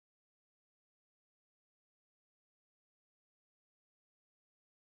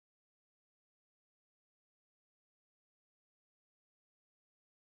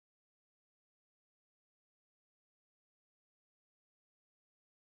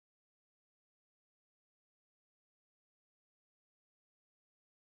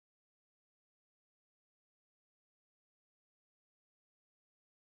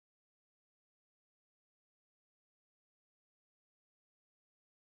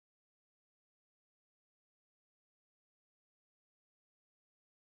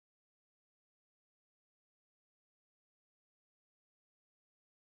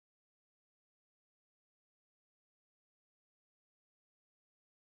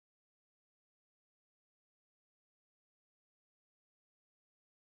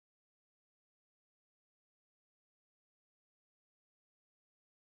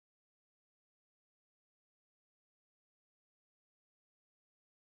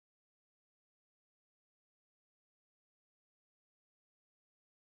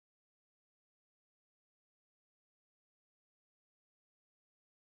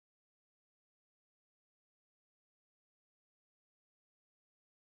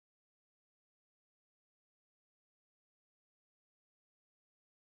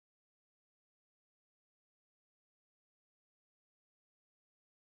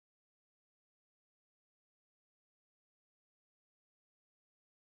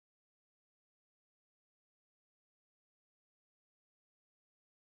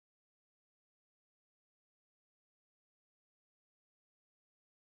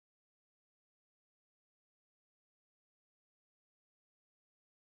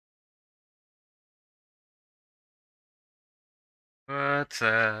What's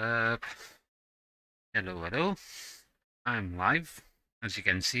up? Hello, hello. I'm live, as you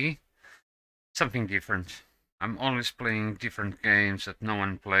can see. Something different. I'm always playing different games that no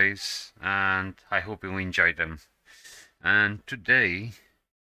one plays, and I hope you enjoy them. And today,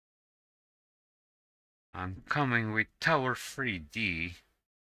 I'm coming with Tower 3D,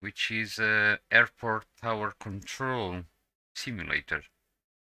 which is a airport tower control simulator.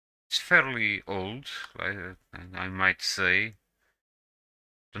 It's fairly old, I might say.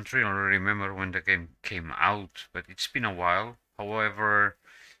 Don't really remember when the game came out, but it's been a while. However,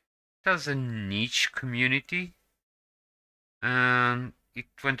 it has a niche community, and it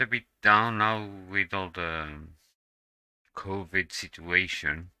went a bit down now with all the COVID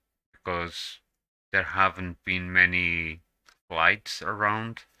situation because there haven't been many flights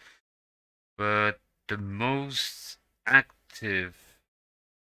around. But the most active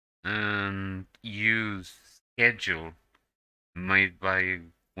and used schedule made by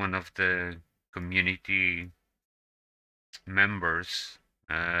one of the community members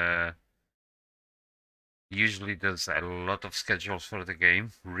usually does a lot of schedules for the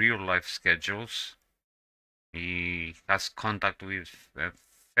game, real life schedules. He has contact with a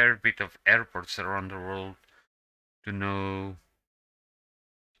fair bit of airports around the world to know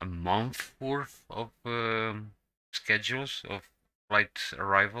a month worth of schedules of flight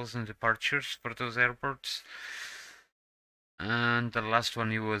arrivals and departures for those airports. And the last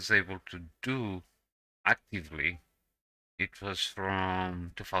one he was able to do actively, it was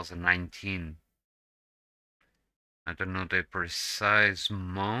from 2019. I don't know the precise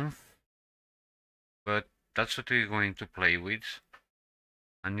month, but that's what we're going to play with.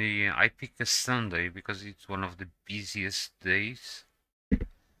 And I pick a Sunday because it's one of the busiest days.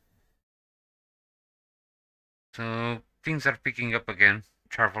 So things are picking up again,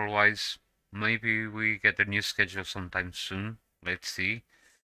 travel-wise. Maybe we get a new schedule sometime soon. Let's see.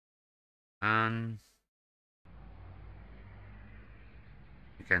 And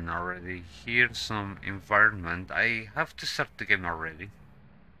you can already hear some environment. I have to start the game already.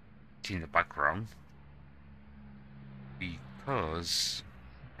 It's in the background. Because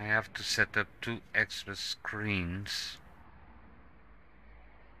I have to set up 2 extra screens.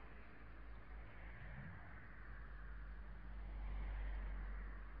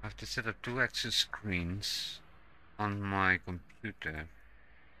 I have to set up 2 extra screens on my computer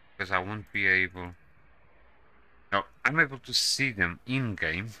because I won't be able. No, I'm able to see them in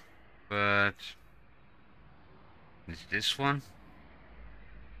game, but is this one?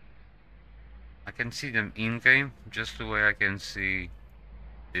 I can see them in game just the way I can see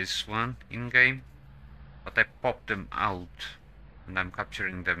this one in game, but I pop them out and I'm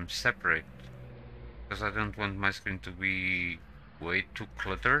capturing them separate because I don't want my screen to be way too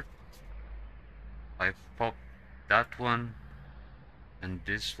cluttered. I pop that one and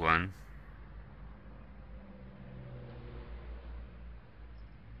this one.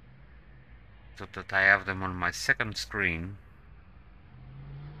 So that I have them on my second screen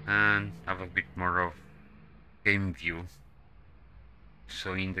and have a bit more of game view.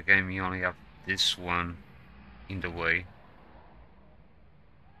 So in the game you only have this one in the way,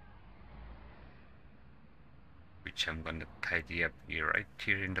 which I'm gonna tidy up here, right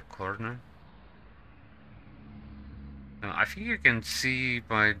here in the corner. Now I think you can see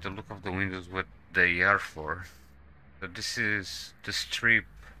by the look of the windows what they are for. So this is the strip,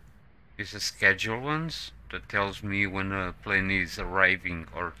 is a schedule ones that tells me when a plane is arriving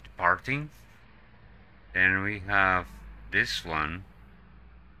or departing. Then we have this one,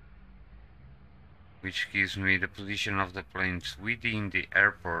 which gives me the position of the planes within the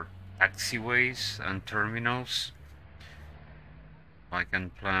airport taxiways and terminals. I can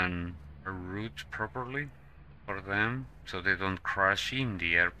plan a route properly for them so they don't crash in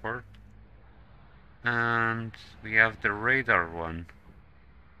the airport. And we have the radar one,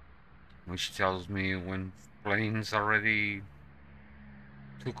 which tells me when planes already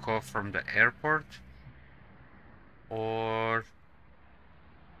took off from the airport or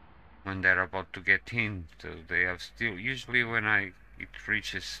when they're about to get in. So they have still, usually when it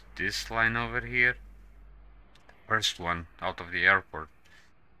reaches this line over here, first one out of the airport,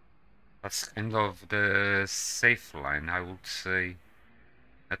 that's kind of the safe line, I would say,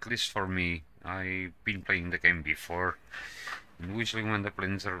 at least for me. I've been playing the game before, and usually when the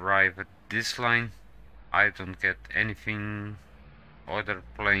planes arrive at this line, I don't get anything other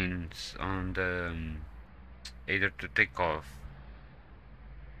planes on the either to take off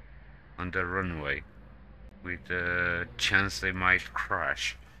on the runway with the chance they might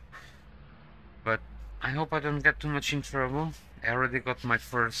crash. But I hope I don't get too much in trouble. I already got my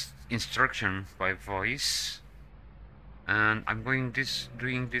first instruction by voice, And I'm doing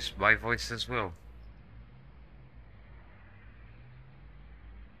this by voice as well.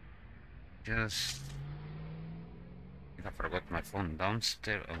 Just I forgot my phone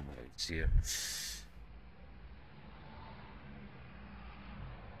downstairs. Oh, it's here.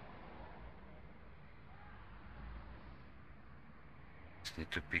 Just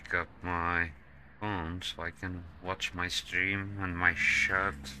need to pick up my phone so I can watch my stream and my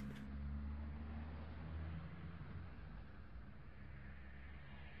shot.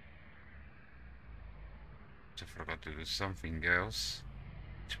 I forgot to do something else.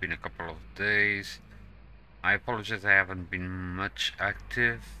 It's been a couple of days. I apologize, I haven't been much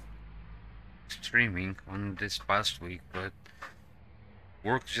active streaming on this past week, but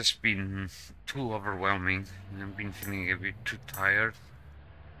work's just been too overwhelming. I've been feeling a bit too tired.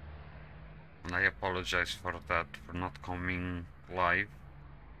 And I apologize for that, for not coming live.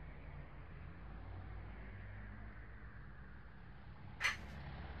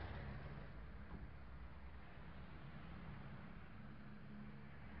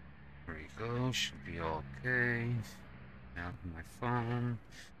 There we go, should be okay. Have my phone.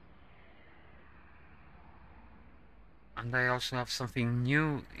 And I also have something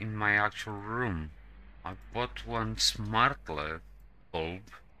new in my actual room. I bought one smart bulb,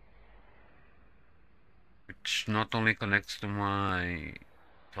 which not only connects to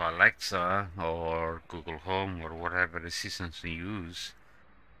Alexa or Google Home or whatever assistants we use,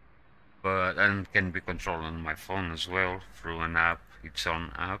 and can be controlled on my phone as well through an app, its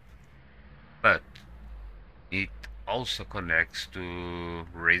own app. But it also connects to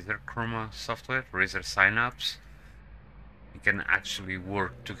Razer Chroma software, Razer Synapse. You can actually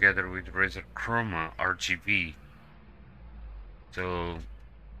work together with Razer Chroma RGB. So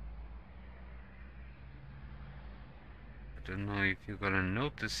I don't know if you're gonna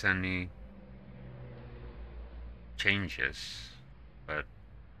notice any changes, but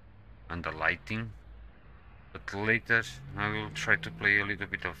on the lighting. But later I will try to play a little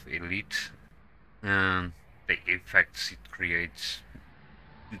bit of Elite, and the effects it creates,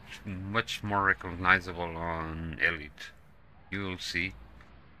 it's much more recognizable on Elite. You will see.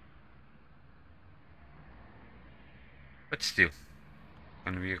 But still,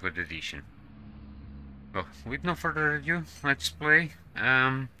 gonna be a good addition. Well, with no further ado, let's play.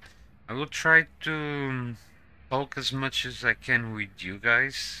 I will try to talk as much as I can with you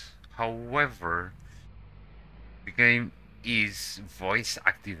guys. However, the game is voice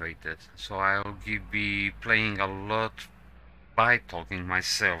activated, so I'll be playing a lot by talking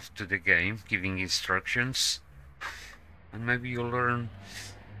myself to the game, giving instructions, and maybe you'll learn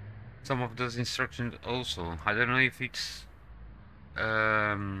some of those instructions also. I don't know if it's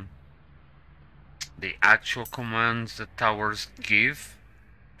the actual commands the towers give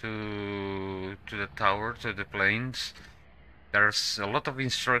to the planes. There's a lot of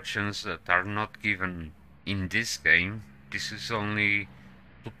instructions that are not given in this game. This is only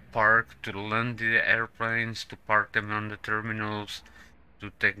to park, to land the airplanes, to park them on the terminals,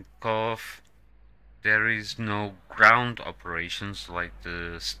 to take off. There is no ground operations like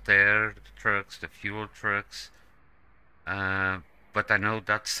the stair trucks, the fuel trucks. But I know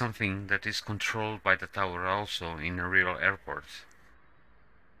that's something that is controlled by the tower also in a real airport.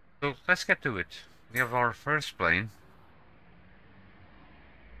 So let's get to it. We have our first plane.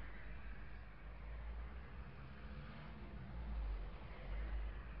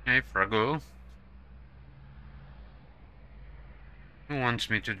 Hey, Frago. Who wants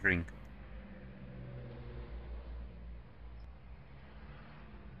me to drink?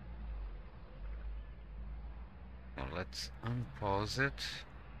 So let's unpause it.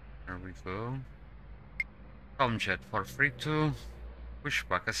 There we go. Comjet 432.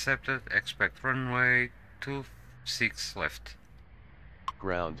 Pushback accepted. Expect runway 26 left.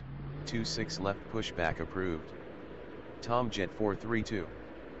 Ground, 26 left pushback approved. Tomjet 432.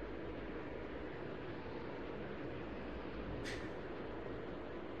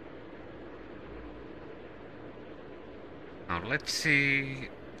 Now let's see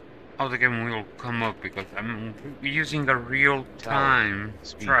how the game will come up, because I'm using a real-time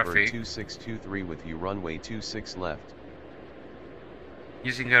traffic. 2623 with you, runway 26 left.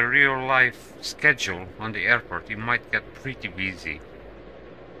 Using a real-life schedule on the airport, it might get pretty busy.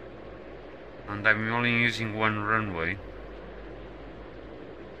 And I'm only using one runway.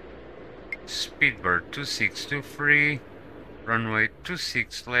 Speedbird 2623, runway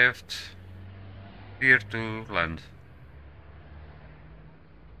 26 left, clear to land.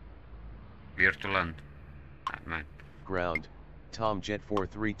 Clear to land. Ah, man. Ground, Tomjet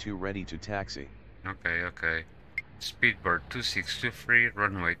 432 ready to taxi. Okay, okay. Speedbird 2623,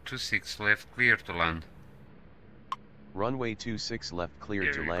 runway 26 left, clear to land. Runway 26 left cleared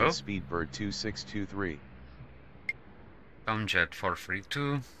Here to you land go. Speedbird 2623. Tomjet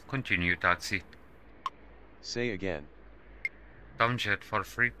 432, continue taxi. Say again. Tomjet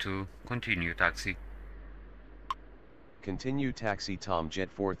 432, continue taxi. Continue taxi Tomjet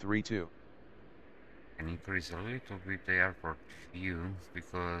 432. Can increase a little bit the airport view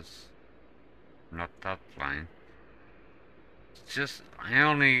because not that line. It's just I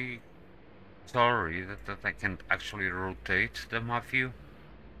only sorry that I can't actually rotate the map view.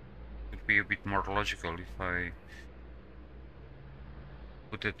 It would be a bit more logical if I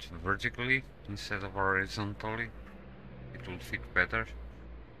put it vertically instead of horizontally. It will fit better.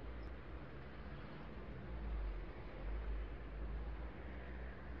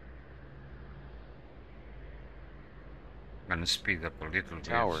 I'm gonna speed up a little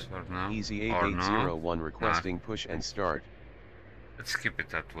Tower, bit for now. Easy Or no. 8801 requesting push and start. Let's keep it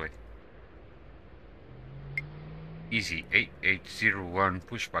that way. Easy 8801,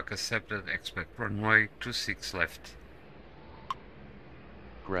 pushback accepted, expect runway 26 left.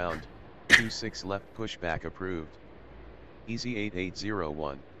 Ground, 26 left pushback approved. Easy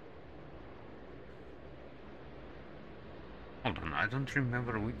 8801. Hold on, I don't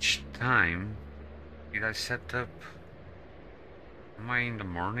remember which time did I set up. Am I in the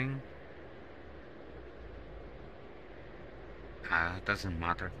morning? Doesn't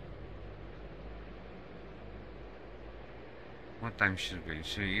matter. What time should we?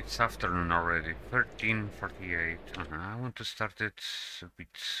 So it's afternoon already. 13:48. I want to start it a bit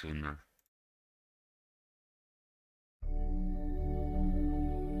sooner.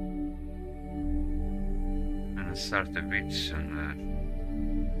 I'm gonna start a bit sooner.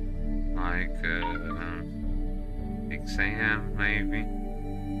 Like 6 a.m. maybe.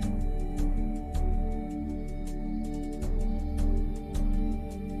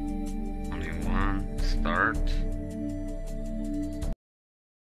 Only one start.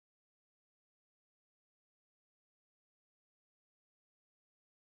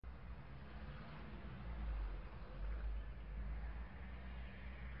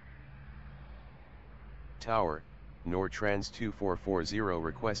 Tower, Nortrans 2440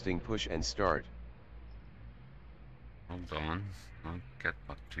 requesting push and start. Hold on, I'll get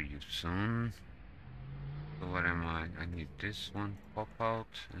back to you soon. So where am I? I need this one pop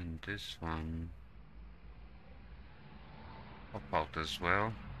out and this one pop out as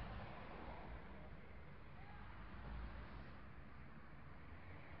well.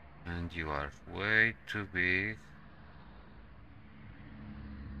 And you are way too big.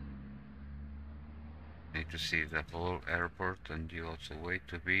 Need to see the whole airport, and you also way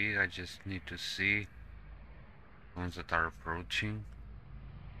too big. I just need to see ones that are approaching.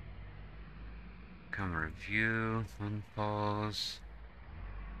 Camera view, on pause.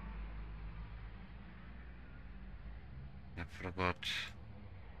 I forgot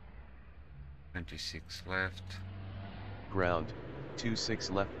 26 left. Ground, 26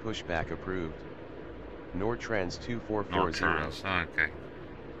 left pushback approved. Nortrans 2440. Nortrans, okay.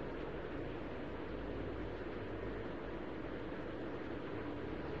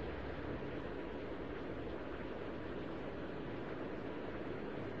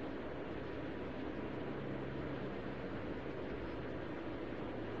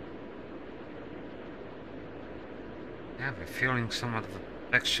 I have a feeling some of the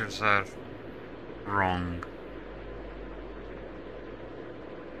textures are wrong.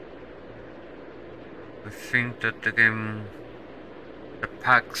 I think that the game, the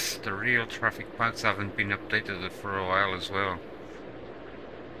packs, the real traffic packs haven't been updated for a while as well.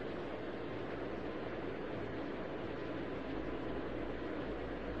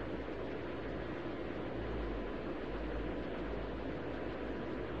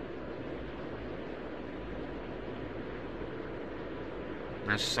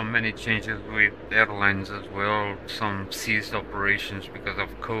 There's so many changes with airlines as well, some ceased operations because of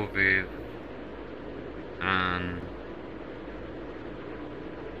COVID, and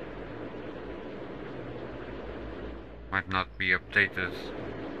might not be updated.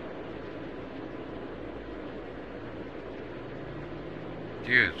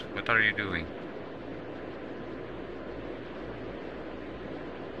 Dude, what are you doing?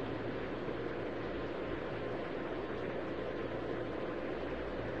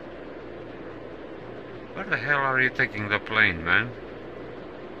 Where the hell are you taking the plane, man?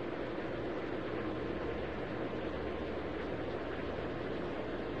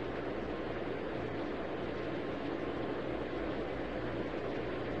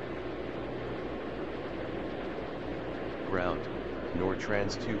 Ground,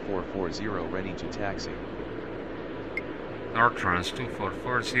 Nortrans 2440 ready to taxi. Nortrans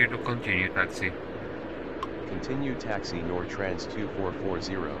 2440 to continue taxi. Continue taxi Nortrans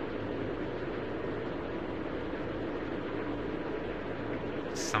 2440.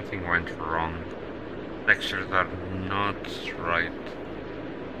 Something went wrong. Textures are not right.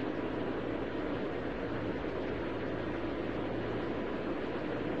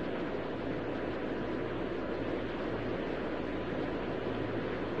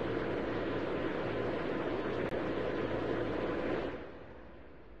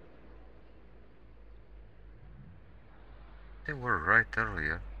 They were right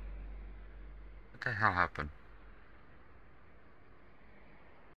earlier. What the hell happened?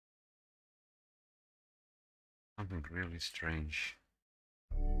 Something really strange.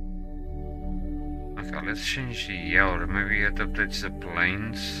 Okay, let's change the yellow. Maybe it updates the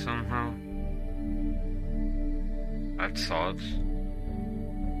planes somehow. That's odd.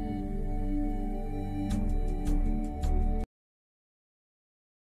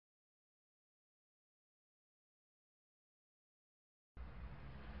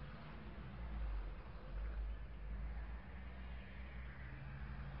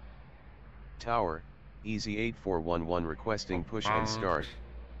 Tower, Easy 8411 requesting push and start.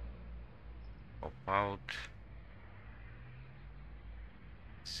 Pop out.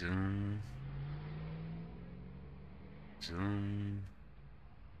 Zoom. Zoom.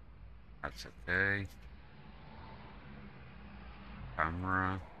 That's okay.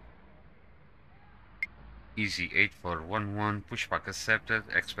 Camera. Easy 8411, pushback accepted,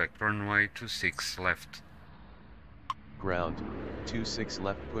 expect runway 26 left. Ground, 26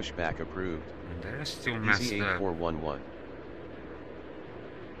 left pushback approved. And they're still messed Easy up. 8411.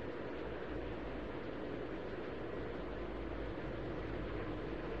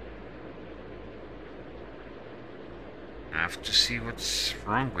 I have to see what's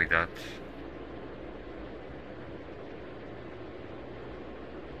wrong with that.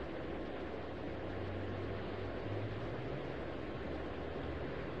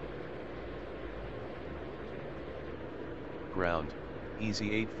 Ground,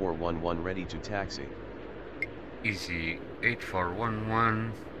 Easy 8411 ready to taxi. Easy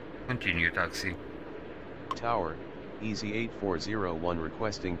 8411, continue taxi. Tower, Easy 8401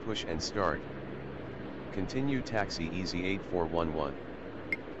 requesting push and start. Continue taxi Easy 8411.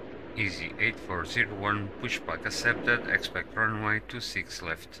 Easy 8401, pushback accepted, expect runway 26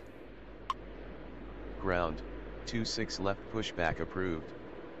 left. Ground, 26 left pushback approved.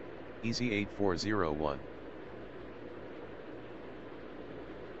 Easy 8401.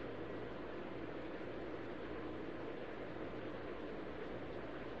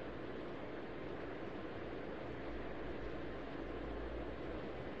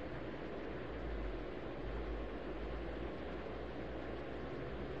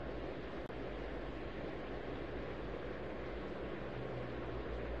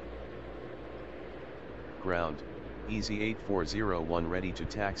 Ground, Easy 8401 ready to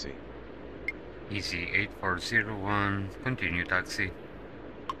taxi. Easy 8401, continue taxi.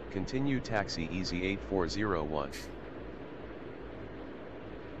 Continue taxi Easy 8401.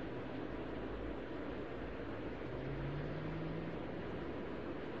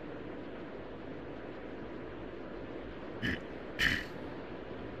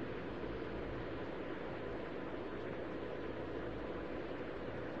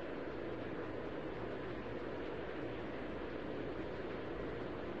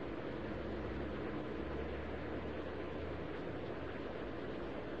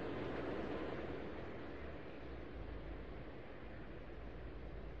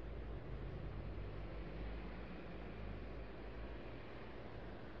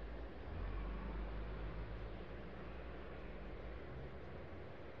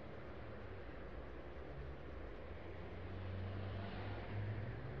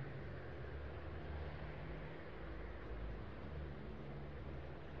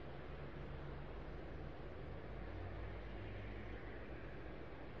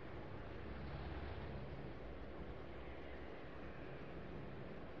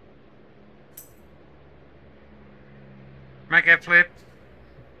 Como é que é, Felipe?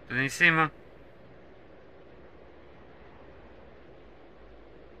 Tudo em cima?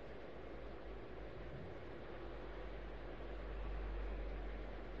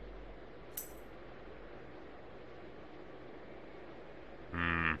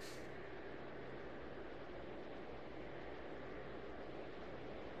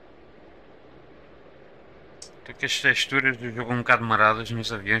 Estou com as texturas do jogo um bocado maradas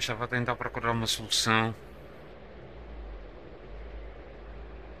nos aviões, estava a tentar procurar uma solução.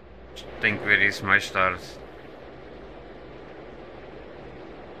 Tenho que ver isso mais tarde.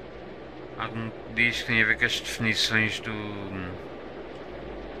 Algo me diz que tem a ver com as definições do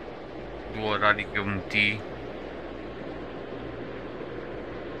horário que eu meti.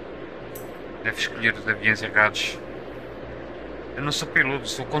 Deve escolher os aviões errados. Eu não sou piloto,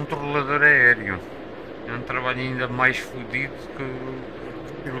 sou controlador aéreo. É um trabalho ainda mais fodido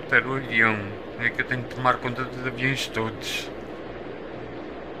que pilotar o avião. É que eu tenho que tomar conta dos aviões todos.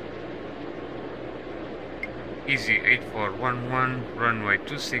 Easy 8411, runway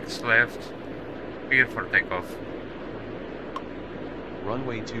 26 left, clear for takeoff.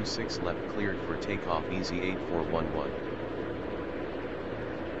 Runway 26 left cleared for takeoff, easy 8411.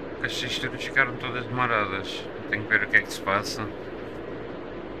 As texturas ficaram todas demoradas. Tenho que ver o que é que se passa.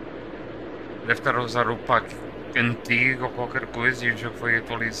 Deve estar a usar o pack antigo ou qualquer coisa e o jogo foi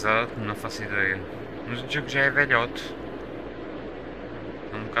atualizado, não faço ideia. Mas o jogo já é velhote.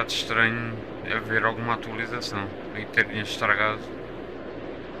 É um bocado estranho haver alguma atualização e terem estragado.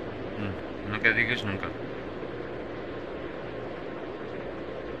 Nunca digas nunca.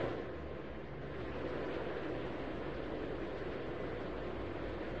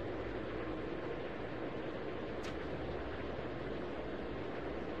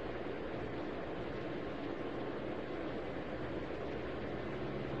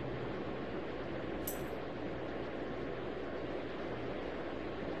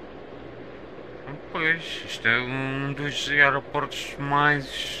 Pois, isto é um dos aeroportos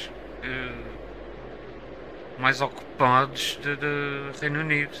mais ocupados de Reino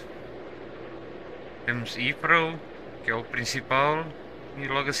Unido. Temos Heathrow, que é o principal, e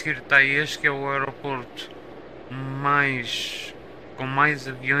logo a seguir está este, que é o aeroporto com mais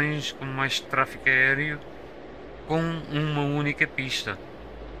aviões, com mais tráfego aéreo, com uma única pista.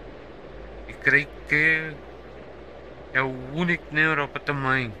 E creio que é o único na Europa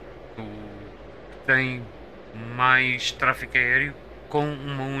também que tem mais tráfego aéreo com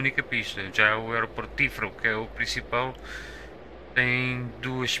uma única pista. Já o aeroporto de Heathrow, que é o principal, tem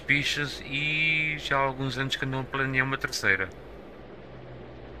duas pistas e já há alguns anos que andam a planear uma terceira.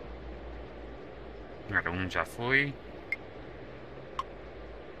 Agora um já foi.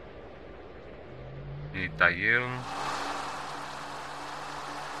 E está ele.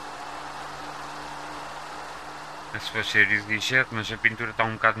 Esse vai ser EasyJet, mas a pintura está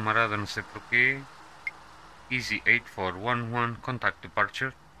um bocado marada, não sei porquê. Easy 8411, contact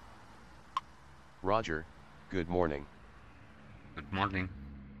departure. Roger, good morning. Good morning.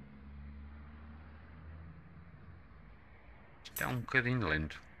 Isto é um bocadinho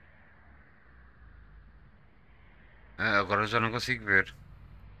lento. Agora já não consigo ver.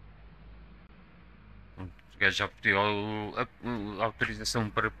 O gajo já pediu autorização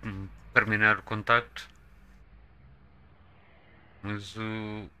para terminar o contacto. Mas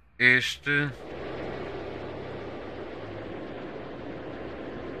este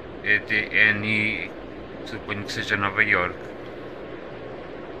é DNI, suponho que seja Nova York.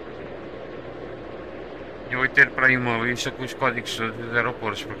 Eu vou ter para aí uma lista com os códigos todos dos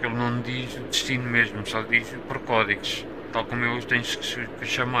aeroportos, porque ele não diz o destino mesmo, só diz por códigos, tal como eu os tenho que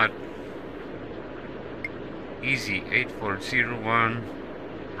chamar. Easy 8401,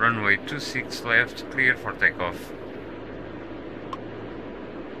 runway 26 left, clear for takeoff.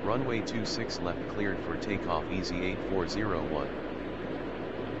 Runway 26 left cleared for takeoff, easy 8401.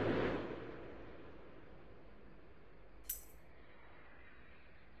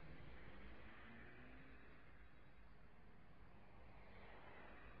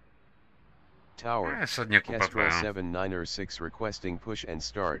 Tower, Só tinha culpa Kestrel para 7906 requesting push and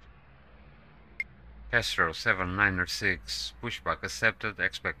start. Kestrel 7906, pushback accepted,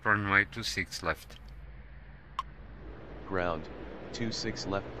 expect runway 26 left. Ground, 26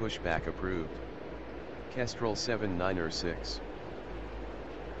 left pushback approved. Kestrel 7906.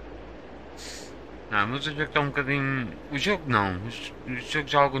 Não, mas o jogo está um bocadinho... O jogo não, o jogo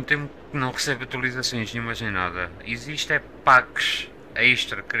já há algum tempo que não recebe atualizações nenhumas nem nada. Existe packs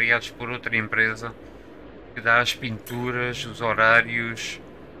extra criados por outra empresa que dá as pinturas, os horários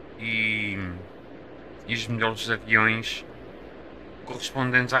e os modelos de aviões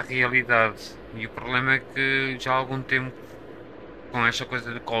correspondentes à realidade. E o problema é que já há algum tempo, com esta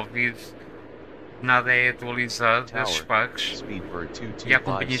coisa de Covid, nada é atualizado desses packs e há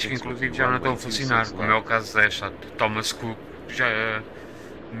companhias que inclusive já não estão a funcionar, como é o caso desta, Thomas Cook, já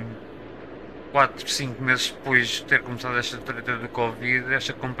 4, 5 meses depois de ter começado esta treta do Covid,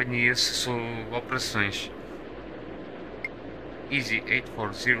 esta companhia cessou operações. Easy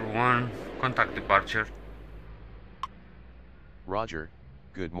 8401, contact departure. Roger,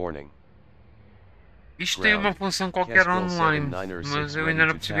 good morning. Isto tem uma função qualquer online, mas eu ainda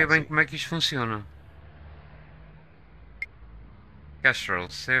não percebi bem como é que isto funciona. Kestrel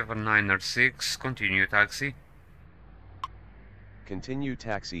 7906, continue taxi. Continue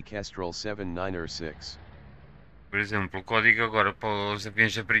taxi Kestrel 7906. Por exemplo, o código agora para os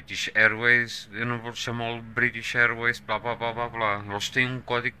aviões da British Airways, eu não vou chamá-lo British Airways, blá blá blá blá blá. Eles têm um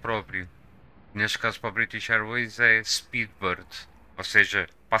código próprio. Neste caso para a British Airways é Speedbird, ou seja,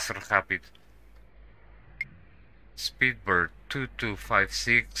 pássaro rápido. Speedbird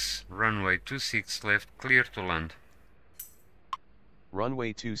 2256, runway 26 left, clear to land.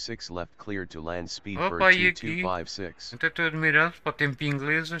 Runway 26 left cleared to land Speedbird Opa, e aqui? 2256. Até estou admirado, para o tempo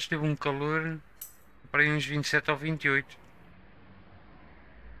inglês, hoje teve um calor para aí uns 27 ou 28.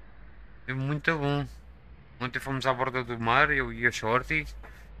 Teve muito bom. Ontem fomos à borda do mar, eu e a Shorty.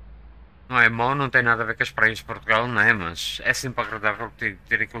 Não é mau, não tem nada a ver com as praias de Portugal, não é? Mas é sempre agradável ter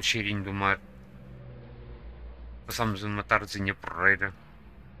aquele cheirinho do mar. Passámos uma tardezinha porreira.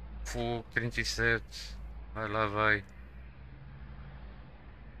 Fogo, 37. Vai lá, vai.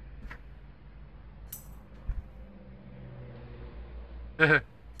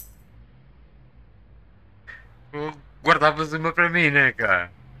 Guardavas uma para mim, né,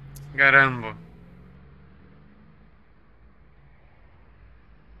 cara? Caramba.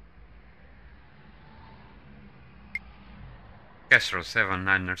 Castro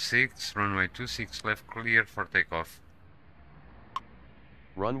 796, runway 26 left clear for takeoff.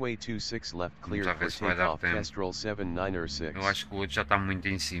 Runway 26 left cleared Vamos lá for ver se vai dar takeoff tempo. Kestrel 796. Eu acho que o outro já está muito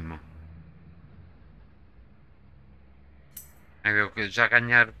em cima. É ver o que já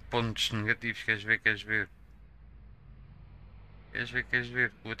ganhar pontos negativos, queres ver, queres ver? Queres ver, queres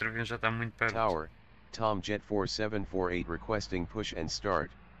ver? O outro avião já está muito perto. Tower, Tom Jet 4748 requesting push and start.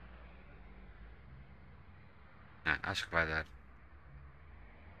 Ah, acho que vai dar.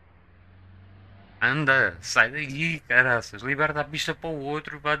 Anda, sai daí, caraças. Liberta a pista para o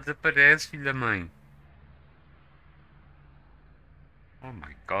outro, vai desaparece, filho da mãe. Oh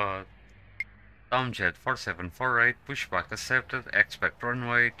my god. Tom Jet 4748, pushback accepted, expect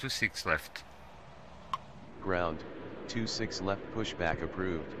runway 26 left. Ground, 26 left pushback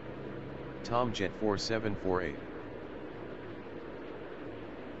approved. Tom Jet 4748.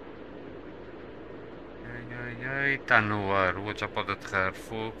 Ai ai ai, está no ar, o outro já pode aterrar,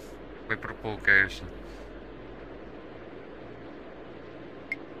 fogo. Foi por pouco esta.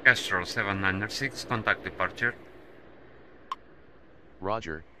 Castro 796, contact departure.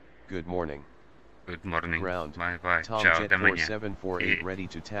 Roger, good morning. Good morning. Ground, Vai, vai. Tom Tchau, Jet até amanhã. 4748 ready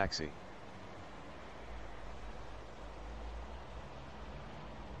to taxi.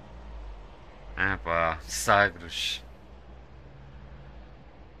 Ah pá, sagres.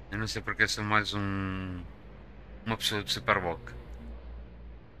 Eu não sei porque sou mais uma pessoa de Superboc.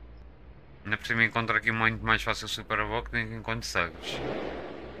 Ainda por cima encontro aqui muito mais fácil Superboc do que encontro sagres.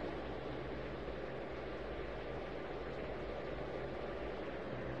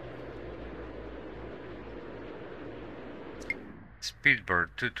 Speedbird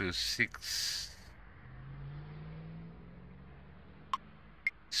 226.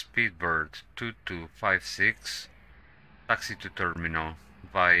 Speedbird 2256. Taxi to terminal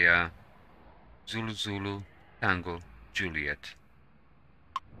via Zulu Zulu Tango Juliet.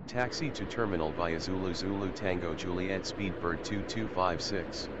 Taxi to terminal via Zulu Zulu Tango Juliet Speedbird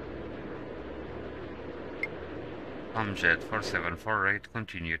 2256. Tomjet 4748,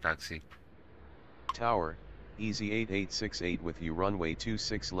 continue taxi. Tower, Easy 8868 with you runway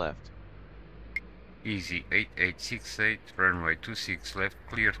 26 left. Easy 8868, runway 26 left,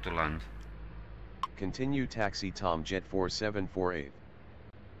 clear to land. Continue taxi Tom Jet 4748.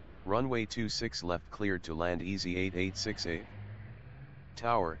 Runway 26 left cleared to land Easy 8868.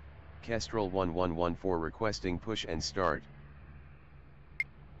 Tower, Kestrel 1114 requesting push and start.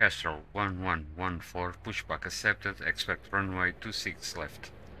 Kestrel 1114, pushback accepted, expect runway 26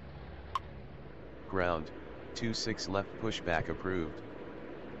 left. Ground, 26 left pushback approved.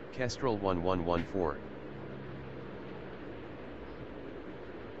 Kestrel 1114.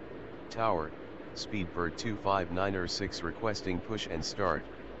 Tower, Speedbird 25906 requesting push and start.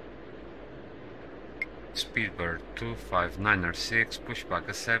 Speedbird 25906, pushback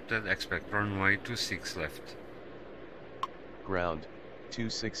accepted, expect runway 26 left. Ground,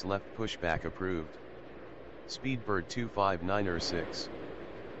 26 left pushback approved. Speedbird 25906.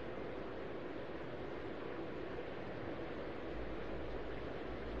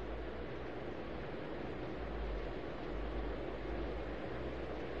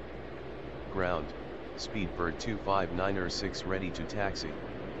 Ground, Speedbird 25906 ready to taxi.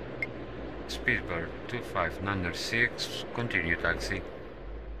 Speedbird 25906, continue taxi.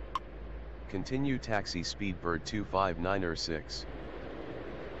 Continue taxi Speedbird 25906.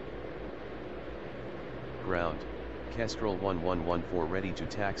 Ground, Kestrel 1114 ready to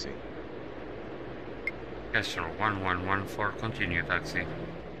taxi. Kestrel 1114, continue taxi.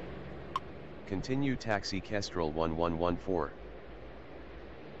 Continue taxi Kestrel 1114.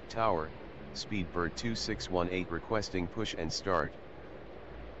 Tower, Speedbird 2618 requesting push and start.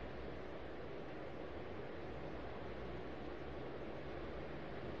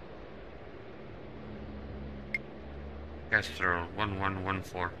 Kestrel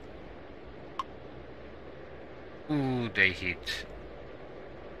 1114. Ooh, they hit.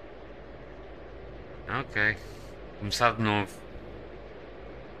 Ok. Começar de novo.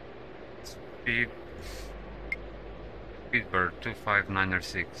 Speedbird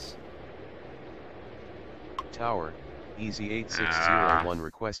 25906. Tower, Easy 8601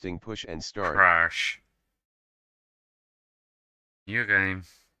 requesting push and start. Crash. New game.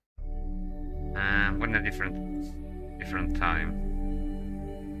 When a different time.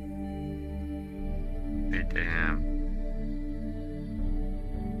 8 AM.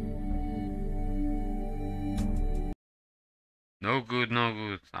 No good, no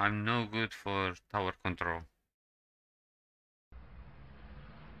good. I'm no good for tower control.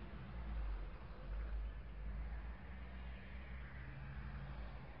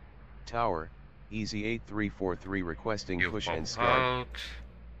 Tower, Easy 8343 requesting You push pop and start. out.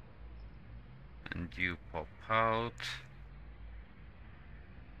 And you pop out.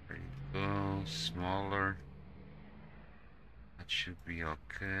 There you go, smaller. That should be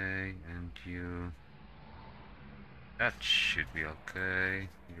okay. And you... That should be okay.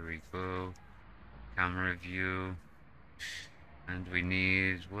 Here we go. Camera view. And we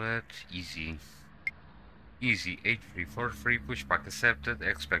need what? Easy. Easy 8343, pushback accepted,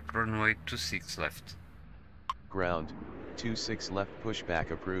 expect runway 26 left. Ground, 26 left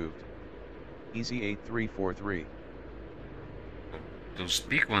pushback approved. Easy 8343. Those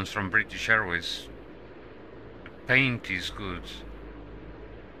big ones from British Airways. The paint is good.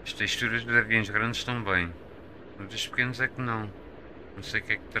 As texturas dos aviões grandes estão bem. Os dos pequenos é que não. Não sei o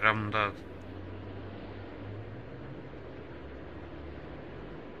que é que terá mudado.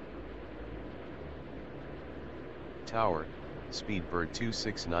 Tower, Speedbird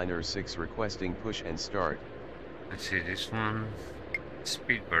 26906 requesting push and start. Let's see this one.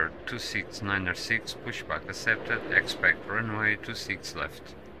 Speedbird 26906, pushback accepted, expect runway 26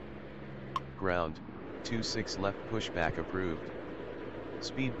 left. Ground, 26 left pushback approved.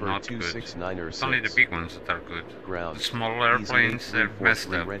 Speedbird Not 26906. It's only the big ones that are good. Ground, The small airplanes, they're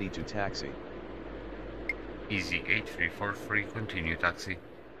messed up. ready to taxi. Easy 8343, continue taxi.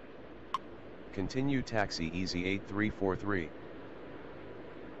 Continue taxi Easy 8343.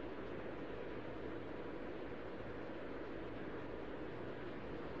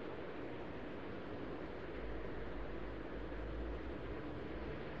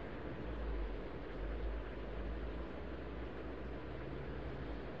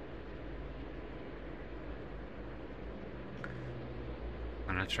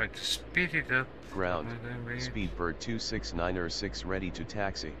 I'm gonna try to speed it up. Ground, Speedbird 26906 ready to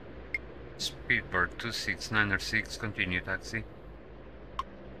taxi. Speedbird 26906, continue taxi.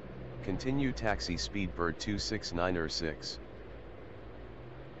 Continue taxi Speedbird 26906.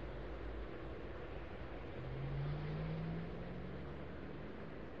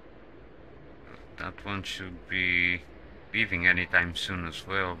 That one should be leaving anytime soon as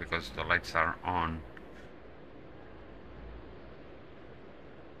well because the lights are on.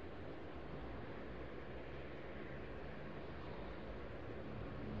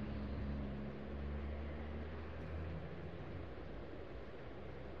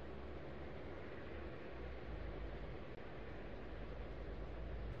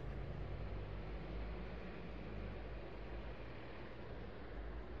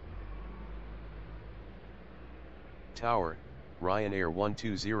 Tower, Ryanair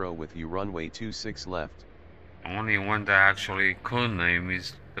 120 with you runway 26 left. The only one that actually code name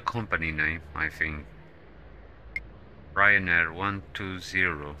is the company name, I think. Ryanair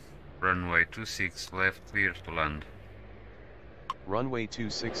 120, runway 26 left, clear to land. Runway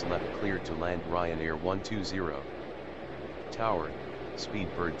 26 left cleared to land Ryanair 120. Tower,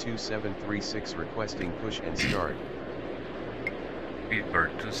 Speedbird 2736 requesting push and start.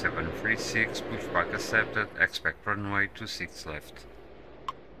 Speedbird 2736, pushback accepted, expect runway 26 left.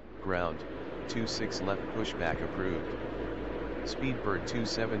 Ground, 26 left pushback approved. Speedbird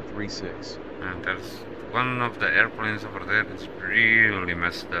 2736. And there's one of the airplanes over there is really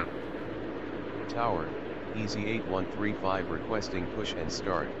messed up. Tower, Easy 8135 requesting push and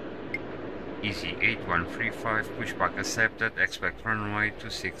start. Easy 8135, pushback accepted, expect runway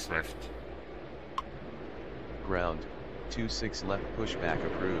 26 left. Ground, 26 left pushback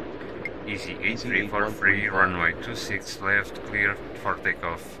approved. Easy 8343, runway 26 left, clear for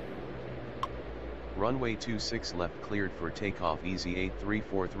takeoff. Runway 26 left cleared for takeoff Easy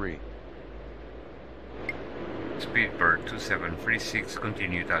 8343. Speedbird 2736,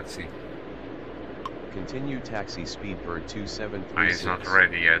 continue taxi. Continue taxi Speedbird It's not 2736.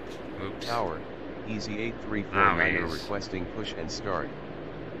 ready yet. Oops. Tower, Easy Now 8349er is. requesting push and start.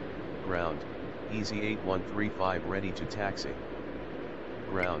 Ground, Easy 8135 ready to taxi.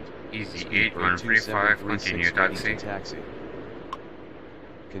 Ground, Easy Speedbird 8135, continue 2736 ready to taxi. taxi.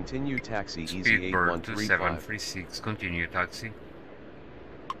 Continue taxi Easy Speedbird 8135. 2736, continue taxi.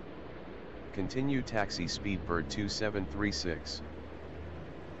 Continue taxi Speedbird 2736.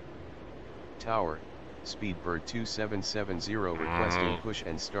 Tower, Speedbird 2770 requesting push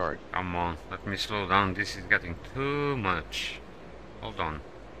and start. Come on, let me slow down, this is getting too much. Hold on.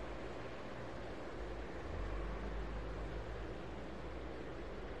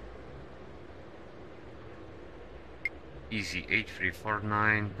 Easy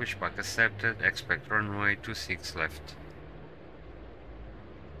 8349, pushback accepted, expect runway 26 left.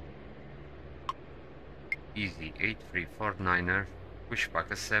 Easy 8349er, pushback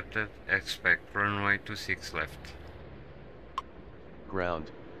accepted, expect runway 26 left.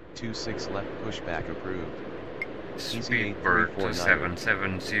 Ground, 26 left pushback approved. Speedbird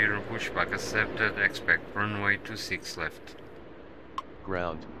 2770, pushback accepted, expect runway 26 left.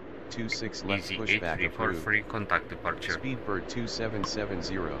 Ground, 26 left Easy pushback approved. 8343, contact departure. Speedbird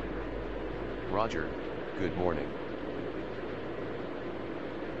 2770. Roger, good morning.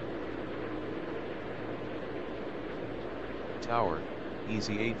 Tower,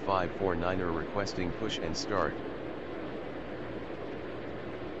 Easy 8549er requesting push and start.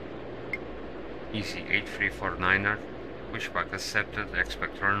 Easy 8349er, pushback accepted,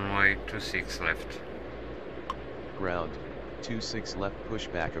 expect runway 26 left. Ground, 26 left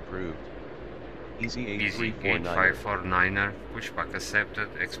pushback approved. Easy Easy 8549er. 8549er, pushback accepted,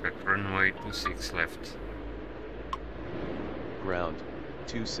 expect runway 26 left. Ground,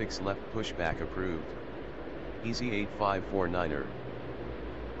 26 left pushback approved. Easy 8549er.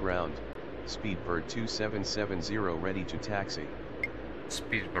 Ground, Speedbird 2770 ready to taxi.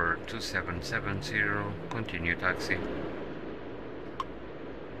 Speedbird 2770, continue taxi.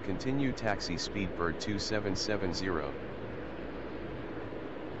 Continue taxi Speedbird 2770.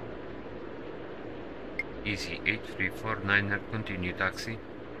 Easy 8349er, continue taxi.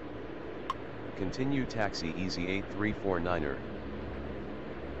 Continue taxi Easy 8349er.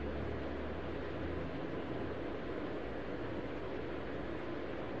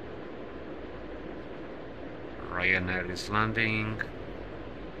 Ryanair is landing.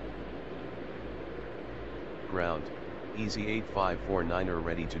 Ground, Easy 8549er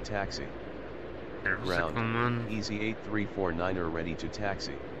ready to taxi. There's a Ground, command. Easy 8349er ready to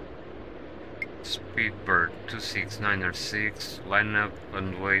taxi. Speedbird 26906, line up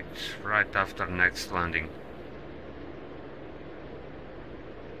and wait right after next landing.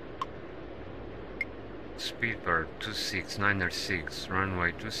 Speedbird 26906,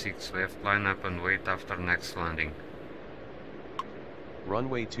 runway 26 left, line up and wait after next landing.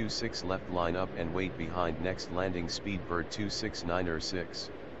 Runway 26 left, line up and wait behind next landing. Speedbird 26906.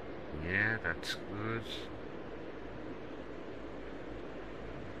 Yeah, that's good.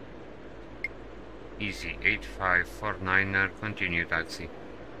 Easy 8549er, continue taxi.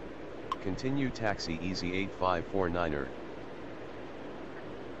 Continue taxi Easy 8549er.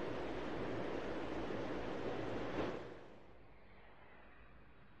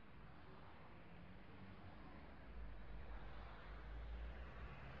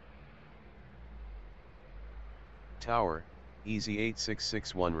 Tower, Easy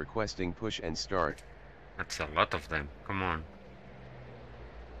 8661 requesting push and start. That's a lot of them, come on.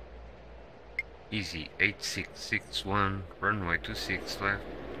 Easy 8661, runway 26 left.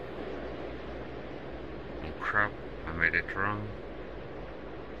 Oh crap, I made it wrong.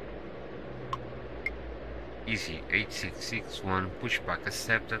 Easy 8661, pushback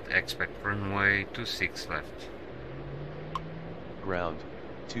accepted, expect runway 26 left. Ground,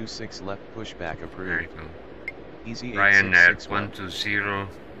 26 left pushback There approved. you go. Easy Ryanair 8661. 120,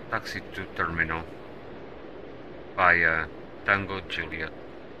 taxi to terminal via Tango Juliet.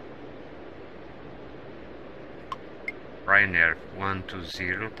 Ryanair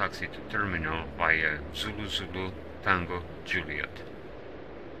 120, taxi to terminal via Zulu Zulu Tango Juliet.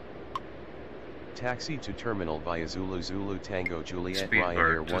 Taxi to terminal via Zulu Zulu Tango Juliet. Speedbird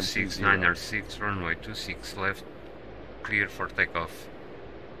Ryanair 120. 26906, runway 26 left, clear for takeoff.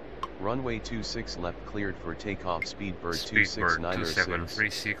 Runway 26 left cleared for takeoff. Speedbird Speedbird 26906.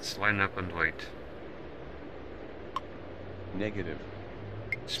 2736, line up and wait. Negative.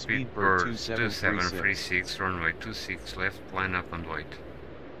 Speedbird 2736. 2736, runway 26 left, line up and wait.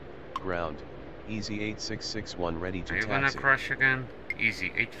 Ground, Easy 8661 ready to Are you taxi. gonna crash again? Easy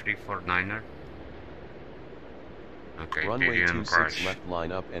 8349er. Okay, Runway didn't 26 crash. left,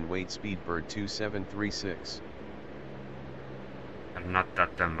 line up and wait, Speedbird 2736. I'm not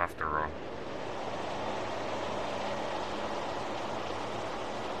that dumb after all.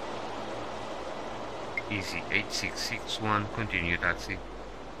 Easy 8661, continue taxi.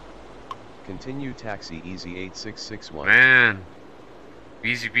 Continue taxi, easy 8661. Man,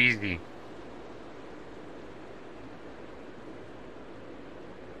 busy, busy.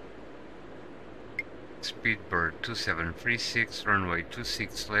 Speedbird 2736, runway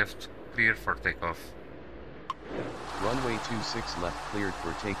 26 left, clear for takeoff. Runway 26 left cleared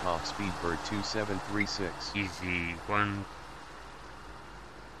for takeoff, Speedbird 2736. Easy 1.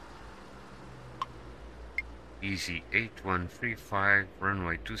 Easy 8135,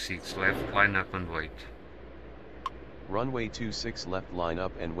 runway 26 left, line up and wait. Runway 26 left, line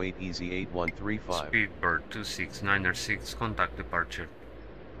up and wait, easy 8135. Speedbird 269er6, contact departure.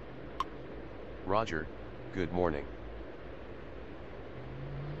 Roger, good morning.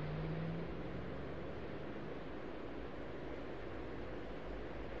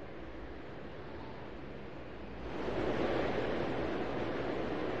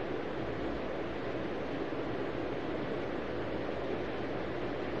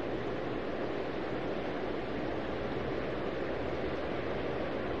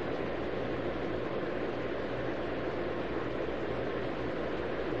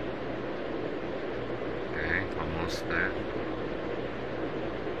 Okay, almost there.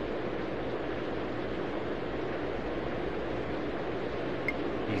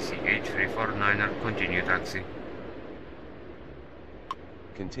 Easy 8349er, continue taxi.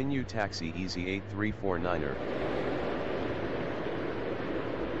 Continue taxi, easy 8349er.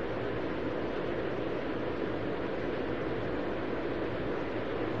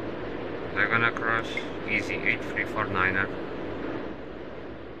 They're gonna crash. Easy 8349er.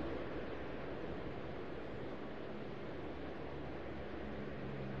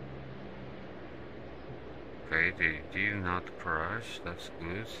 Okay, they did not crash, that's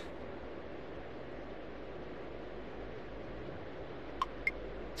good.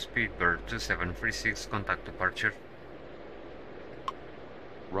 Speedbird 2736, contact departure.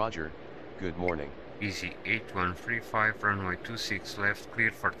 Roger, good morning. Easy 8135, runway 26 left,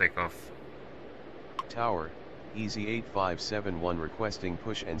 clear for takeoff. Tower, easy 8571 requesting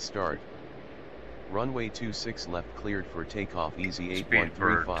push and start. Runway 26 left cleared for takeoff, easy Speedbird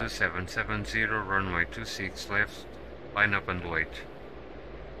 8135. 2770, runway 26 left, line up and wait.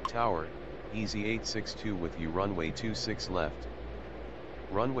 Tower, easy 862 with you, runway 26 left.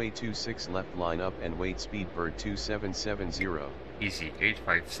 Runway 26 left, line up and wait, Speedbird 2770. Easy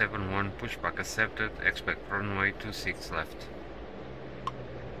 8571, pushback accepted, expect runway 26 left.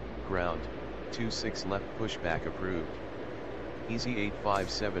 Ground, 26 left, pushback approved. Easy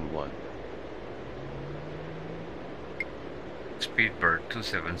 8571. Speedbird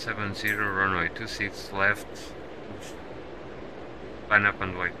 2770, runway 26 left, line up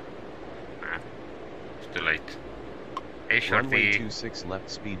and wait. Ah, it's too late. Hey Runway shorty, 26 left,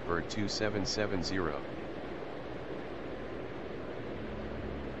 Speedbird 2770.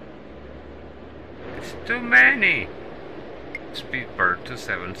 it's too many. Speedbird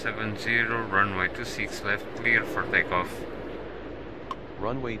 2770, runway 26 left, clear for takeoff.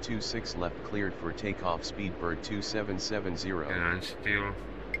 Runway 26 left cleared for takeoff, Speedbird 2770. And still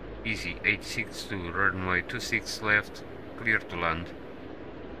easy 862, runway 26 left, clear to land.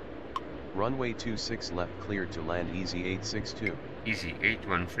 Runway 26 left cleared to land, easy 862. Easy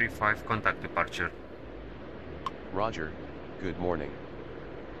 8135, contact departure. Roger, good morning.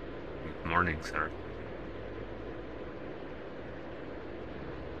 Good morning, sir.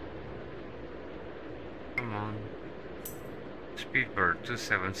 Come on. Speedbird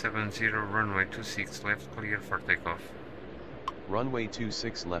 2770, runway 26 left, clear for takeoff. Runway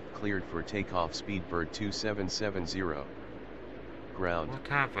 26 left cleared for takeoff, Speedbird 2770. Ground, What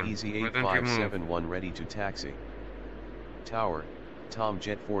happened? easy Why don't you move? 8571 ready to taxi. Tower, Tom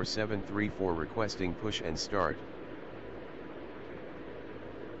Jet 4734 requesting push and start.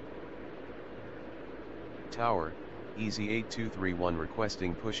 Tower, easy 8231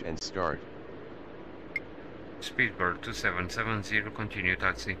 requesting push and start. Speedbird 2770, continue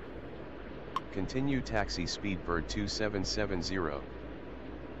taxi. Continue taxi, Speedbird 2770.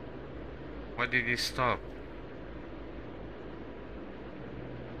 Why did he stop?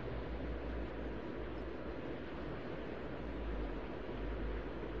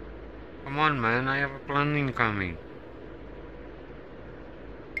 Come on, man, I have a plane incoming.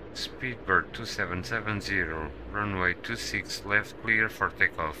 Speedbird 2770, runway 26 left, clear for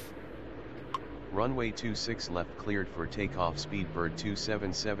takeoff. Runway 26 left cleared for takeoff, Speedbird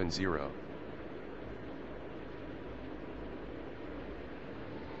 2770.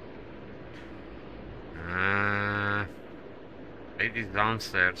 it is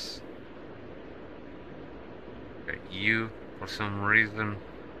downstairs. Okay, you, for some reason,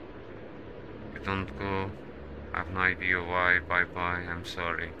 you don't go. I have no idea why. Bye bye, I'm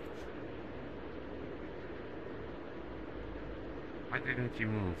sorry. Why didn't you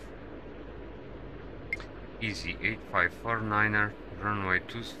move? Easy, 8549er, runway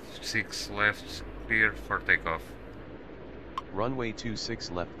 26 left, clear for takeoff. Runway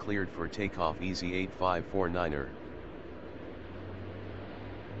 26 left cleared for takeoff, easy 8549er.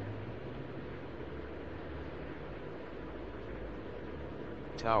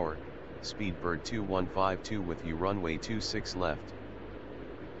 Tower, Speedbird 2152 with you, runway 26 left.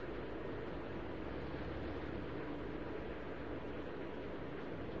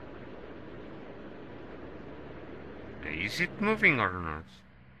 Is it moving or not?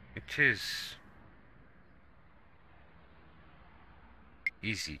 It is.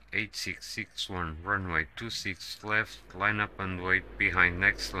 Easy, 8661, runway 26 left, line up and wait behind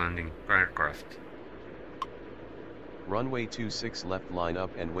next landing aircraft. Runway 26 left, line up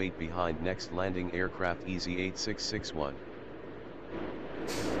and wait behind next landing aircraft, easy 8661.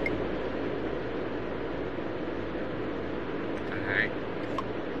 Okay.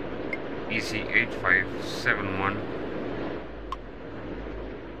 Easy, 8571.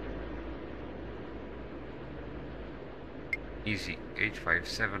 Easy,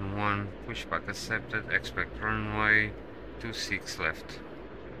 8571, pushback accepted, expect runway 26 left.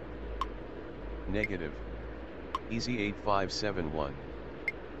 Negative. Easy 8571.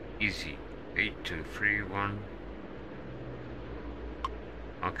 Easy, 8231.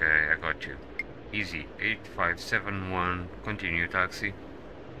 Okay, I got you. Easy, 8571, continue taxi.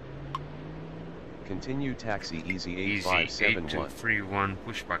 Continue taxi, easy Easy, 8571. 8231,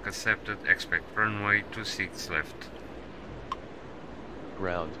 pushback accepted, expect runway 26 left.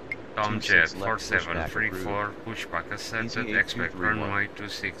 Ground. Tomjet 26 left, pushback 4734, pushback accepted, Easy expect 8231. runway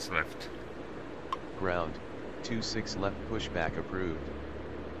 26 left. Ground. 26 left, pushback approved.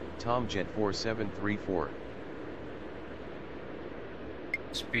 Tomjet 4734.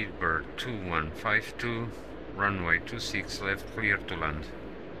 Speedbird 2152, runway 26 left, clear to land.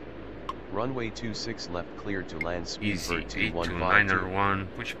 Runway 26 left, clear to land, Easy, Speedbird 2152. 82901,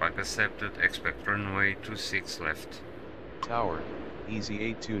 pushback accepted, expect runway 26 left. Tower, easy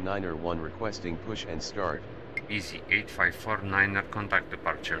 82901, requesting push and start. Easy, 8549er, contact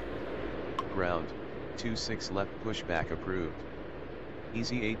departure. Ground, 26 left, pushback approved.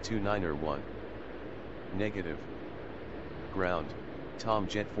 Easy 82901. Negative. Ground,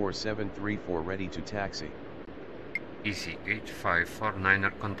 Tomjet 4734 ready to taxi. Easy,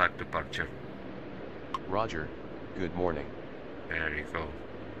 8549er, contact departure. Roger, good morning. There you go.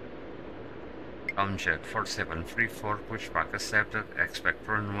 Tomjet 4734, pushback accepted, expect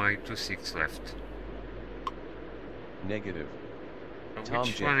runway 26 left. Negative. Which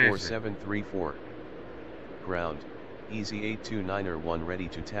Tomjet one is it? 4734. Ground, easy 82901 ready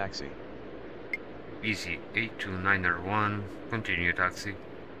to taxi. Easy, 829er1, continue taxi.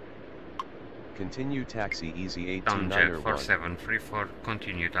 Continue taxi, easy Tomjet 82901. 4734,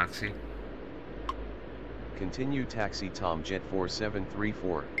 continue taxi. Continue taxi, Tomjet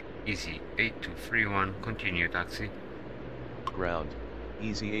 4734. Easy, 8231, continue taxi. Ground,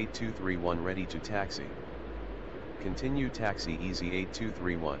 easy 8231 ready to taxi. Continue taxi, easy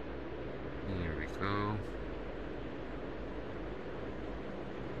 8231. Here we go.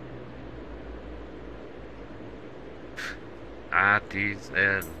 That is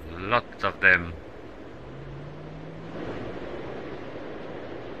a lot of them.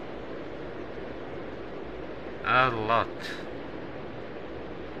 A lot.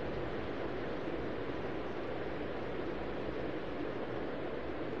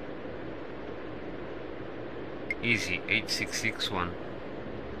 Easy, 8661.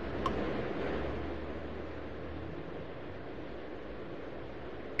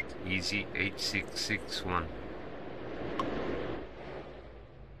 Easy, 8661.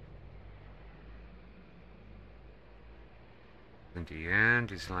 And the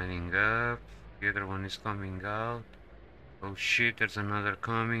end is lining up. The other one is coming out. Oh shit, there's another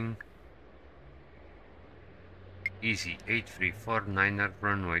coming. Easy, 8349er,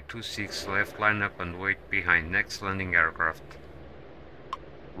 runway 26 left, line up and wait behind next landing aircraft.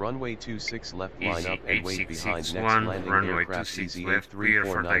 Runway 26 left, line Easy, up and wait behind next 8661, landing runway aircraft, 26 easy left, clear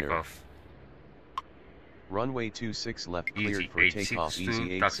for 8349er. takeoff. Runway 26 left cleared Easy, for takeoff,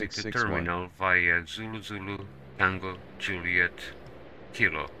 easy 862, taxi to 8661. terminal via Zulu Zulu, Tango, Juliet,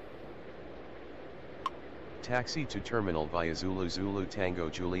 Kilo. Taxi to terminal via Zulu Zulu Tango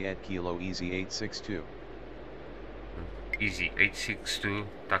Juliet Kilo, easy 862. Easy, 862,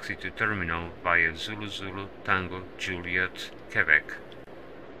 taxi to terminal via Zulu Zulu, Tango, Juliet, Quebec.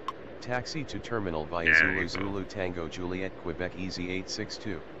 Taxi to terminal via There Zulu you go. Zulu Tango Juliet Quebec Easy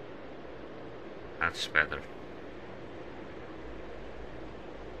 862. That's better.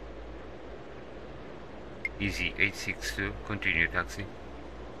 Easy 862, continue taxi.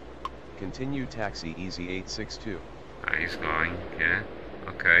 Continue taxi Easy 862. He's going, yeah.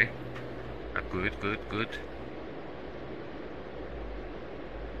 Okay. Good, good, good.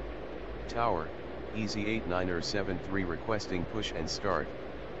 Tower, Easy 8973 requesting push and start.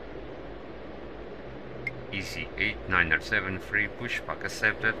 Easy 8973, pushback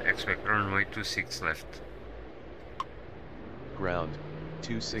accepted, expect runway 26 left. Ground,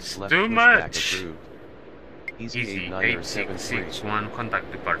 26 left Too pushback much! approved. Easy Easy 8973. 8661,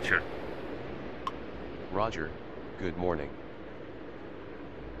 contact departure. Roger, good morning.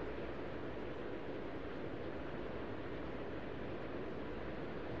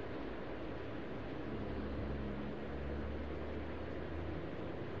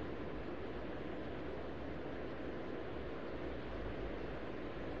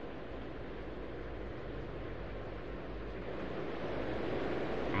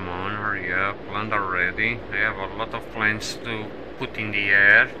 Come on, hurry up, land already. I have a lot of planes to put in the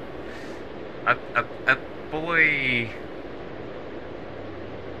air. Up, boy!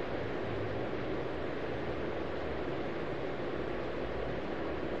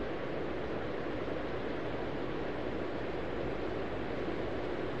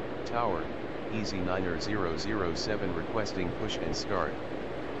 Tower, Easy 9007 requesting push and start.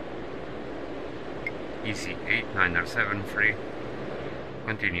 Easy 8973,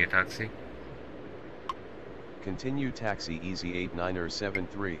 continue taxi. Continue taxi Easy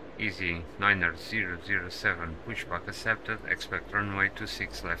 8973. Easy 9007, pushback accepted, expect runway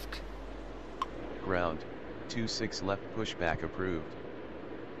 26 left. Ground, 26 left pushback approved.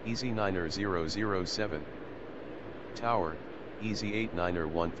 Easy 9007. Tower, Easy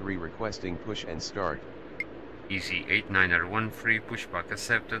 8913 requesting push and start. Easy 8913, pushback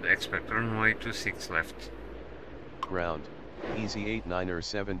accepted, expect runway 26 left. Ground, Easy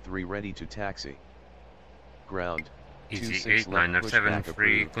 8973 ready to taxi. Ground, Easy 26 left pushback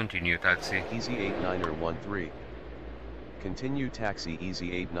 8973, approved. continue taxi. Easy 8913. Continue taxi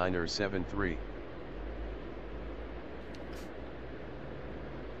Easy 8973.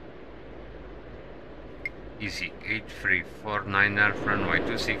 Easy 8349er, runway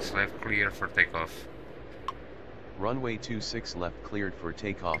 26 left, clear for takeoff. Runway 26 left cleared for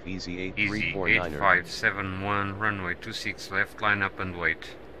takeoff Easy Easy 8349er. 8571, runway 26 left, line up and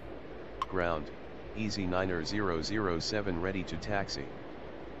wait. Ground, Easy 9007 ready to taxi.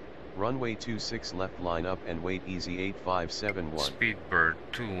 Runway 26 left line up and wait Easy 8571. Speedbird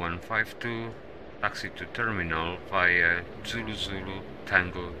 2152, taxi to terminal via Zulu Zulu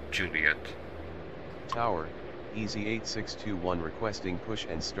Tango Juliet. Tower, Easy 8621 requesting push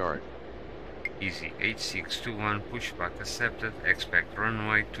and start. Easy 8621, pushback accepted, expect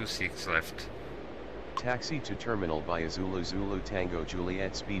runway 26 left. Taxi to terminal via Zulu Zulu Tango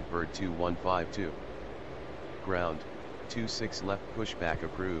Juliet Speedbird 2152. Ground, 26 left pushback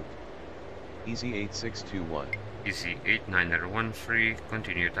approved. Easy 8621. Easy 8913,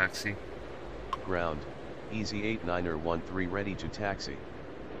 continue taxi. Ground, Easy 8913 ready to taxi.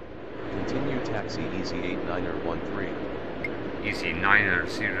 Continue taxi Easy 8913. Easy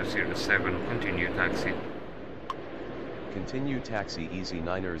 9007, continue taxi. Continue taxi Easy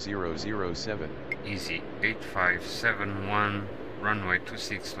 9007. Easy 8571, runway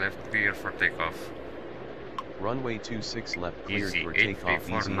 26 left, clear for takeoff. Runway 26 left cleared Easy for takeoff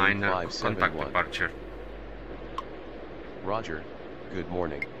Easy 8349er, contact 8571. departure. Roger, good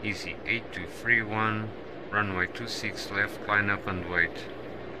morning. Easy 8231, runway 26 left, line up and wait.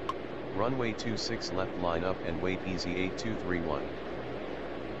 Runway 26 left line up and wait Easy 8231.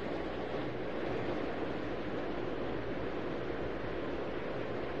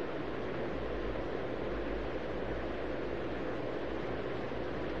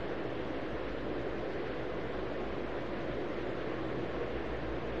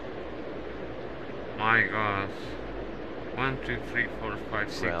 My God. 1, 2, 3, 4, 5,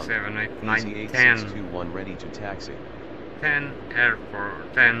 6, Ground, 7, 8, Easy 9, 10. 8621 ready to taxi. 10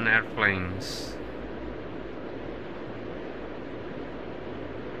 airplanes.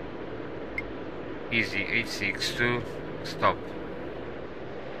 Easy 862, stop.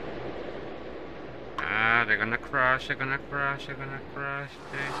 They're gonna crash, they're gonna crash.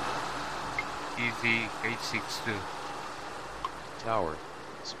 Easy 862. Tower,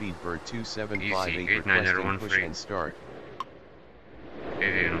 Speedbird 2758 Easy, requesting push 8913. and start.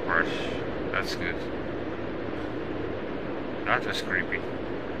 They didn't crash. That's good. That was creepy.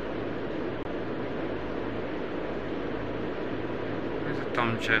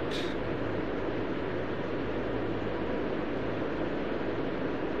 Tomjet.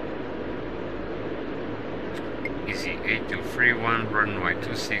 Easy 8231, runway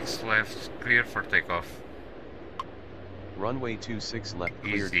 26 left, clear for takeoff. Runway 26 left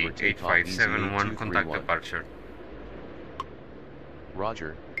cleared Easy for takeoff. Easy 8571, contact 8231. departure.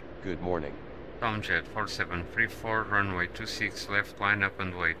 Roger, good morning. Tomjet 4734, runway 26 left, line up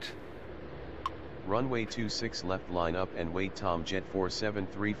and wait. Runway 26 left, line up and wait. Tomjet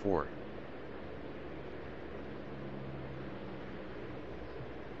 4734.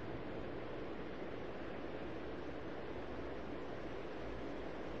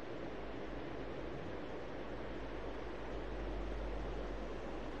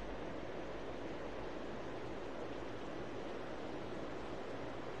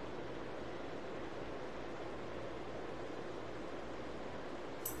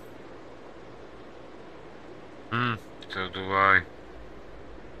 So do I.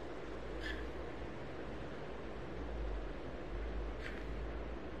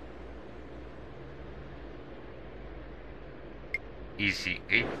 Easy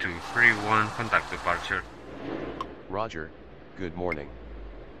 8231, contact departure. Roger, good morning.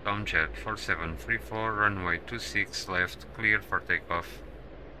 Tomjet 4734, runway 26 left, clear for takeoff.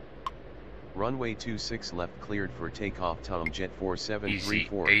 Runway 26 left cleared for takeoff. Tomjet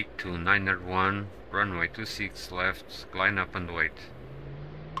 4734. Easy 82901, runway 26 left, line up and wait.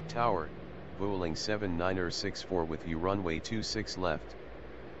 Tower, Vueling 7964 with you. Runway 26 left.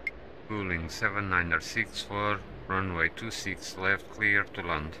 Vueling 7964, runway 26 left, clear to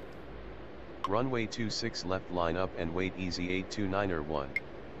land. Runway 26 left, line up and wait. Easy 8291.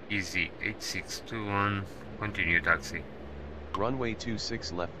 Easy 8621, continue taxi. Runway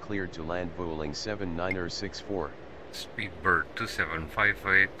 26 left cleared to land. Vueling 7964. Speedbird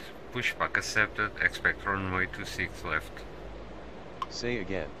 2758, pushback accepted, expect runway 26 left. Say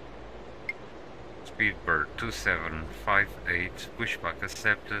again. Speedbird 2758, pushback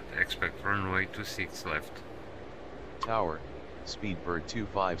accepted, expect runway 26 left. Tower, Speedbird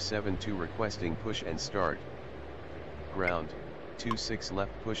 2572 requesting push and start. Ground, 26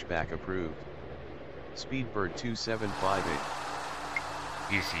 left, pushback approved. Speedbird 2758.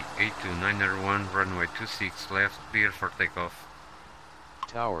 Easy 82901, runway 26 left, clear for takeoff.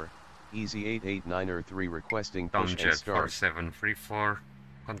 Tower, Easy 88903 requesting push and Tomjet start. 4734,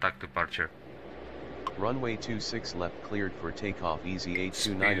 contact departure. Runway 26 left cleared for takeoff. Easy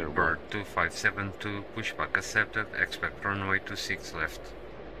 8291. Speedbird 2572, pushback accepted, expect runway 26 left.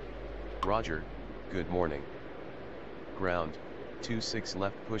 Roger, good morning. Ground, 26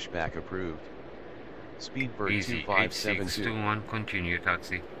 left, pushback approved. Speedbird Easy 2572. 8621, continue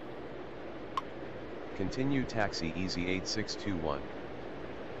taxi. Continue taxi. Easy 8621.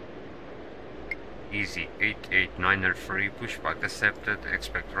 Easy 88903, pushback accepted,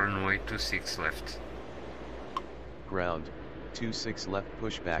 expect runway 26 left. Ground, 26 left,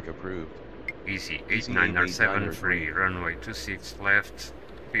 pushback approved. Easy Easy 8973, runway 26 left,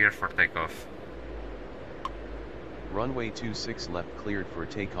 clear for takeoff. Runway 26 left cleared for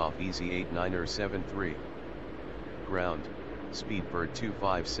takeoff. Easy 8973. Ground, Speedbird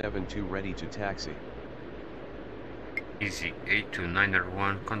 2572 ready to taxi. Easy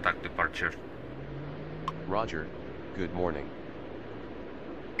 82901, contact departure. Roger, good morning.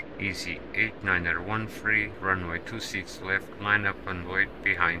 Easy 8913, runway 26 left, line up and wait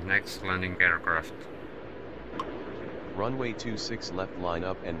behind next landing aircraft. Runway 26 left, line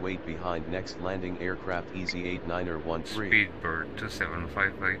up and wait behind next landing aircraft. Easy 8913. Speedbird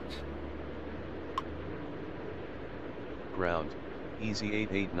 2758. Ground, Easy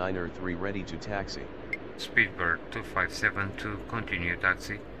 88903 ready to taxi. Speedbird 2572, continue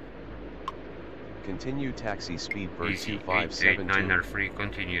taxi. Continue taxi. Speedbird Easy 2572. 88903,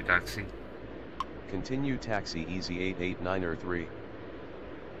 continue taxi. Continue taxi. Easy 88903.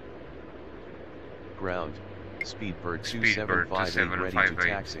 Ground, Speedbird 2758 ready to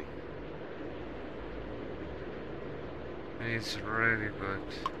taxi. It's ready,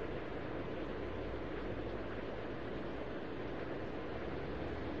 but...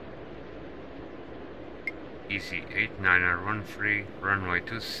 Easy 8913, runway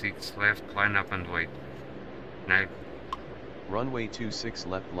 26 left, line up and wait. Now, Runway 26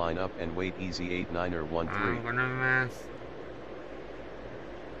 left, line up and wait. Easy 8913.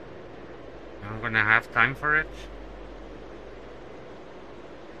 I'm gonna have time for it.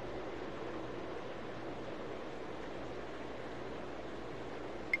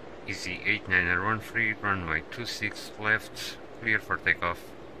 Easy 8913, runway 26 left, clear for takeoff.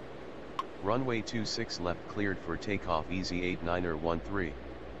 Runway 26 left cleared for takeoff. Easy 8913.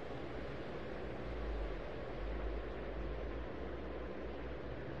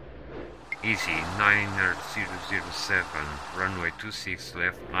 Easy 9007, runway 26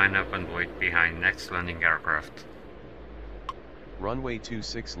 left, line up and wait behind next landing aircraft. Runway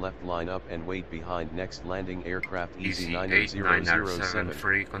 26 left, line up and wait behind next landing aircraft. Easy Easy 9007.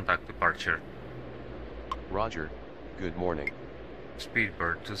 free, contact departure. Roger, good morning.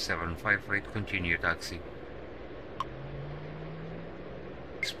 Speedbird 2758, continue taxi.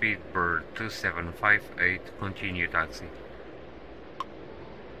 Speedbird 2758, continue taxi.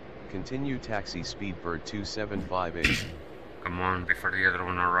 Continue taxi Speedbird 2758. Come on, before the other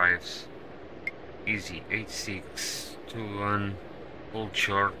one arrives. Easy 8621, hold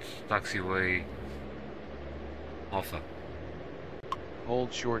short, taxiway Alpha.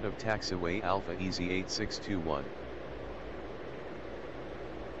 Hold short of taxiway Alpha. Easy 8621.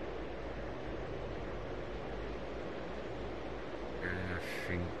 I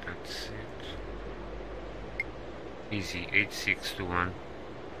think that's it. Easy 8621.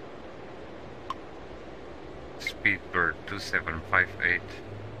 Speedbird 2758.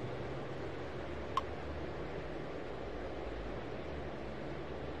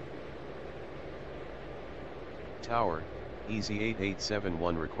 Tower, Easy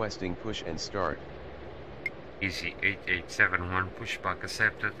 8871 requesting push and start. Easy 8871, pushback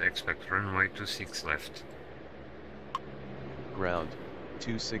accepted, expect runway 26 left. Ground,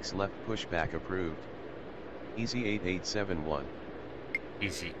 26 left, pushback approved. Easy 8871.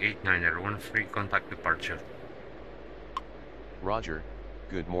 Easy 8901, free, contact departure. Roger,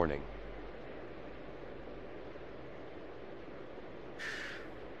 good morning.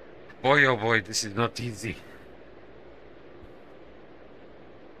 Boy oh boy, this is not easy.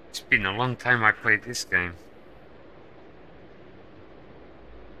 It's been a long time I played this game.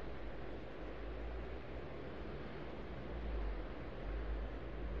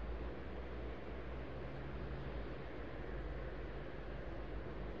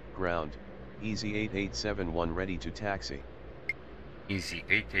 Ground, Easy 8871 ready to taxi. Easy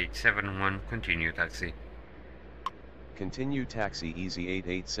 8871, continue taxi. Continue taxi Easy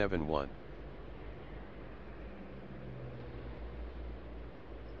 8871.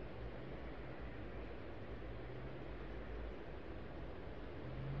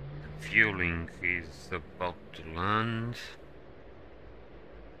 Fueling is about to land.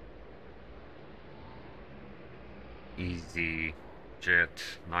 Easy Jet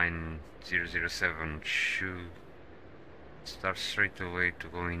 9007 should start straight away to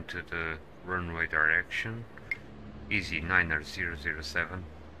go into the runway direction. Easy 9007.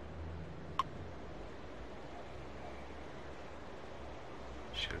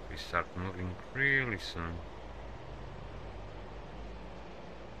 Should we start moving really soon?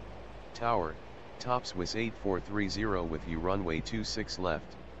 Tower, top Swiss 8430 with you runway 26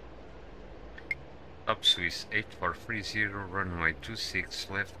 left. Top Swiss 8430, runway 26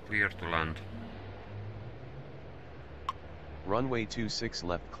 left, clear to land. Runway 26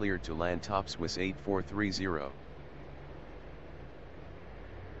 left, clear to land. Top Swiss 8430.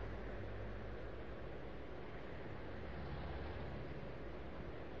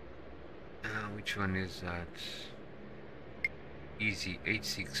 Which one is that? Easy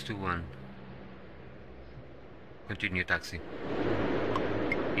 8621. Continue taxi.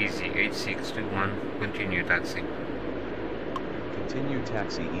 Easy 8621. Continue taxi. Continue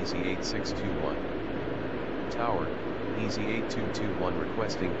taxi Easy 8621. Tower, Easy 8221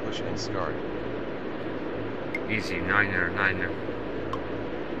 requesting push and start. Easy 9009.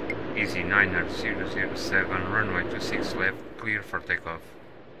 Easy 9007. Runway 26 left, clear for takeoff.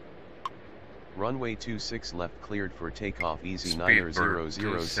 Runway 26 left, cleared for takeoff. Easy Speedbird 9007.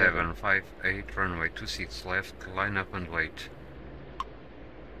 2758, runway 26 left, line up and wait.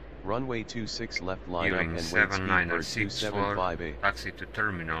 Runway 26 left, line up and wait. Speedbird 2758. Taxi to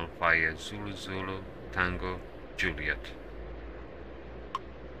terminal via Zulu Zulu Tango Juliet.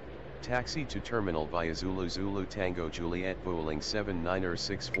 Taxi to terminal via Zulu Zulu Tango Juliet, Boeing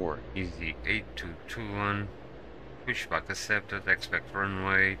 7964. Easy 8221. Pushback accepted, expect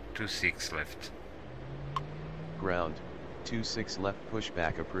runway 26 left. Ground, 26 left,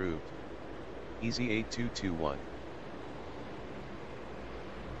 pushback approved. Easy 8221.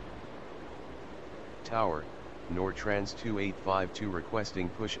 Tower, Nortrans 2852 requesting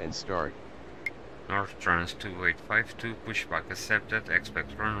push and start. North Trans 2852, pushback accepted,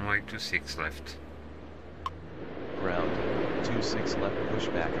 expect runway 26 left. Ground, 26 left,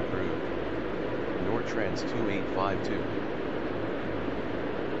 pushback approved. Nortrans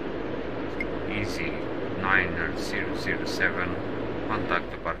 2852. Easy 9007, contact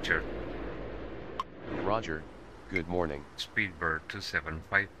departure. Roger, good morning. Speedbird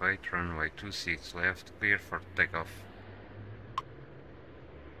 2758, runway 26 left, clear for takeoff.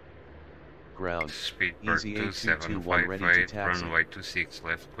 Ground, Speedbird Easy 8221 ready to 2758, taxi. runway 26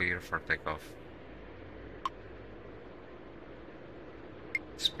 left clear for takeoff.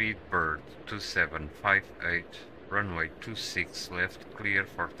 Speedbird 2758, runway 26 left clear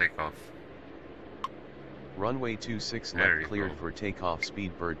for takeoff. Runway 26 left Very cleared good. for takeoff.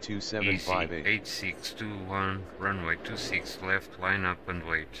 Speedbird Easy 2758. 8621, runway 26 left, line up and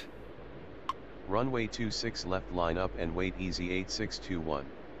wait. Runway 26 left, line up and wait. Easy 8621.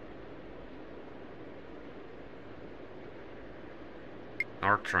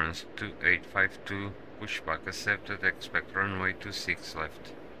 Nortrans 2852, pushback accepted, expect runway 26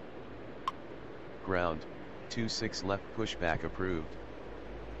 left. Ground, 26 left, pushback approved.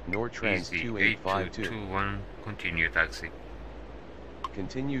 Nortrans Easy 2852. 8221, continue taxi.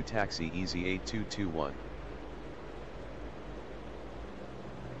 Continue taxi. Easy 8221.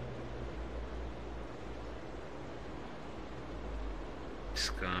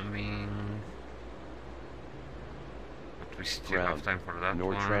 It's coming. But we still Ground, have time for that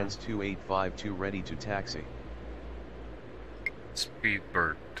Nortrans 2852 ready to taxi. one.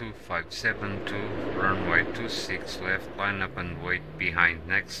 Speedbird 2572, runway 26 left, line up and wait behind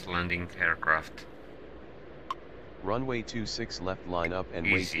next landing aircraft. Runway 26 left, line up and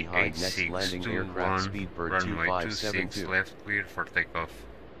wait Easy behind next landing aircraft. 8621, Speedbird runway 26 2572. left clear for takeoff.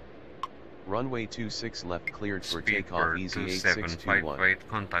 Runway 26 left cleared for takeoff. Speedbird Easy 8621. 2758,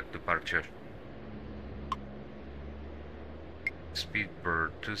 contact departure.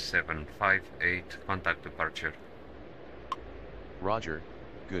 Speedbird 2758, contact departure. Roger,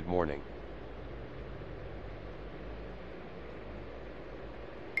 good morning.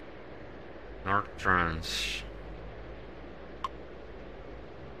 Nortrans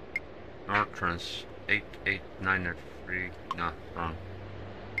 8893, no, wrong.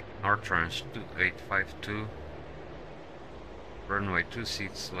 Nortrans 2852, runway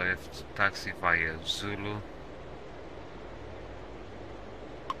 26 left, taxi via Zulu.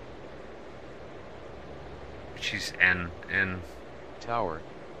 Which is N. Tower,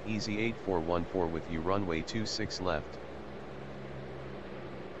 Easy 8414 with you. Runway 26 left.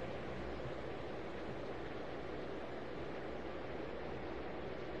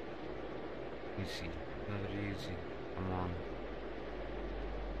 Easy, very easy, come on.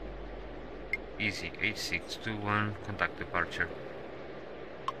 Easy 8621, contact departure.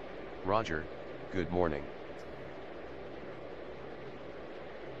 Roger, good morning.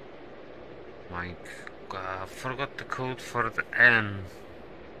 Mike, forgot the code for the N.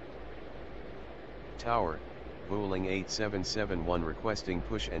 Tower, Vueling 8771 requesting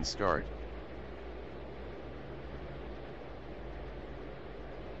push and start.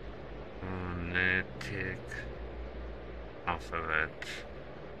 Phonetic alphabet.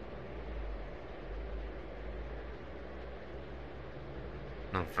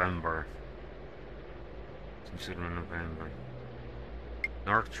 November. November.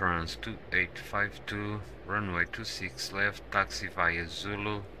 Nortrans 2852, runway 26 left, taxi via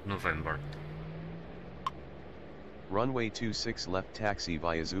Zulu, November. Runway 26 left, taxi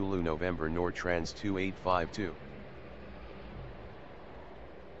via Zulu, November. Nortrans 2852.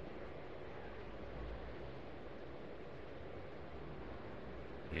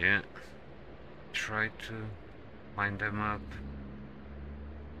 Yeah, try to find them up.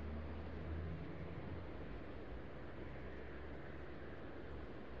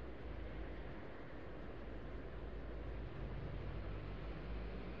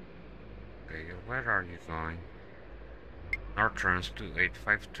 Okay, where are you going? Nortrans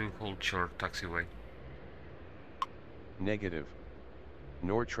 2852, hold short, taxiway. Negative.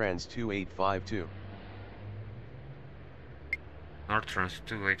 Nortrans 2852. Nortrans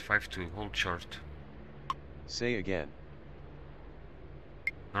 2852, hold short. Say again.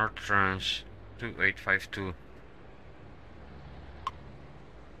 Nortrans 2852.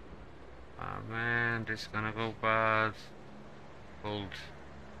 Ah man, this is gonna go bad. Hold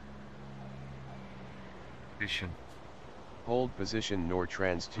position. Hold position.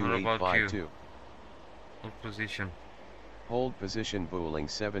 Nortrans What about 2852. Hold position. Hold position. Vueling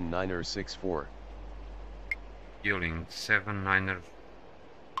 7964. Yielding 79er.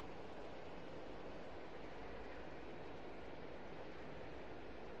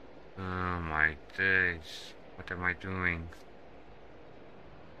 Oh my days. What am I doing?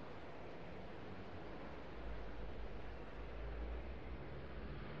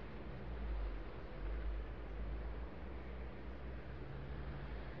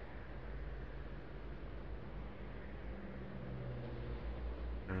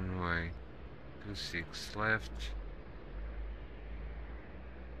 Runway 26 left.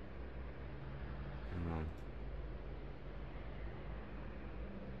 Come on.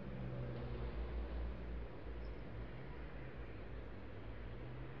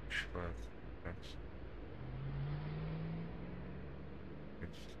 back.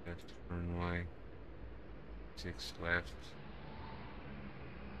 Left runway. 6 left.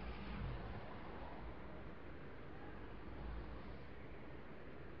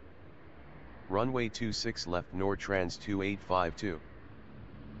 Runway 26 left Nortrans 2852.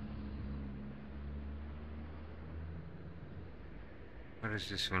 Where is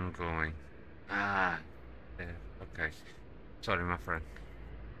this one going? Ah, there. Okay. Sorry, my friend.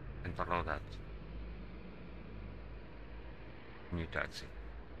 Didn't allow that. New taxi.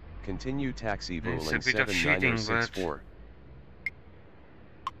 Continue taxi It's a Voling bit of cheating, 79064.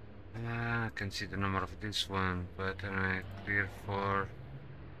 I can see the number of this one, but clear for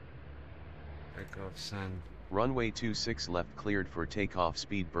takeoff send. Runway 26 left cleared for takeoff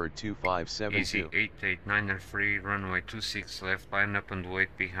Speedbird 2572. Easy 889er free, runway 26 left, line up and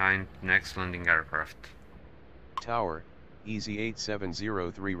wait behind next landing aircraft. Tower, Easy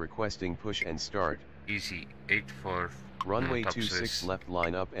 8703 requesting push and start. Easy 84. Runway top 26 Swiss. left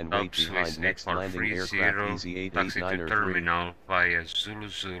line up and Top wait Swiss behind next landing aircraft 8430, Easy taxi to 889er 3. terminal via Zulu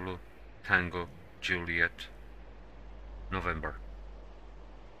Zulu, Tango, Juliet, November.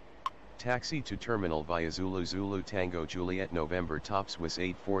 Taxi to terminal via Zulu Zulu Tango Juliet November top Swiss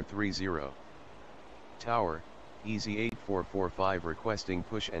 8430. Tower, Easy 8445 requesting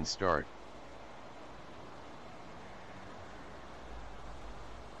push and start.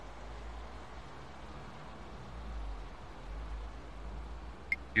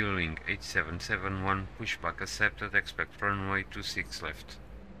 Fueling 8771, pushback accepted, expect runway 26 left.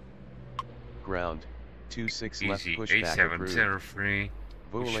 Ground, 26 left Easy pushback approved. 8703,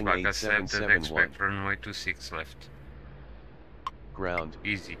 Voling pushback accepted, 8771. expect runway 26 left. Ground,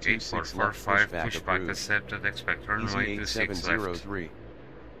 Easy 26 left 8445, pushback pushback approved. accepted, expect Easy runway 26 left. 8703.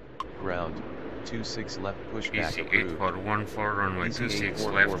 Ground, 26 left pushback Easy approved. 8414, runway Easy 26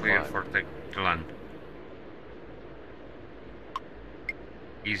 left, clear 8445. for take to land.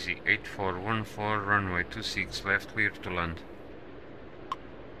 Easy 8414, runway 26 left, clear to land.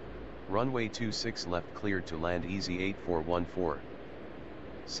 Runway 26 left cleared to land Easy 8414.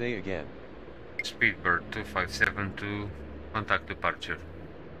 Say again. Speedbird 2572, contact departure.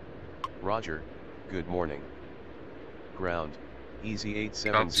 Roger, good morning. Ground, Easy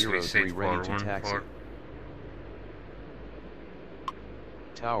Top Swiss 8703 ready to taxi. 8414,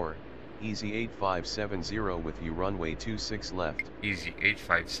 Tower, Easy 8570 with you runway 26 left. Easy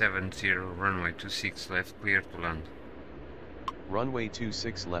 8570, runway 26 left, clear to land. Runway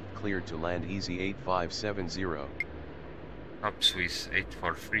 26 left cleared to land Easy 8570. Top Swiss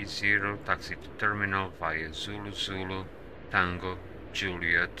 8430, taxi to terminal via Zulu Zulu, Tango,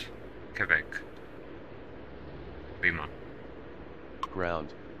 Juliet, Quebec. Lima.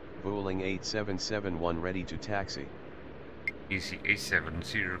 Ground, Voling 8771 ready to taxi. Easy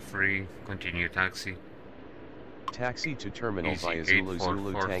 8703, continue taxi. Taxi to terminal Easy via Zulu Zulu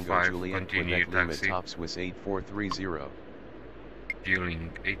 8445, Tango Juliet continue Quebec Lima taxi. top Swiss 8430.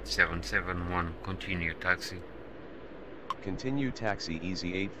 Fueling 8771, continue taxi. Continue taxi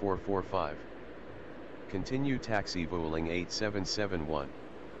Easy 8445. Continue taxi Voling 8771.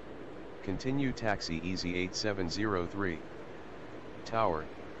 Continue taxi Easy 8703. Tower,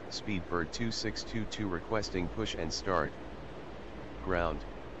 Speedbird 2622 requesting push and start. Ground,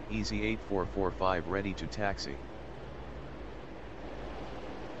 Easy 8445 ready to taxi.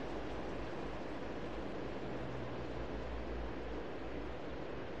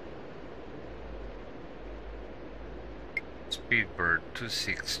 Speedbird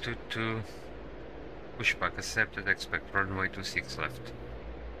 2622, pushback accepted, expect runway 26 left.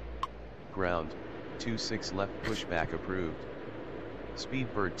 Ground, 26 left pushback approved.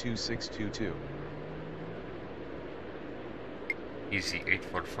 Speedbird 2622. Easy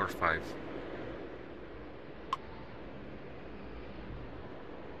 8445.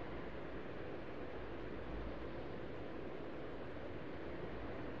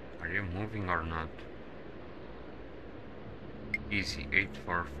 Are you moving or not? Easy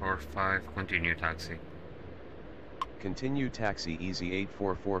 8445, continue taxi. Continue taxi Easy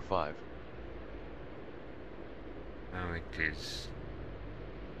 8445. Now it is.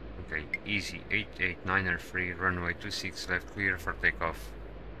 Okay, Easy 889er free, runway 26 left, clear for takeoff.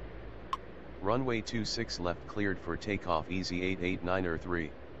 Runway 26 left cleared for takeoff Easy 889er3.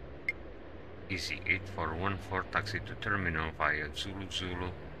 Easy 8414, taxi to terminal via Zulu Zulu,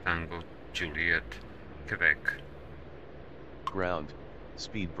 Tango, Juliet, Quebec. Ground,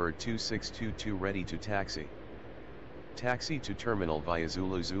 Speedbird 2622 ready to taxi. Taxi to terminal via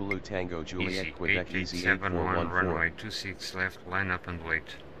Zulu Zulu Tango Juliet Easy Quebec Easy 8871, 8414. runway 26 left, line up and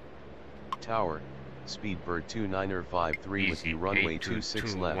wait. Tower, Speedbird 2953 with Easy, you runway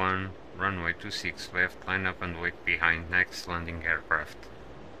 26 left. 8221, runway 26 left, line up and wait behind next landing aircraft.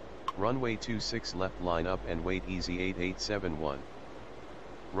 Runway 26 left, line up and wait, easy 8871.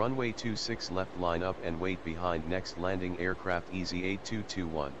 Runway 26 left, line up and wait behind next landing aircraft, easy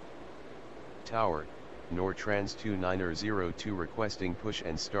 8221. Tower, Nortrans 2902 requesting push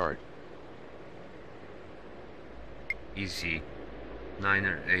and start. Easy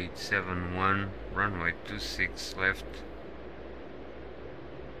 9871, runway 26 left.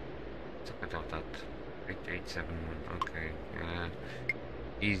 Look at that. 8871, okay.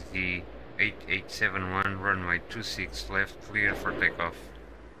 Easy 8871, runway 26 left, clear for takeoff.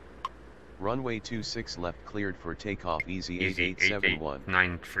 Runway 26 left cleared for takeoff, easy 8871.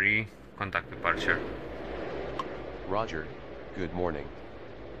 8893, contact departure. Roger, good morning.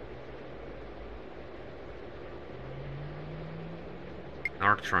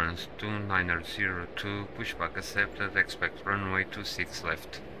 Nortrans 2902, pushback accepted, expect runway 26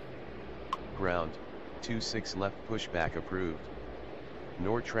 left. Ground, 26 left, pushback approved.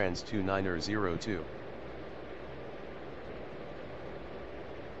 Nortrans 2902.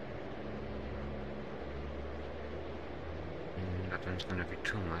 That one's gonna be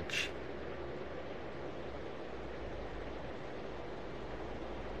too much.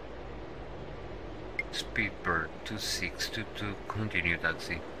 Speedbird 2622, continue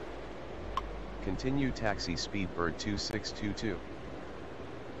taxi. Continue taxi, Speedbird 2622.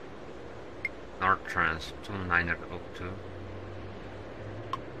 Nortrans 2902.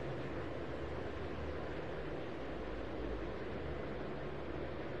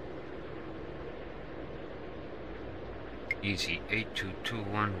 Easy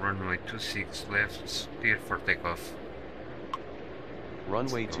 8221, runway 26 left, clear for takeoff.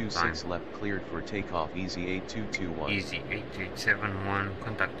 Runway 26 left cleared for takeoff, easy 8221. Easy 8871,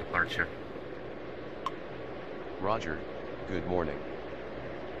 contact departure. Roger, good morning.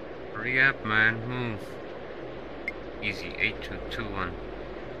 Hurry up, man, move. Easy 8221.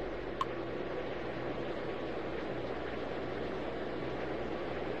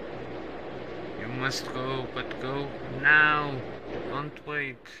 You must go, but go now. Don't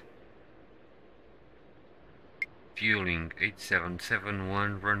wait. Fueling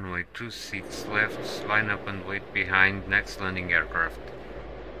 8771, runway 26 left, line up and wait behind next landing aircraft.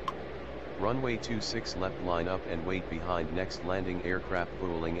 Runway 26 left, line up and wait behind next landing aircraft,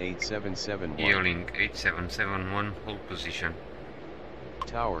 fueling 8771. Fueling 8771, hold position.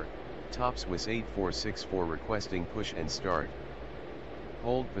 Tower, top Swiss 8464 requesting push and start.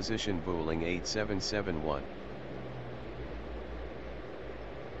 Hold position, fueling 8771.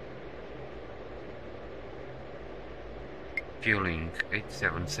 Fueling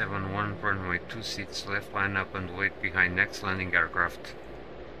 8771, runway 26 left, line up and wait behind next landing aircraft.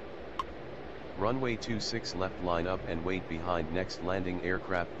 Runway 26 left, line up and wait behind next landing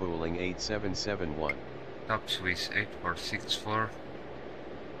aircraft, fueling 8771. Top Swiss 8464.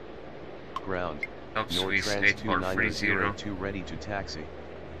 Ground, Top Swiss Nortrans 8430. 2902 ready to taxi.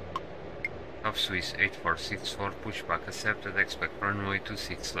 Top Swiss 8464, pushback accepted, expect runway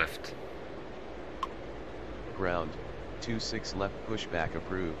 26 left. Ground, 26 left, pushback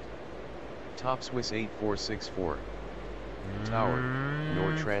approved. Top Swiss 8464. Tower,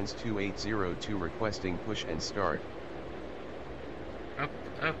 Nortrans 2802 requesting push and start. Up,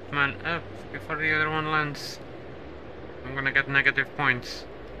 man, up, before the other one lands. I'm gonna get negative points.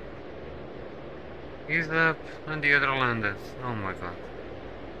 He's up, and the other landed. Oh my god.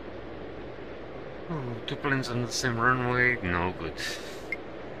 Ooh, two planes on the same runway, no good.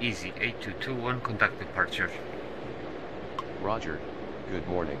 Easy, 8221, contact departure. Roger, good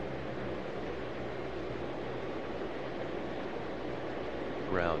morning.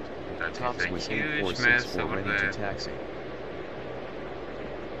 Ground, That top is a Swiss huge mess 8464 over ready there. to taxi.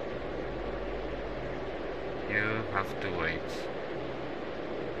 You have to wait.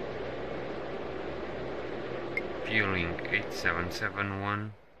 Fueling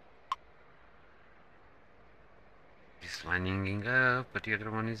 8771. He's lining up, but the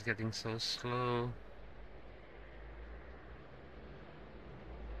other one is getting so slow.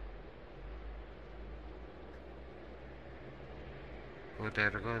 Go there,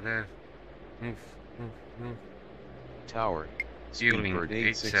 go there. Move, move, move. Tower, Fueling Speedbird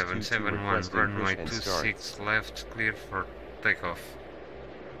 8622 8771, requesting runway push and start. 26 left, clear for takeoff.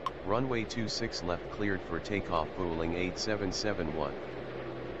 Runway 26 left cleared for takeoff, fueling 8771.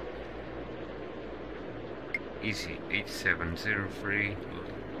 Easy 8703,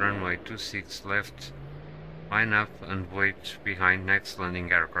 runway 26 left, line up and wait behind next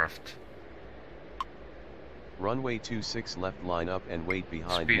landing aircraft. Runway 26 left line up and wait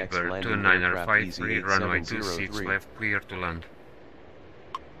behind next Speedbird landing aircraft Easy 2953, runway 26 8703. left, clear to land.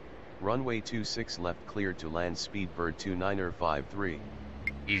 Runway 26 left cleared to land Speedbird 2953.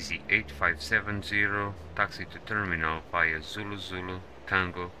 Easy 8570, taxi to terminal via Zulu Zulu,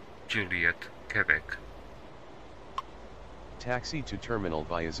 Tango, Juliet, Quebec. Taxi to terminal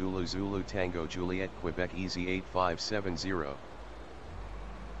via Zulu Zulu Tango Juliet Quebec Easy 8570.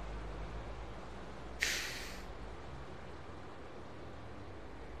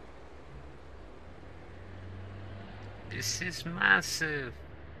 This is massive.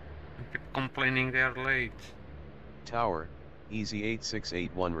 People complaining they are late. Tower, Easy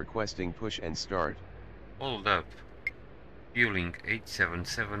 8681 requesting push and start. Hold up. Fueling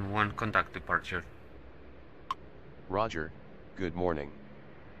 8771, contact departure. Roger, good morning.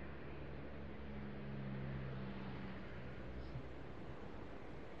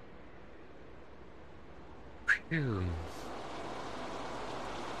 Phew.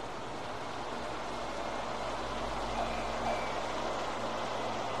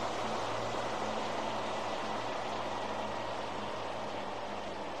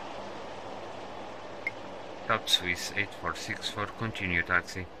 Top Swiss 8464, continue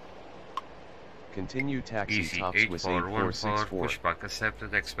taxi. Continue taxi Easy Top Swiss 8414, 8464. pushback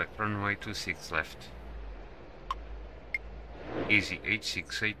accepted, expect runway 26 left. Easy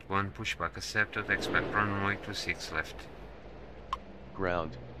 8681, pushback accepted, expect runway 26 left.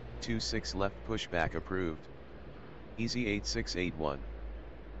 Ground, 26 left pushback approved. Easy 8681.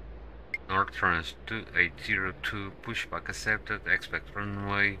 North Trans 2802, pushback accepted, expect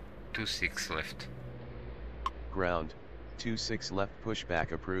runway 26 left. Ground, 26 left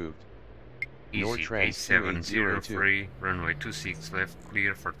pushback approved. Easy Trans 8703, runway 26 left,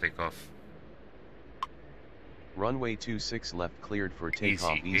 clear for takeoff. Runway 26 left cleared for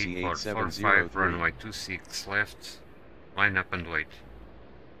takeoff. Easy 8445, 8703. runway 26 left, line up and wait.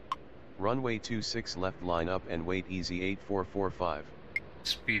 Runway 26 left line up and wait. Easy 8445.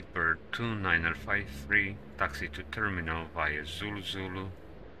 Speedbird 2953, taxi to terminal via Zulu Zulu,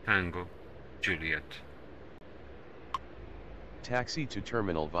 Tango, Juliet. Taxi to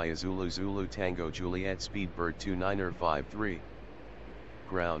terminal via Zulu Zulu Tango Juliet Speedbird 2953.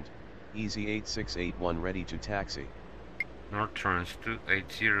 Ground, Easy 8681 ready to taxi. North Trans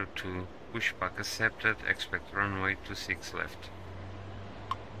 2802, pushback accepted, expect runway 26 left.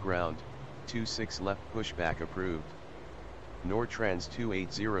 Ground, 26 left pushback approved. Nortrans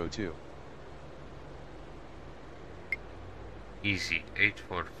 2802. Easy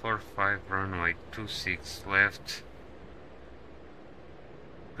 8445, runway 26 left,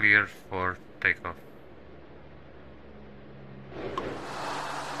 clear for takeoff.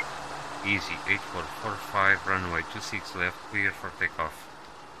 Easy 8445, runway 26 left, clear for takeoff.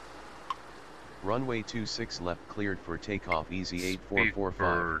 Runway 26 left cleared for takeoff. Easy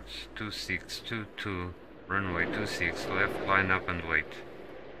 8445. Speedbird 2622, runway 26 left, line up and wait.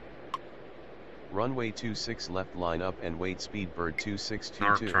 Runway 26 left line up and wait. Speedbird 2622.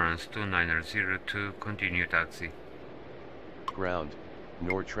 North Trans 2902, continue taxi. Ground,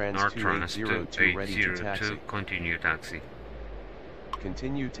 Nortrans North Trans 2802 ready to taxi. 2802, continue taxi.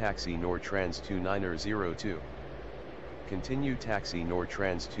 Continue taxi Nortrans 2902. Continue taxi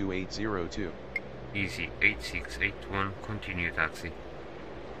Nortrans 2802. Easy 8681, continue taxi.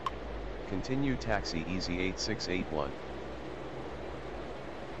 Continue taxi Easy 8681.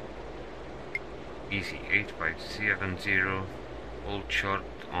 Easy 8570, hold short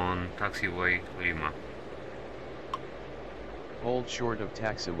on taxiway Lima. Hold short of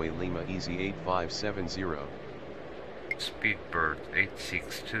taxiway Lima. Easy 8570. Speedbird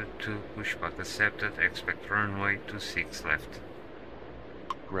 8622, pushback accepted, expect runway 26 left.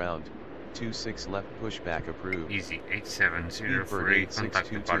 Ground, 26 left pushback approved. Easy 8703, contact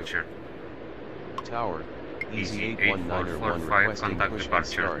 8622. departure. Tower, Easy Easy 8191 8445, requesting contact push and departure.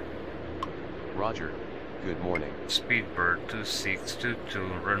 start. Roger, good morning. Speedbird 2622,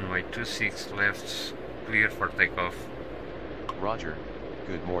 runway 26 left, clear for takeoff. Roger,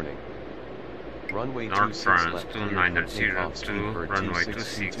 good morning. Runway North 26 Trans left cleared for takeoff. 2902, Speedbird runway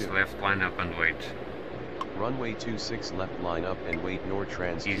 26 2622. left, line up and wait. Runway 26 left line up and wait.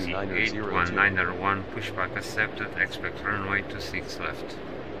 Nortrans Easy 2902. 8191, pushback accepted, expect runway 26 left.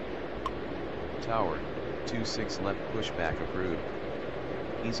 Tower, 26 left pushback approved.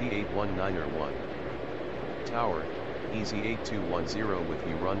 Easy 81901. Tower, Easy 8210 with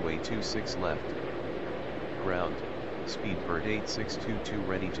you runway 26 left. Ground, Speedbird 8622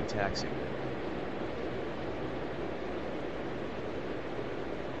 ready to taxi.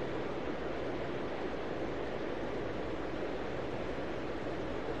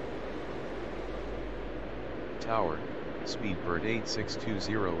 Tower, Speedbird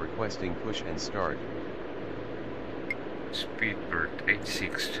 8620 requesting push and start. Speedbird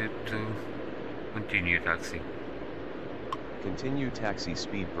 8622, continue taxi. Continue taxi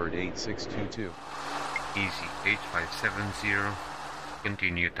Speedbird 8622. Easy 8570,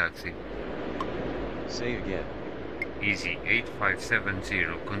 continue taxi. Say again. Easy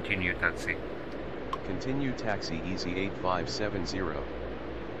 8570, continue taxi. Continue taxi Easy 8570.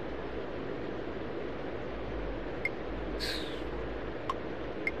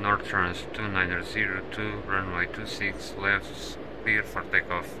 North Trans 2902, runway 26 left, clear for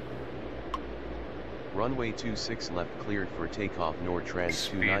takeoff. Runway 26 left cleared for takeoff North Trans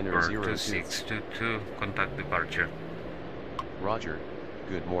Speedbird 2902. 2622, contact departure. Roger,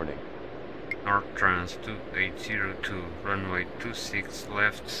 good morning. North Trans 2802, runway 26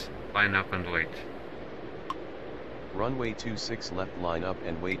 left, line up and wait. Runway 26 left line up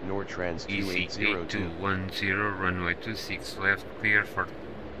and wait North Trans Easy 2802. 8210, runway 26 left, clear for...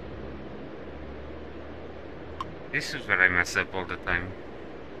 This is where I mess up all the time.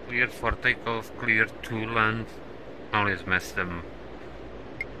 Clear for takeoff, clear to land. Always mess them.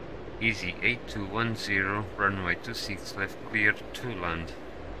 Easy 8210, runway 26 left, clear to land.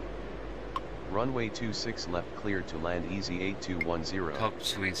 Runway 26 left cleared to land Easy 8210. Top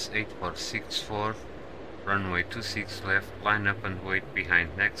Swiss 8464, runway 26 left, line up and wait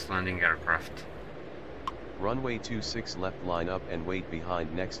behind next landing aircraft. Runway 26 left line up and wait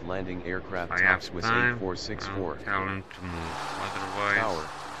behind next landing aircraft. I Top have Swiss time. 8464. I'll tell him to move. Otherwise... Tower,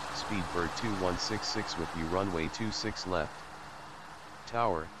 Speedbird 2166 with you runway 26 left.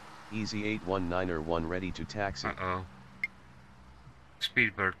 Tower, Easy 819er1 ready to taxi. Uh-oh.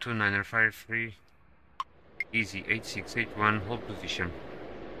 Speedbird 2953, Easy 8681, hold position.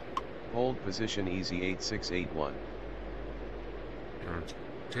 Hold position Easy 8681. You're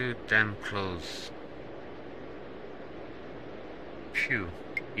too damn close. Phew.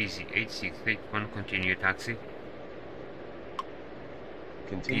 Easy 8681, continue taxi.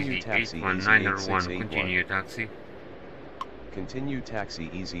 Continue Easy taxi Easy 819er1, 8681. continue taxi. Continue taxi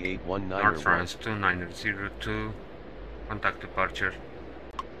Easy 819er1. North France 2902, contact departure.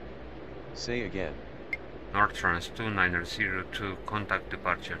 Say again. North France 2902, contact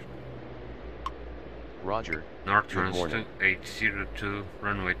departure. Roger, North good France morning. 2802,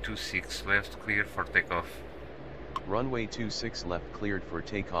 runway 26 left, clear for takeoff. Runway 26 left cleared for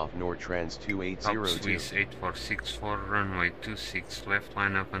takeoff North Trans Top 2802. Swiss 8464, runway 26 left,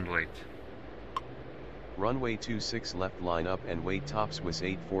 line up and wait. Runway 26 left line up and wait Top Swiss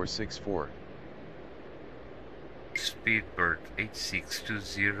 8464. Speedbird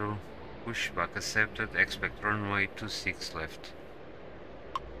 8620, pushback accepted, expect runway 26 left.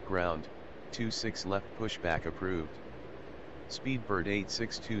 Ground, 26 left pushback approved. Speedbird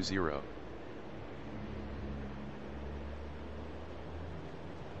 8620.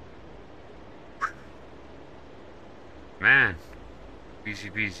 Man,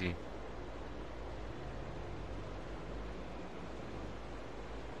 busy.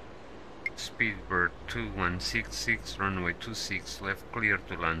 Speedbird 2166, runway 26 left, clear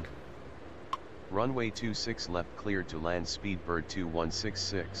to land. Runway 26 left cleared to land Speedbird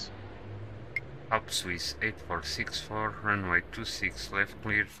 2166. Top Swiss 8464, runway 26 left,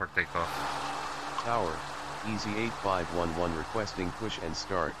 clear for takeoff. Tower, Easy 8511 requesting push and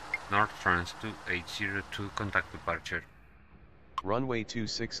start. North France 2802, contact departure. Runway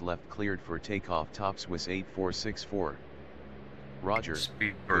 26 left cleared for takeoff Top Swiss 8464. Roger,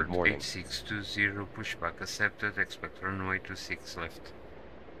 Speedbird good morning. 8620, pushback accepted, expect runway 26 left.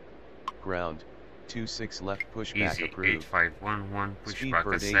 Ground, 26 left pushback Easy approved. 8511, pushback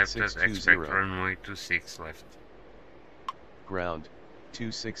Speedbird accepted, 8620. expect runway 26 left. Ground,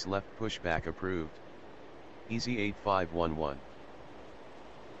 26 left pushback approved. Easy 8511.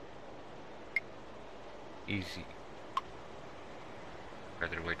 Easy.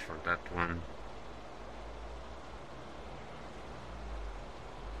 Better wait for that one.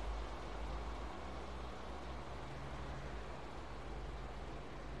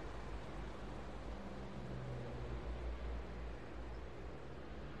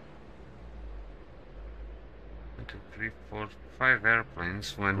 One, two, three, four, 5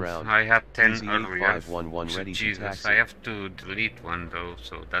 airplanes when Ground. I had 10 Easy earlier. 8511 ready to Jesus, taxi. I have to delete one though,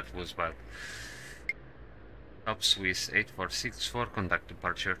 so that was bad. Top Swiss 8464, contact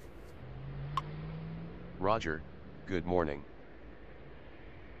departure. Roger, good morning.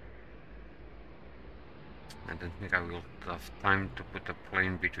 I don't think I will have time to put a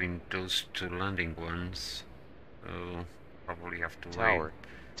plane between those two landing ones, so probably have to Tower, wait.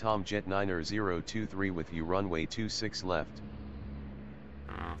 Tom Jet 9023 with you runway 26 left.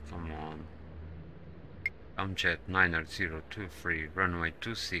 Oh, come on. Tomjet 9023, runway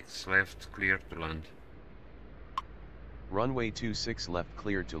 26 left, clear to land. Runway 26 left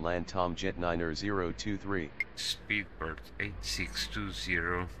cleared to land Tomjet 9023. Speedbird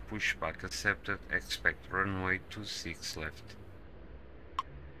 8620, pushback accepted, expect runway 26 left.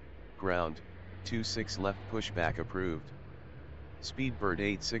 Ground, 26 left pushback approved. Speedbird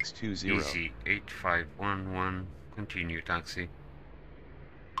 8620. Easy 8511, continue taxi.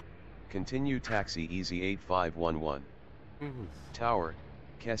 Continue taxi Easy 8511. Ooh. Tower,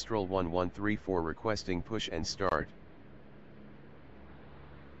 Kestrel 1134 requesting push and start.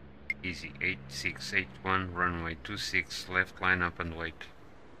 Easy 8681, runway 26 left, line up and wait.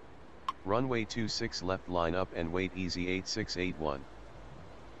 Runway 26 left line up and wait Easy 8681.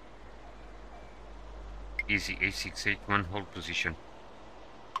 Easy 8681, hold position.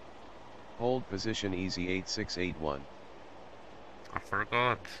 Hold position Easy 8681. I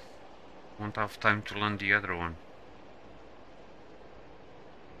forgot. Won't have time to land the other one.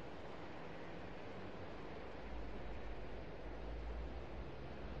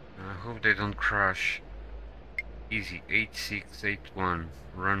 I hope they don't crash. Easy 8681,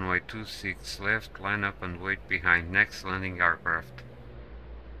 runway 26 left, line up and wait behind next landing aircraft.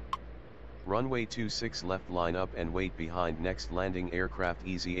 Runway 26 left line up and wait behind next landing aircraft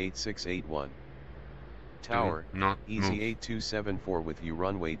Easy 8681. Tower, not Easy move. 8274 with you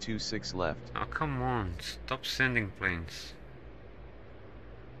runway 26 left. Oh, come on, stop sending planes.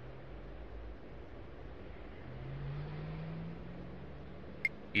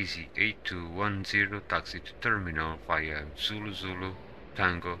 Easy 8210, taxi to terminal via Zulu Zulu,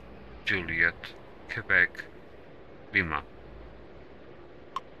 Tango, Juliet, Quebec, Lima.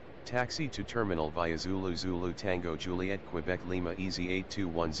 Taxi to terminal via Zulu Zulu Tango Juliet Quebec Lima Easy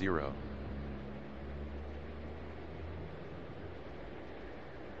 8210.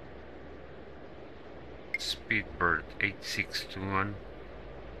 Speedbird 8621.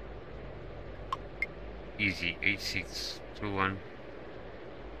 Easy 8621.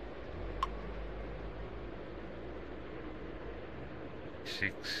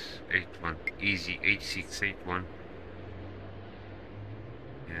 Easy 8681.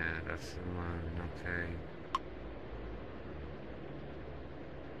 Yeah, that's the one, okay.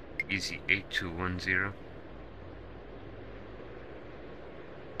 Easy 8210.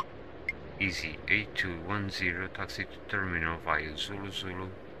 Easy 8210, taxi to terminal via Zulu Zulu,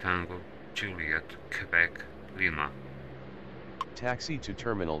 Tango, Juliet, Quebec, Lima. Taxi to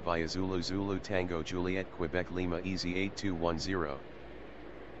terminal via Zulu Zulu Tango Juliet Quebec Lima Easy 8210.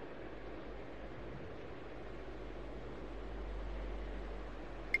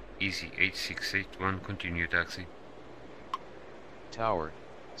 Easy 8681, continue taxi. Tower,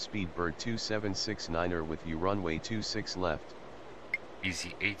 Speedbird 2769er with you runway 26 left.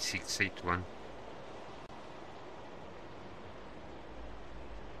 Easy 8681.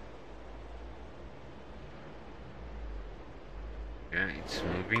 Yeah, it's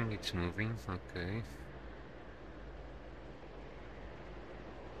moving, okay.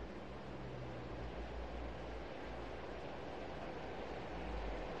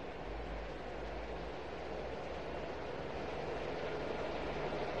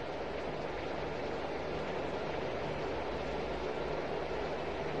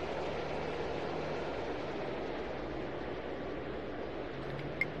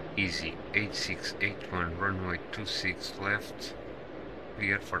 Easy 8681, runway 26 left,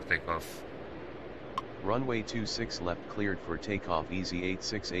 clear for takeoff. Runway 26 left cleared for takeoff Easy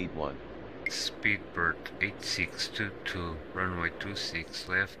 8681. Speedbird 8622, runway 26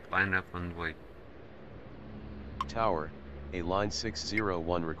 left, line up and wait. Tower, a line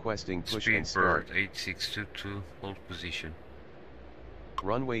 601 requesting push and start. Speedbird 8622, hold position.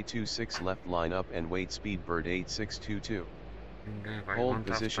 Runway 26 left line up and wait Speedbird 8622. Hold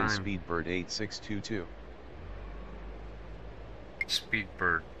position Speedbird 8622.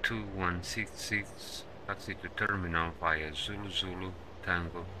 Speedbird 2166, taxi to terminal via Zulu Zulu,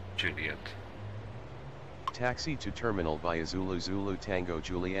 Tango, Juliet. Taxi to terminal via Zulu Zulu Tango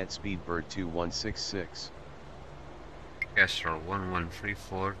Juliet Speedbird 2166. Kestrel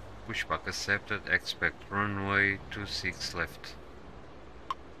 1134, pushback accepted, expect runway 26 left.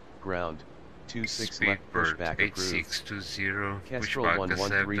 Ground, 26 left Speedbird pushback approved. 8620, Kestrel pushback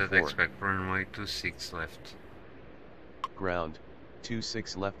 1134. accepted, expect runway 26 left. Ground,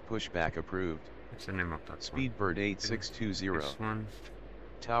 26 left pushback approved. What's the name of that Speedbird 8620. This one.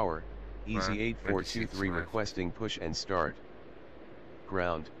 Tower, Easy 8423 26 left. requesting push and start.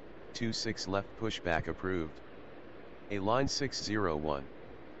 Ground, 26 left pushback approved. A line 601.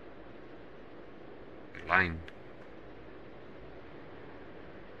 Line.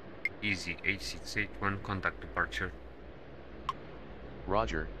 Easy 8681, contact departure.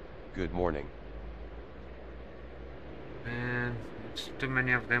 Roger, good morning. And it's too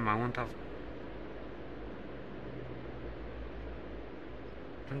many of them. I don't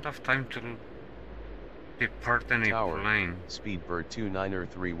have time to depart any Tower, plane. Speedbird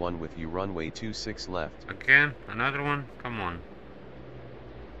 29er31 with you, runway 26 left. Again, another one? Come on.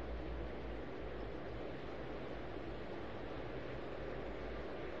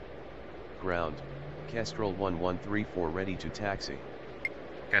 Ground, Kestrel 1134 ready to taxi.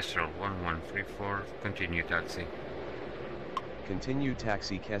 Kestrel 1134, continue taxi. Continue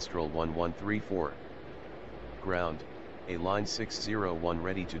taxi Kestrel 1134. Ground, A-Line 601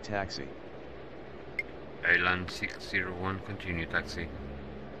 ready to taxi. A-Line 601, continue taxi.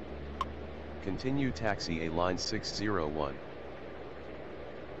 Continue taxi A-Line 601.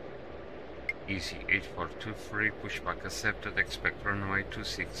 Easy 8423, pushback accepted, expect runway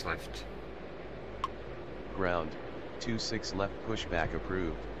 26 left. Ground, 26 left, pushback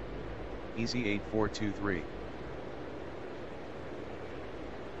approved. Easy 8423.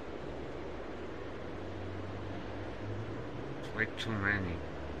 It's way too many.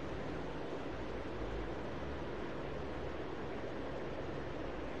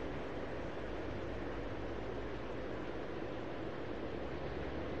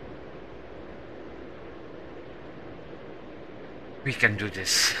 We can do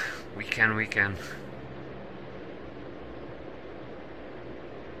this. We can.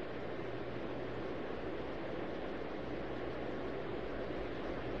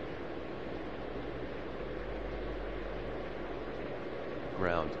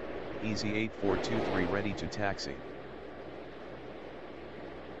 Ground, Easy 8423 ready to taxi.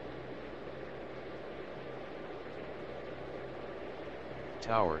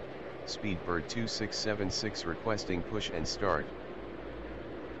 Tower, Speedbird 2676 requesting push and start.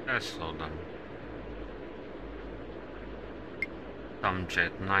 Let's slow down.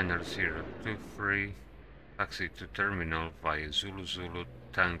 Tomjet 9023, taxi to terminal via Zulu Zulu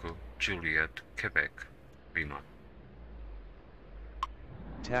Tango Juliet, Quebec, Lima.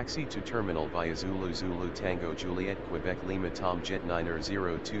 Taxi to terminal via Zulu Zulu Tango Juliet, Quebec, Lima, Tomjet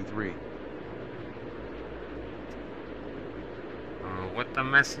 9023. What the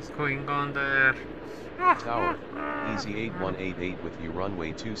mess is going on there? Tower, Easy 8188 with you,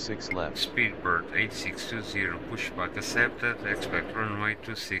 runway 26 left. Speedbird 8620, pushback accepted, expect runway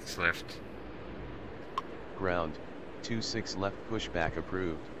 26 left. Ground, 26 left, pushback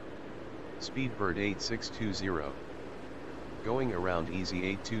approved. Speedbird 8620. Going around Easy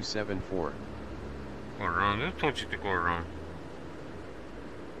 8274. Go around, who told you to go around?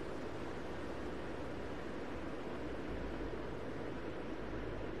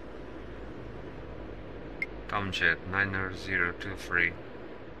 Tomjet 9023.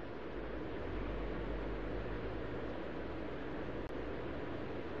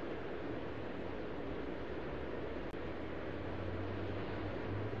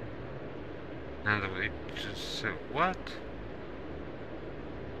 And it just what?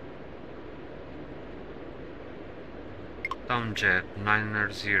 Tomjet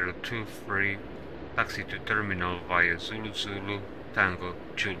 9023, taxi to terminal via Zulu Zulu Tango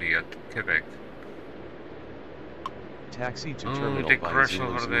Juliet, Quebec. Taxi to terminal via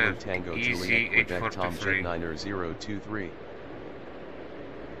Zulu Zulu Tango Juliet, Quebec, Tomjet 9023.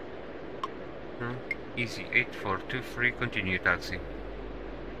 Easy 8423, continue taxi.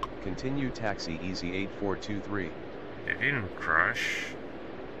 Continue taxi Easy 8423. It didn't crash.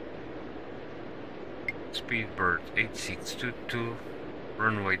 Speedbird 8622,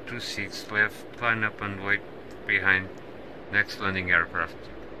 runway 26 left, line up and wait behind next landing aircraft.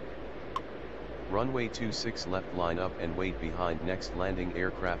 Runway 26 left, line up and wait behind next landing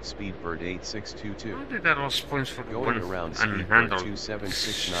aircraft. Speedbird 8622. How did that all points for going one around unhandled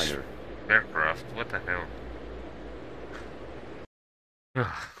 2769er aircraft? What the hell?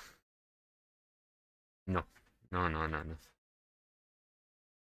 No.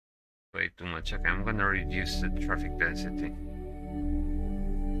 Way too much. Okay, I'm gonna reduce the traffic density.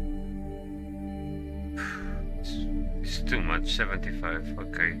 It's too much, 75,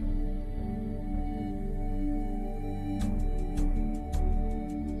 okay.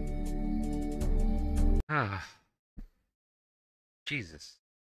 Jesus.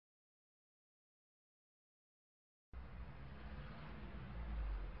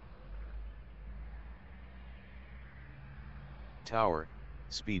 Tower,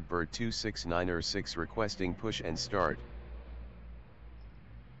 Speedbird 269er6 requesting push and start.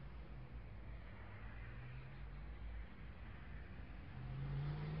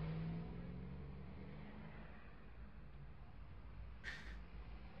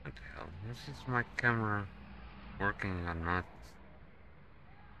 What the hell? Is my camera working or not?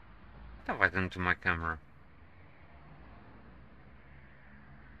 What have I done to my camera?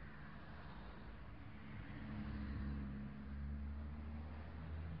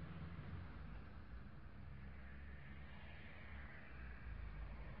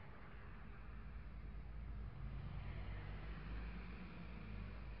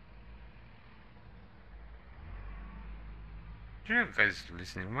 Do you guys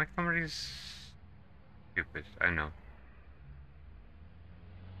listening? My camera is stupid, I know.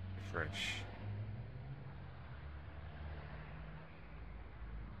 Refresh.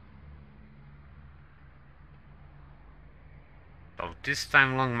 So this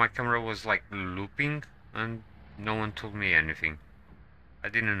time long my camera was like looping and no one told me anything. I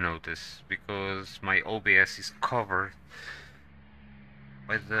didn't notice because my OBS is covered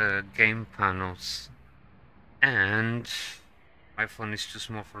by the game panels and my phone is too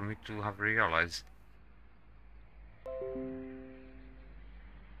small for me to have realized.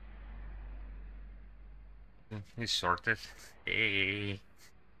 It's sorted. Hey.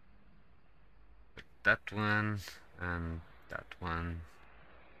 That one and that one.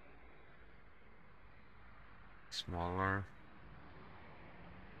 Smaller.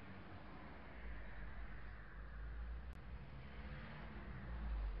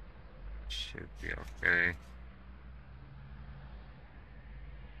 Should be okay.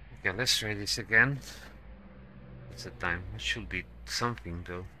 Okay, let's try this again. What's the time? It should be something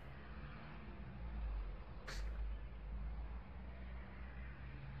though.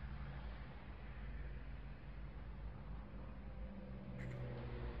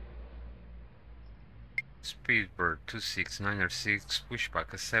 Speedbird 26906,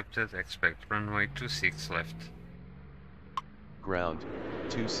 pushback accepted, expect runway 26 left. Ground,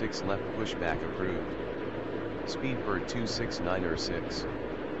 26 left pushback approved. Speedbird 26906.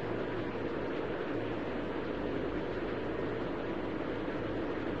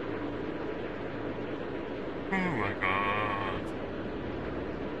 Oh my god.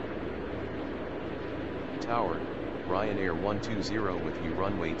 Tower, Ryanair 120 with you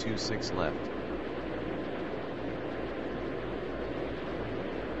runway 26 left.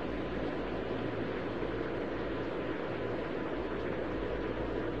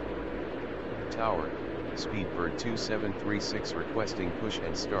 Tower, Speedbird 2736 requesting push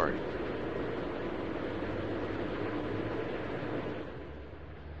and start.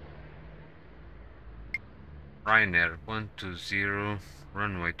 Ryanair 120,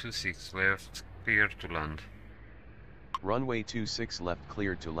 runway 26 left, clear to land. Runway 26 left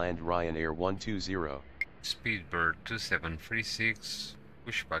cleared to land Ryanair 120. Speedbird 2736,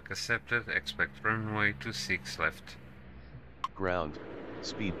 pushback accepted, expect runway 26 left. Ground,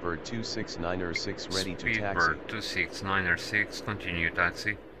 Speedbird 26906 ready to taxi. Speedbird 26906, continue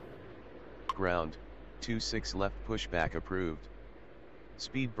taxi. Ground, 26 left pushback approved.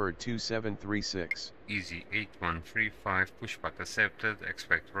 Speedbird 2736. Easy 8135, pushback accepted,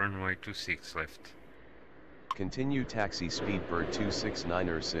 expect runway 26 left. Continue taxi Speedbird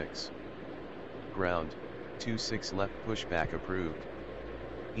 26906. Ground, 26 left pushback approved.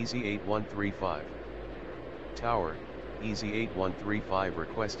 Easy 8135. Tower, Easy 8135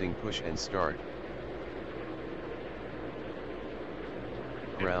 requesting push and start.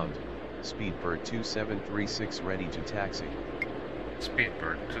 Ground, Speedbird 2736 ready to taxi.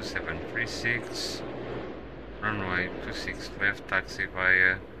 Speedbird 2736, runway 26 left, taxi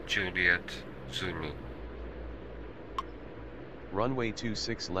via Juliet Zulu. Runway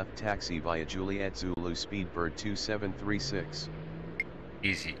 26 left taxi via Juliet Zulu Speedbird 2736.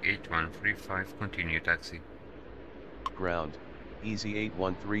 Easy 8135, continue taxi. Ground, Easy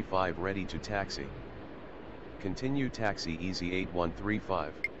 8135 ready to taxi. Continue taxi Easy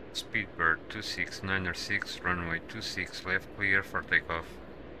 8135. Speedbird 26906, runway 26 left, clear for takeoff.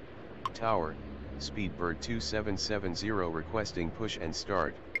 Tower, Speedbird 2770 requesting push and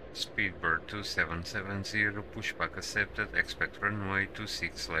start. Speedbird 2770, pushback accepted, expect runway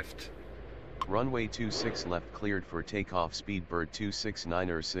 26 left. Runway 26 left cleared for takeoff Speedbird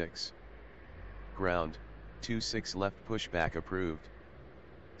 26906. Ground, 26 left pushback approved.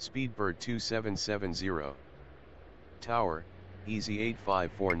 Speedbird 2770. Tower, Easy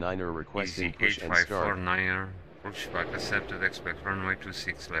 8549er requesting Easy push and start. 8549er, pushback accepted, expect runway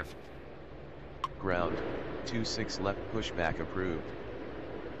 26 left. Ground, 26 left pushback approved.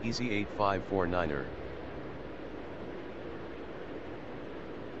 Easy 8549er.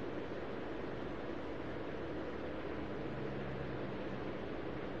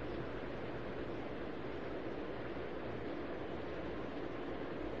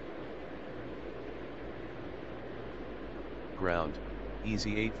 Ground,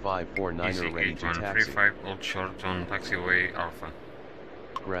 Easy 8549er Easy ready to taxi. 8135, hold short on taxiway Alpha.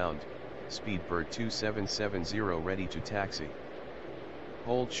 Ground, Speedbird 2770 ready to taxi.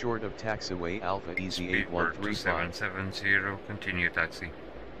 Hold short of taxiway Alpha Easy Speedbird 8135. 2770, continue taxi.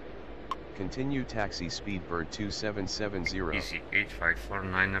 Continue taxi Speedbird 2770. Easy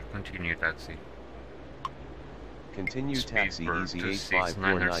 8549er, continue taxi. Continue taxi Speedbird Easy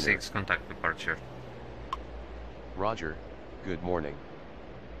 269er 8549er. 6, contact departure. Roger, good morning.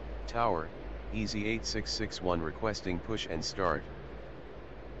 Tower, Easy 8661 requesting push and start.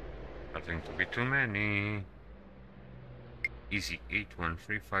 Starting to be too many. Easy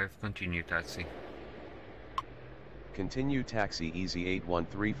 8135, continue taxi. Continue taxi Easy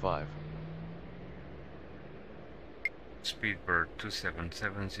 8135. Speedbird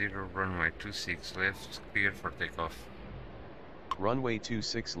 2770, runway 26 left, clear for takeoff. Runway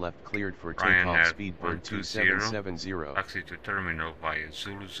 26 left cleared for Ryanair takeoff Speedbird 2770. Taxi to terminal via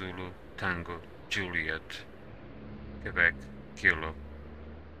Zulu Zulu, Tango, Juliet, Quebec, Kilo.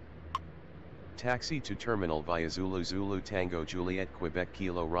 Taxi to terminal via Zulu Zulu Tango Juliet Quebec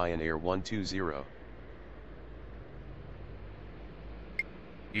Kilo Ryanair 120.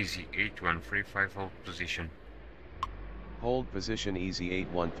 Easy 8135, hold position. Hold position Easy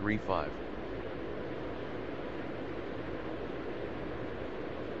 8135.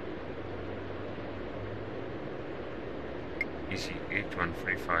 Easy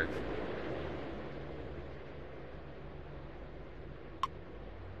 8135.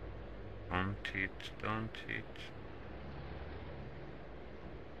 Don't hit.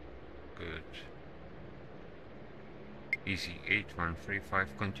 Good. Easy 8135,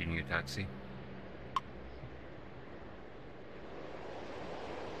 continue taxi.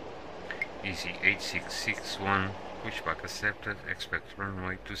 Easy 8661, pushback accepted, expect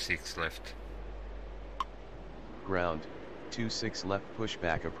runway 26 left. Ground, 26 left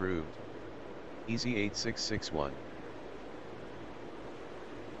pushback approved. Easy 8661.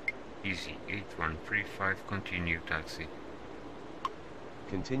 Easy 8135, continue taxi.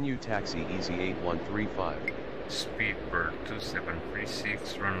 Continue taxi Easy 8135. Speedbird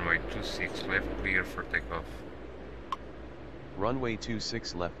 2736, runway 26 left, clear for takeoff. Runway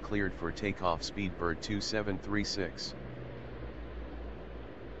 26 left cleared for takeoff Speedbird 2736.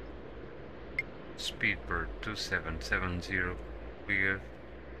 Speedbird 2770, clear.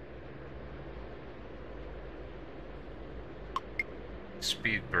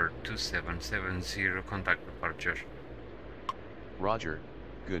 Speedbird 2770, contact departure. Roger,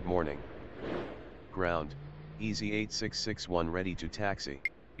 good morning. Ground, Easy 8661 ready to taxi.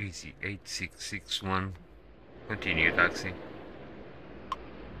 Easy 8661, continue taxi.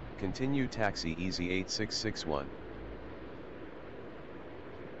 Continue taxi Easy 8661.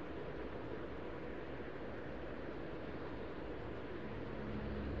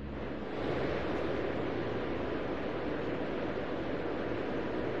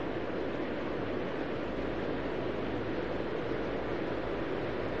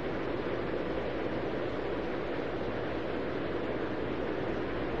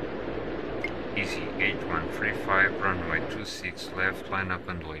 Easy 8135, runway 26 left, line up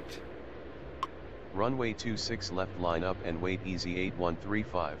and wait. Runway 26 left line up and wait Easy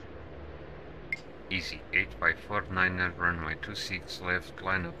 8135. Easy 8549er, runway 26 left,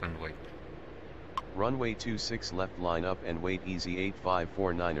 line up and wait. Runway 26 left line up and wait Easy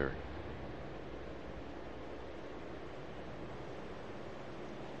 8549er.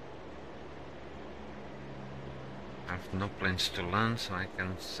 I have no planes to land, so I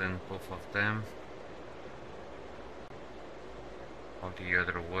can send both of them. All the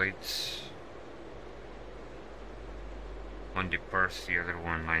other waits. One departs, the other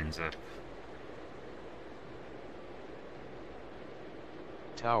one lines up.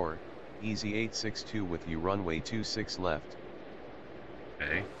 Tower, Easy 862 with you runway 26 left.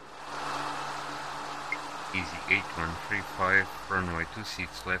 Okay. Easy 8135, runway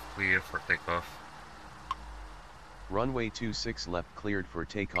 26 left, clear for takeoff. Runway 26 left cleared for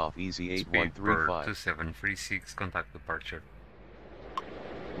takeoff Easy Speedbird 8135. 2736, contact departure.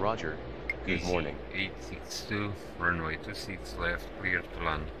 Roger, good Easy morning. 862, runway 26 left, clear to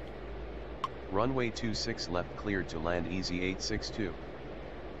land. Runway 26 left cleared to land Easy 862.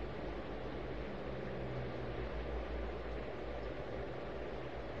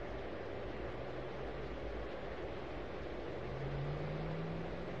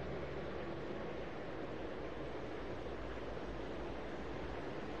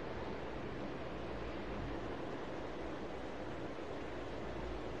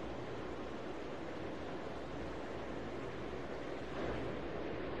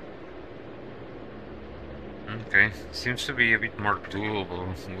 Okay, seems to be a bit more doable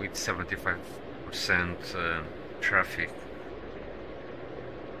with 75% traffic.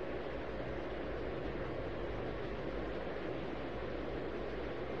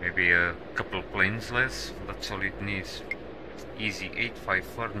 Maybe a couple planes less, that's all it needs. Easy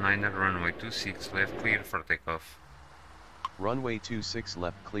 8549er, runway 26 left, clear for takeoff. Runway 26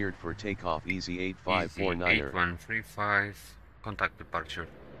 left cleared for takeoff, easy Easy 8549er. 8135, contact departure.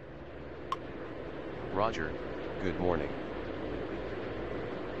 Roger, good morning.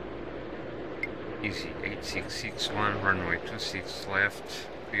 Easy 8661, runway 26 left,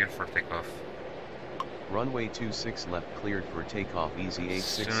 clear for takeoff. Runway 26 left cleared for takeoff, easy As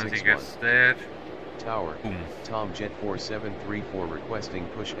soon as 8661. he gets there, Tower, boom, Tom Jet 4734 requesting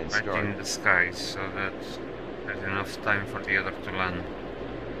push and right start. in the sky, so that there's enough time for the other to land.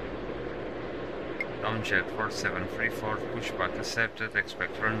 Tom Jet 4734, pushback accepted,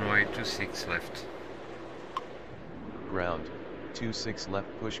 expect runway 26 left. Ground, 26 left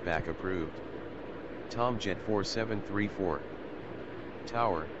pushback approved. Tom Jet 4734.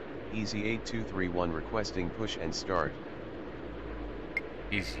 Tower, easy 8231 requesting push and start.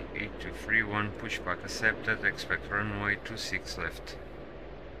 Easy 8231, pushback accepted, expect runway 26 left.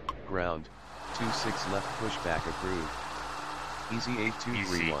 Ground, 26 left pushback approved. Easy Easy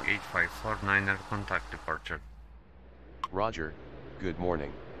 8231. 8549er, contact departure. Roger, good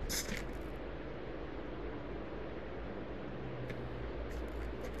morning.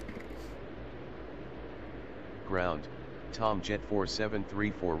 Ground, Tom Jet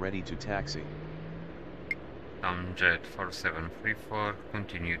 4734 ready to taxi. Tom Jet 4734,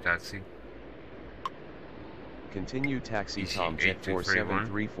 continue taxi. Continue taxi Easy Tom Jet 8231.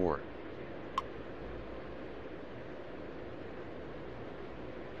 4734.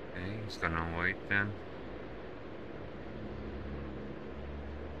 Okay, he's gonna wait then.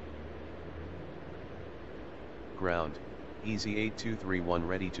 Ground, easy 8231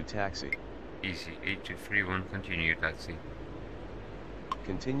 ready to taxi. Easy 8231, continue taxi.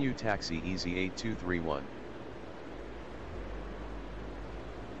 Continue taxi easy 8231.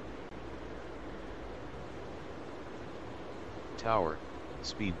 Tower,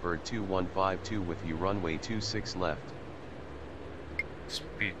 Speedbird 2152 with you runway 26 left.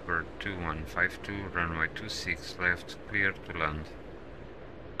 Speedbird 2152, runway 26 left, clear to land.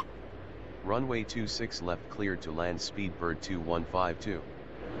 Runway 26 left cleared to land Speedbird 2152.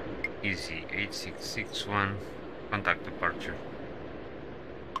 Easy 8661, contact departure.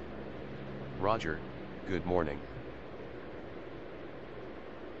 Roger, good morning.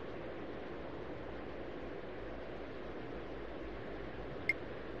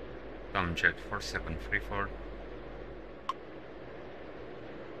 Tom Jet 4734.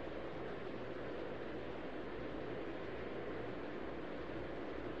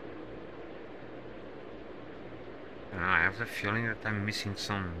 I have the feeling that I'm missing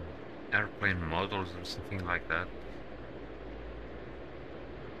some airplane models or something like that.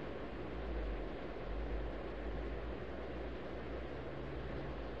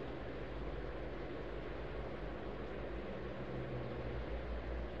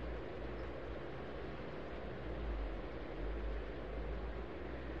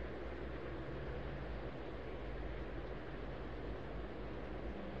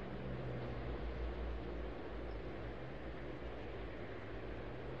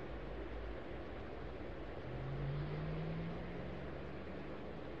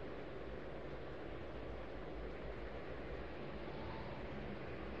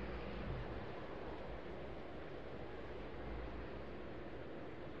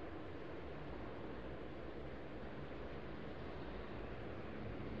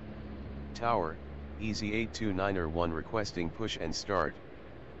 Tower, easy 829er 1 requesting push and start.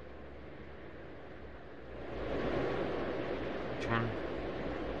 Which one?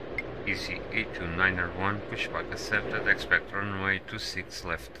 Easy 829er 1, pushback accepted, expect runway 26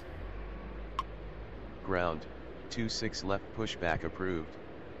 left. Ground, 26 left pushback approved.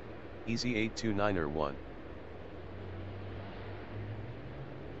 Easy 829er 1.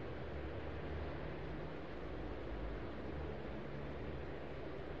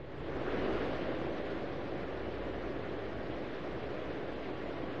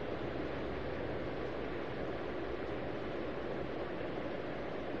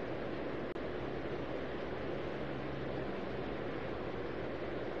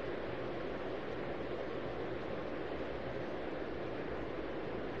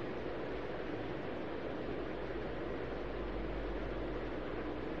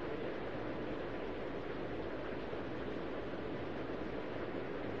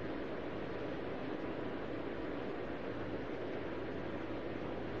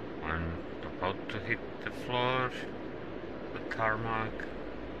 About to hit the floor, the tarmac.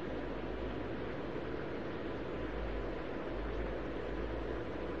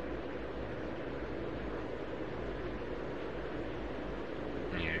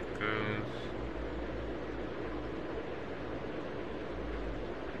 Here it goes.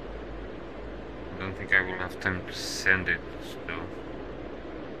 I don't think I will have time to send it still.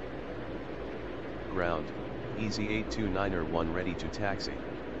 Ground, Easy 829er1 ready to taxi.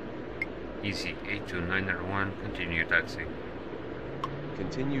 Easy 829er1, continue taxi.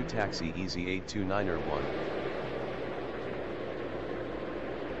 Continue taxi Easy 829er1.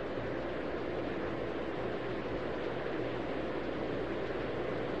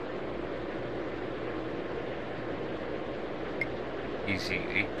 Easy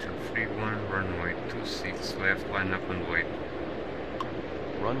 8231, runway 26 left, line up and wait.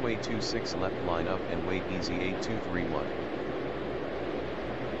 Runway 26 left, line up and wait Easy 8231.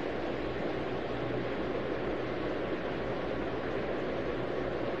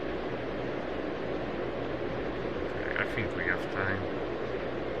 Okay, I think we have time.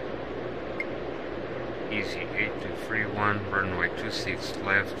 Easy 8231, runway 26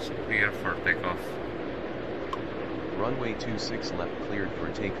 left, clear for takeoff. Runway 26 left cleared for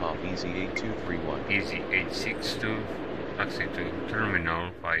takeoff Easy 8231. Easy 862, taxi to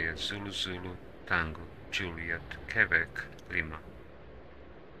terminal via Zulu Zulu, Tango, Juliet, Quebec, Lima.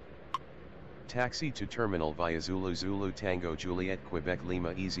 Taxi to terminal via Zulu Zulu Tango Juliet Quebec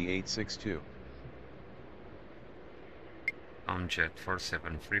Lima Easy 862. Jet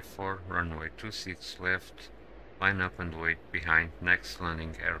 4734, runway 26 left, line up and wait behind next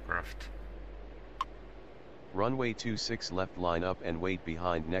landing aircraft. Runway 26 left, line up and wait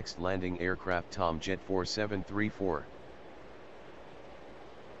behind next landing aircraft Jet 4734.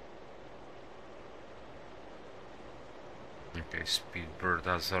 Okay, Speedbird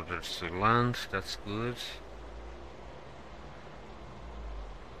has orders to land, that's good.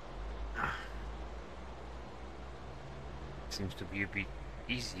 Seems to be a bit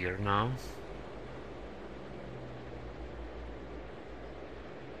easier now.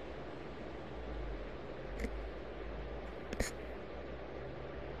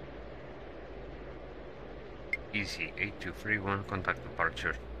 Easy 8231, contact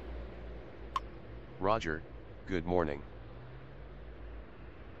departure. Roger, good morning.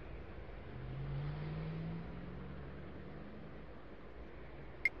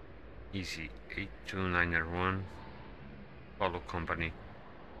 Easy 829er1, follow company.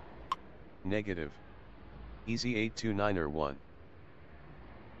 Negative. Easy 829er1.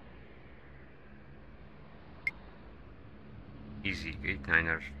 Easy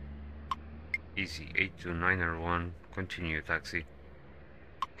 89er. Easy 829er1, continue taxi.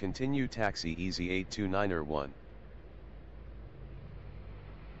 Continue taxi Easy 829er1.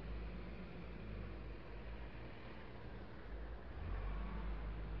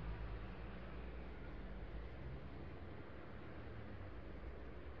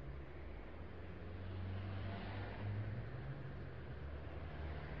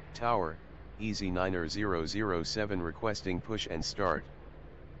 Tower, Easy 9er007 requesting push and start.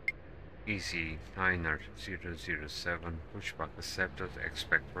 Easy 9er007, pushback accepted,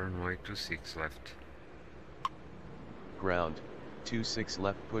 expect runway 26 left. Ground, 26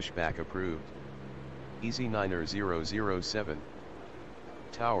 left pushback approved. Easy 9er007.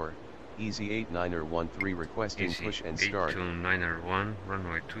 Tower, Easy 89er13 requesting Easy push and start. 829er1,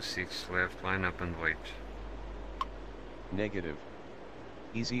 runway 26 left, line up and wait. Negative.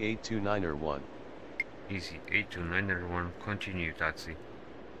 Easy 829er1. Easy 829er1, continue taxi.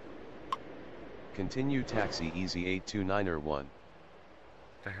 Continue taxi Easy 829er1. What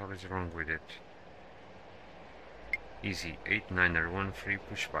the hell is wrong with it? Easy 829er1, free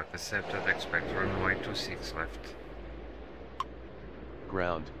pushback accepted, expect runway 26 left.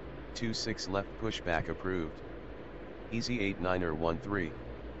 Ground, 26 left pushback approved. Easy 89er13.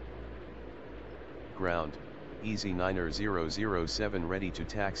 Ground, Easy 9er007 ready to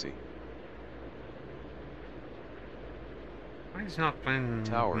taxi. Why is not plane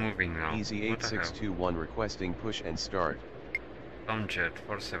Tower, moving now? Easy What the hell? 8621 requesting push and start. Jet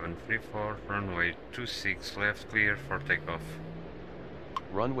 4734, runway 26 left, clear for takeoff.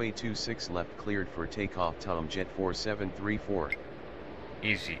 Runway 26 left cleared for takeoff Jet 4734.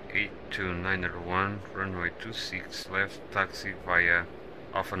 Easy 829er1, runway 26 left, taxi via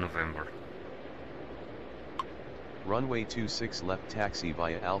Alpha November. Runway 26 left taxi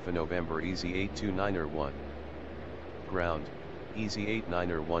via Alpha November Easy 829er1. Ground, Easy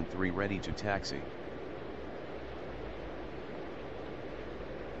 89er13 ready to taxi.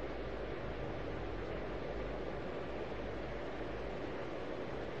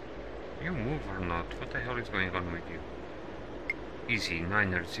 You move or not? What the hell is going on with you? Easy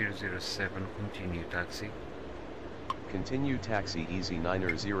 9er007, continue taxi. Continue taxi Easy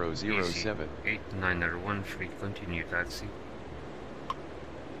 9er007. Easy 89er13, continue taxi.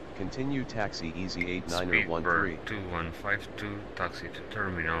 Continue taxi Easy Speedbird 89er13. 2152, taxi to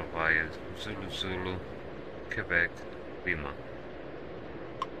terminal via Zulu Zulu, Quebec, Lima.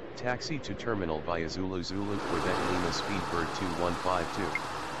 Taxi to terminal via Zulu Zulu, Quebec Lima Speedbird 2152.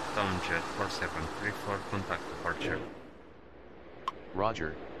 Downjet 4734, contact departure.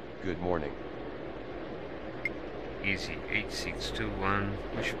 Roger, good morning. Easy 8621,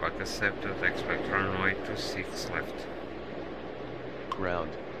 pushback accepted, expect runway 26 left.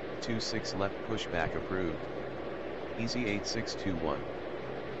 Ground, 26 left pushback approved. Easy 8621.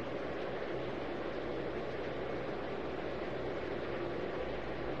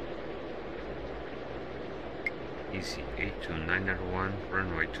 Easy 829er1,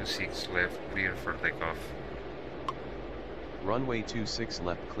 runway 26 left, clear for takeoff. Runway 26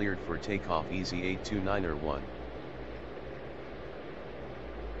 left cleared for takeoff Easy 829er1.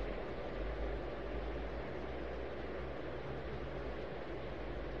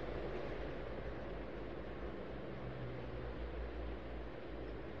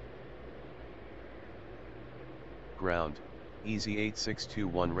 Ground, Easy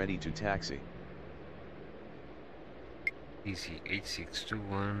 8621 ready to taxi. Easy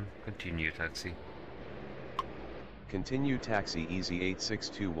 8621, continue taxi. Continue taxi Easy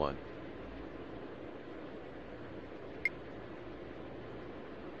 8621.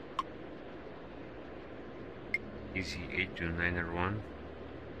 Easy 829er1.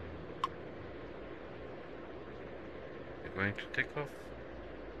 You're going to take off?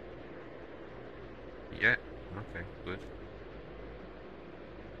 Yeah, okay, good.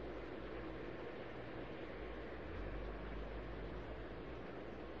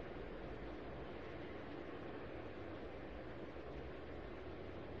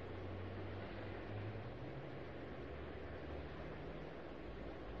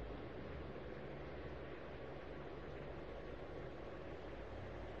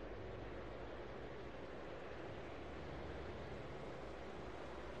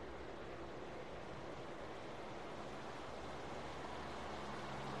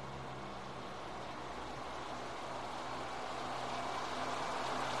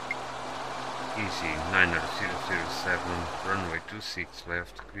 Easy 9er007, runway 26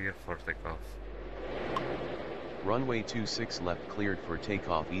 left, clear for takeoff. Runway 26 left cleared for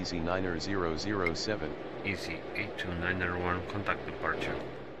takeoff Easy 9er007. Easy 829er1, contact departure.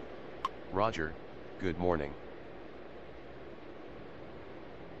 Roger, good morning.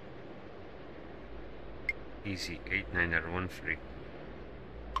 Easy 89er13.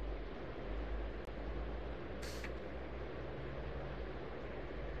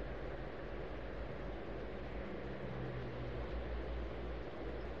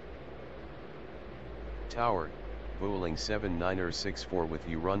 Tower, Boeing 79er64 with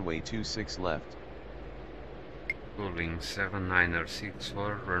you runway 26 left. Boeing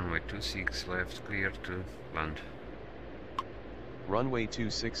 79er64, runway 26 left, clear to land. Runway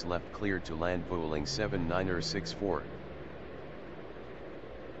 26 left cleared to land Boeing 79er64.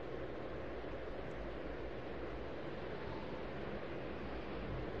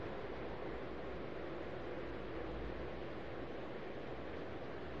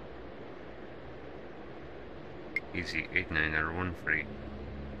 Easy 89er13.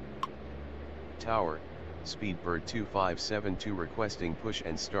 Tower, Speedbird 2572 requesting push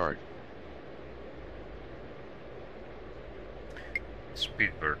and start.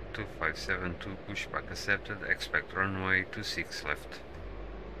 Speedbird 2572, pushback accepted, expect runway 26 left.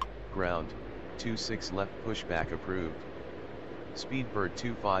 Ground, 26 left pushback approved. Speedbird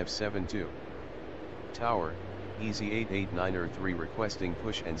 2572. Tower, Easy 889er3 requesting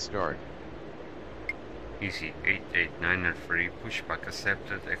push and start. Easy 889er3, pushback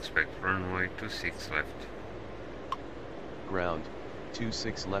accepted, expect runway 26 left. Ground,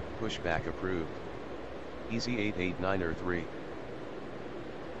 26 left pushback approved. Easy 889er3.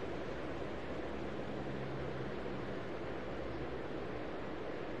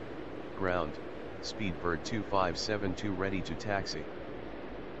 Ground, Speedbird 2572 ready to taxi.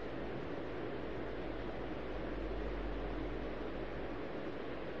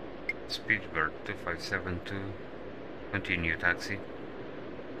 Speedbird 2572, continue taxi.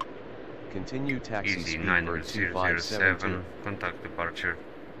 Continue taxi Easy Speedbird 2572. 9007, contact departure.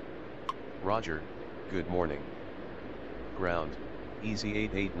 Roger, good morning. Ground, Easy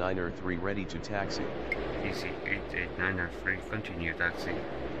 889er3 ready to taxi. Easy 889er3, continue taxi.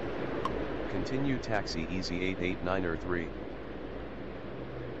 Continue taxi Easy 889er3.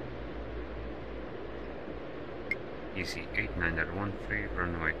 Easy 8913,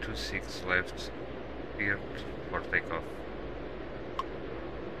 runway 26 left, cleared for takeoff.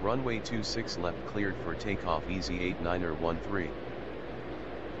 Runway 26 left cleared for takeoff, easy 8913.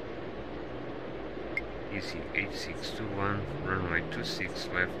 Easy 8621, runway 26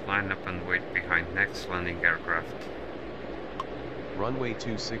 left, line up and wait behind next landing aircraft. Runway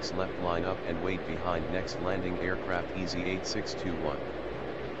 26 left, line up and wait behind next landing aircraft, easy 8621.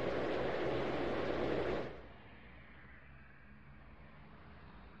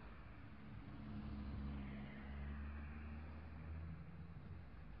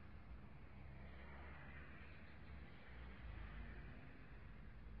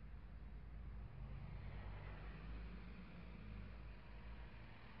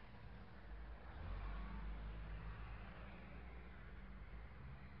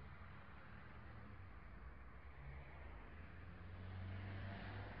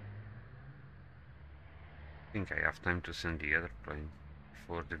 I think I have time to send the other plane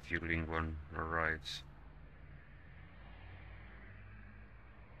before the fueling one arrives.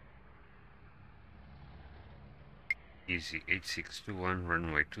 Easy 8621,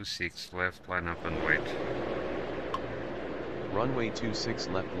 runway 26 left, line up and wait. Runway 26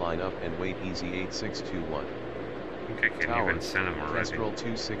 left, line up and wait, easy 8621. I think I can Tower, even send them already. Kestrel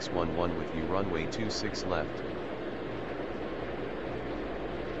 2611 with you, runway 26 left.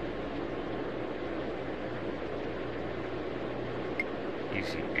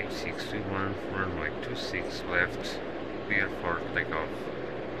 Easy 8621, runway 26 left, clear for takeoff.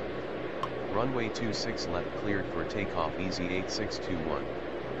 Runway 26 left cleared for takeoff, easy 8621.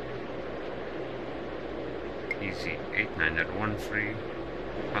 Easy 8913,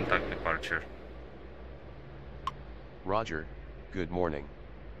 contact departure. Roger, good morning.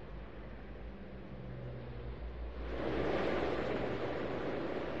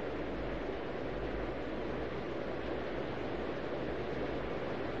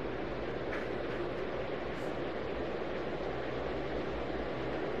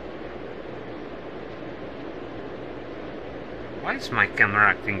 Why is my camera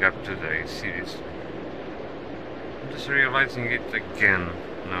acting up today? Seriously. I'm just realizing it again.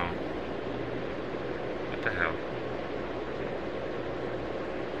 No. What the hell?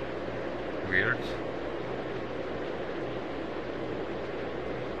 Weird.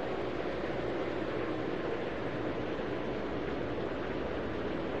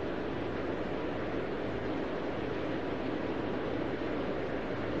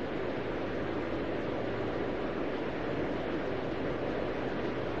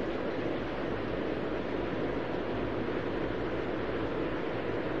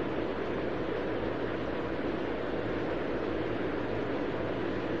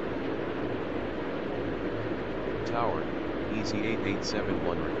 Tower, easy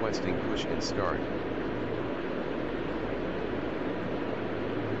 8871 requesting push and start.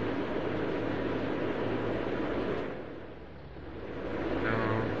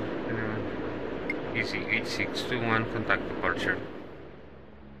 Easy 8621, contact departure.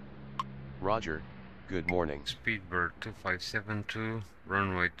 Roger, good morning. Speedbird 2572,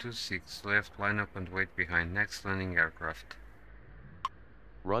 runway 26 left, line up and wait behind next landing aircraft.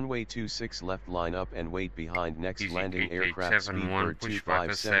 Runway 26 left, line up and wait behind next Easy landing aircraft, 8871, Speedbird pushback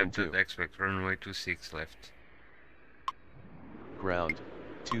accepted, 2572. expect runway 26 left. Ground,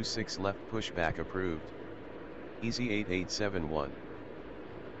 26 left, pushback approved. Easy 8871.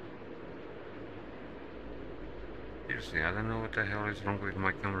 Seriously, I don't know what the hell is wrong with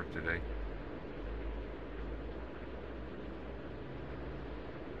my camera today.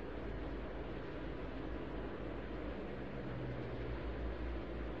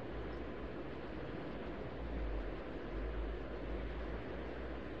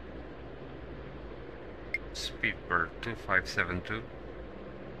 Speedbird 2572.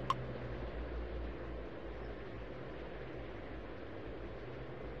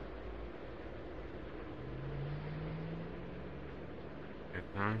 Here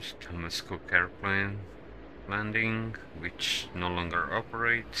comes Thomas Cook airplane landing, which no longer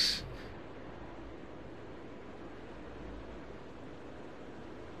operates.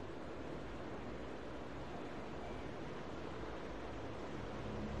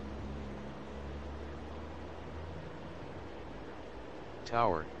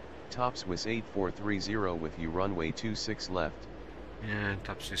 Tower, tops was 8430 with you, runway 26 left. Yeah,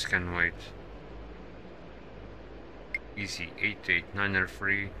 top Swiss can wait. Easy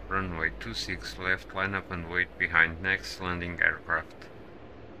 8893, runway 26 left, line up and wait behind next landing aircraft.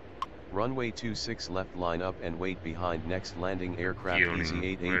 Runway 26 left, line up and wait behind next landing aircraft, Fueling. easy Where is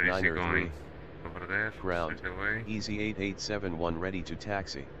he 8893. going? Over there? Ground, Straight away? easy 8871 ready to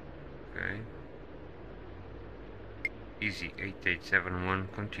taxi. Okay. Easy 8871,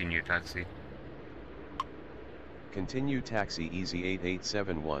 continue taxi. Continue taxi easy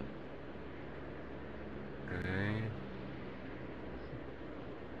 8871. Okay.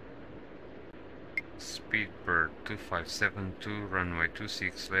 Speedbird 2572, runway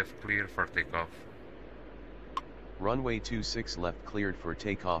 26 left, clear for takeoff. Runway 26 left cleared for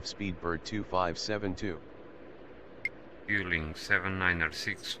takeoff, Speedbird 2572. Fueling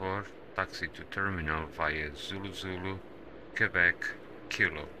 7964, taxi to terminal via Zulu Zulu, Quebec,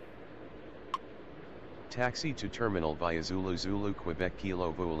 Kilo. Taxi to terminal via Zulu Zulu, Quebec,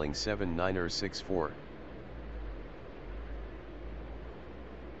 Kilo, Vueling 7964.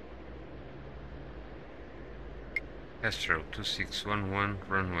 Astro 2611,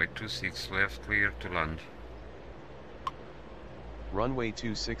 runway 26 left, clear to land. Runway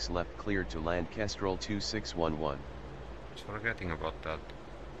 26 left cleared to land, Kestrel 2611. Forgetting about that.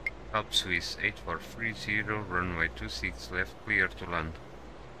 Alp Swiss 8430, runway 26 left, clear to land.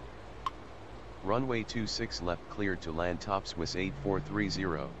 Runway 26 left cleared to land, Top Swiss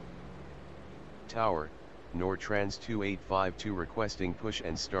 8430. Tower, Nortrans 2852 requesting push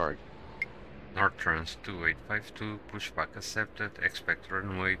and start. Nortrans 2852, pushback accepted, expect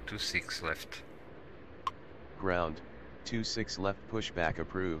runway 26 left. Ground, 26 left pushback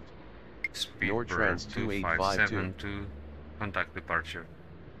approved. Speedbird Nortrans 2852. 2572, contact departure.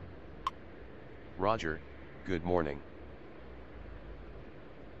 Roger, good morning.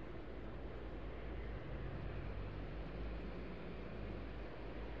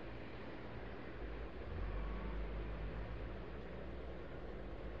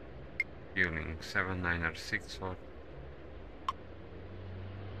 Fueling 7964.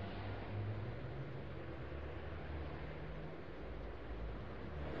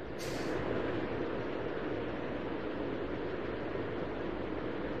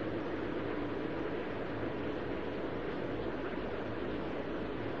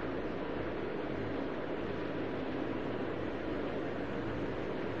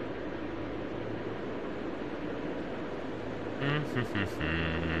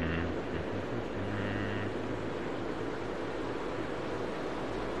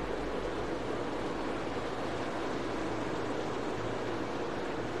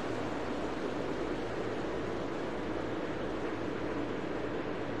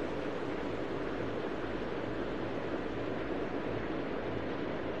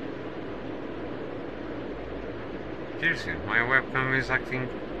 Seriously, my webcam is acting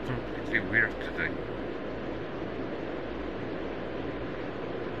completely weird today.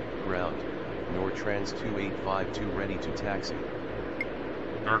 Ground, Nortrans 2852 ready to taxi.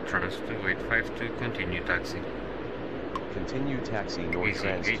 Nortrans 2852, continue taxi. Continue taxi, Easy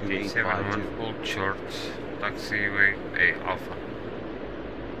Nortrans 8871, 2852. hold short, taxiway A Alpha.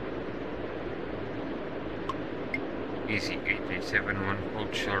 Easy 8871,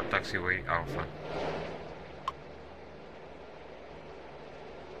 hold short, taxiway Alpha.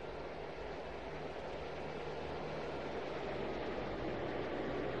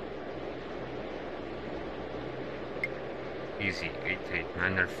 Easy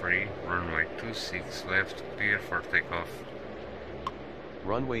 8893, runway 26 left, clear for takeoff.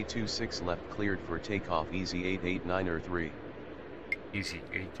 Runway 26 left cleared for takeoff, easy 88903. Easy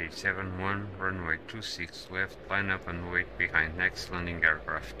 8871, runway 26 left, line up and wait behind next landing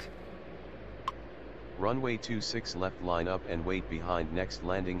aircraft. Runway 26 left, line up and wait behind next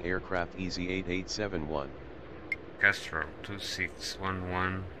landing aircraft, easy 8871. Castro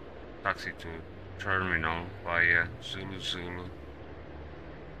 2611, taxi to terminal via Zulu Zulu,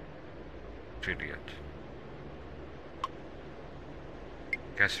 Juliet.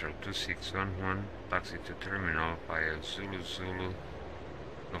 Castro 2611, taxi to terminal via Zulu Zulu,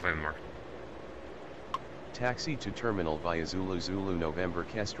 November. Taxi to terminal via Zulu Zulu, November,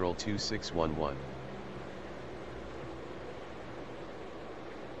 Kestrel 2611.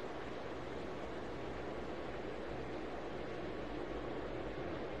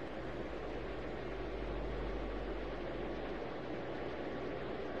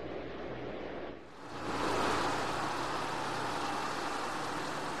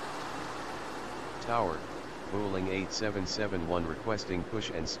 Tower, Vueling 8771 requesting push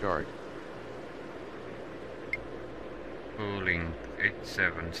and start. Vueling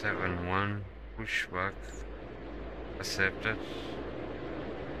 8771, pushback accepted.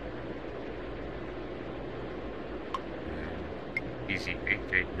 Easy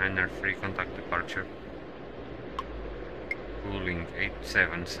 8893, contact departure. Vueling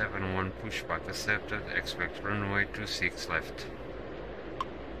 8771, pushback accepted, expect runway 26 left.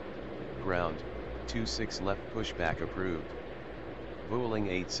 Ground, 26 left pushback approved. Vueling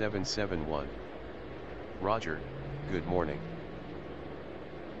 8771. Roger, good morning.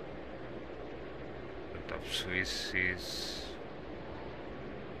 The top Swiss is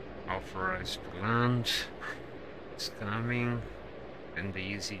authorized to land. It's coming. And the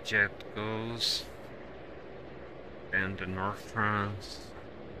EasyJet goes. And the North France.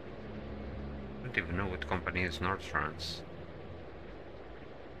 I don't even know what company is North France.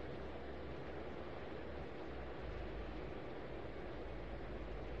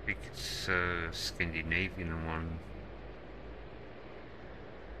 I think it's a Scandinavian one.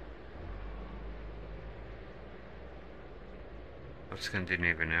 Not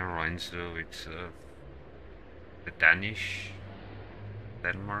Scandinavian Airlines though, it's the Danish,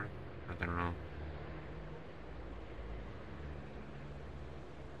 Denmark, I don't know.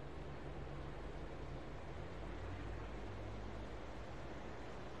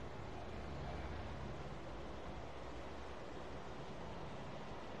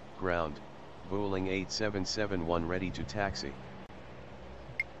 Ground, Vueling 8771 ready to taxi.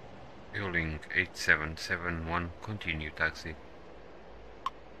 Vueling 8771, continue taxi.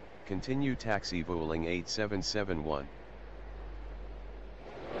 Continue taxi Vueling 8771.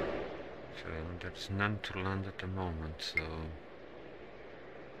 So there's none to land at the moment, so...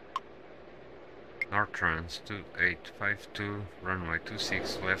 Nortrans 2852, runway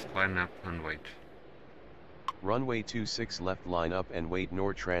 26 left, line up and wait. Runway 26 left, line up and wait.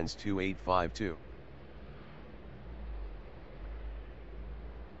 Nortrans 2852.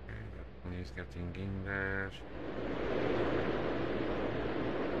 He's getting in there.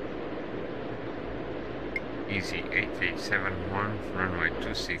 Easy 8871, runway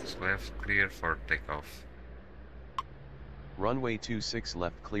 26 left, clear for takeoff. Runway 26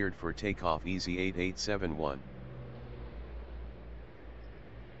 left cleared for takeoff. Easy 8871.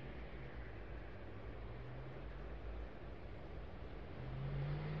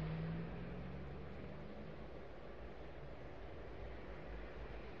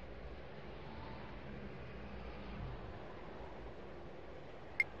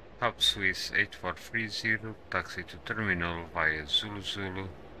 Top Swiss 8430, taxi to terminal via Zulu Zulu,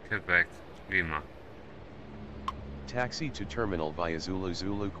 Quebec, Lima. Taxi to terminal via Zulu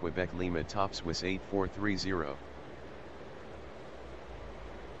Zulu, Quebec, Lima. Top Swiss 8430.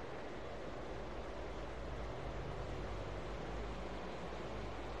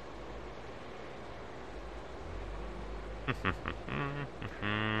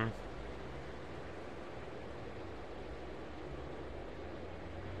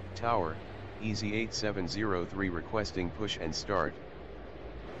 Tower, Easy 8703 requesting push and start.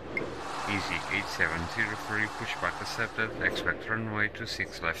 Easy 8703, pushback accepted, expect runway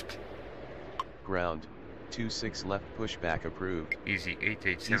 26 left. Ground, 26 left, pushback approved. Easy Easy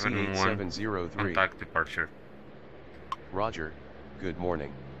 8871, 8703. contact departure. Roger, good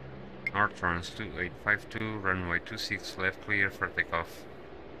morning. Nortrans 2852, runway 26 left, clear for takeoff.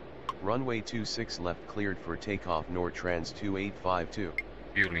 Runway 26 left cleared for takeoff. Nortrans 2852.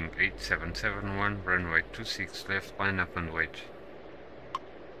 Vueling 8771, runway 26 left, line up and wait.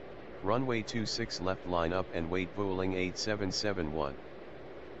 Runway 26 left, line up and wait. Vueling 8771.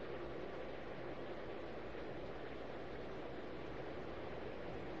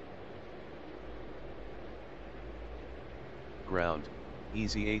 Ground,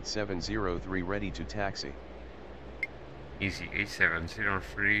 Easy 8703 ready to taxi. Easy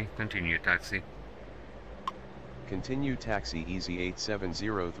 8703, continue taxi. Continue taxi. Easy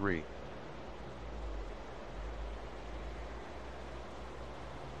 8703.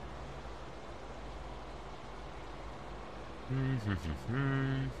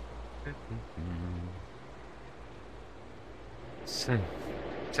 So,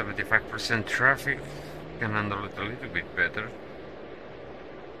 75% traffic, can handle it a little bit better.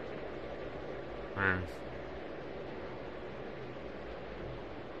 Man,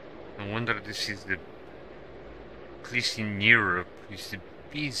 no wonder this is the, at least in Europe, is the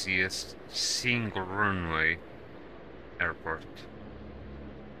busiest single runway airport.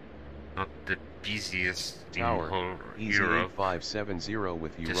 Not the busiest Tower, in whole Easy Europe. 8570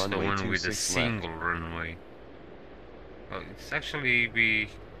 with you. Just the Runway one with a 26 single left. runway. Well, it's actually be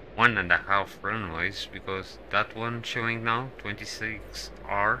 1.5 runways, because that one showing now,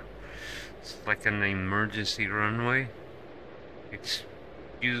 26R, it's like an emergency runway. It's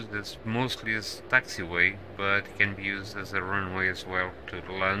used as mostly as taxiway, but it can be used as a runway as well to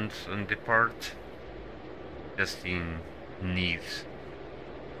land and depart, just in needs.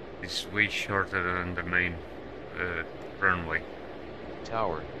 It's way shorter than the main runway.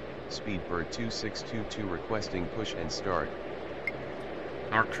 Tower, Speedbird 2622 requesting push and start.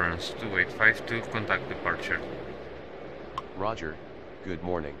 Nortrans 2852, contact departure. Roger, good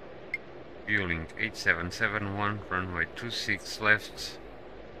morning. Fueling 8771, runway 26 left,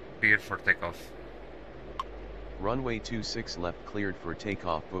 clear for takeoff. Runway 26 left cleared for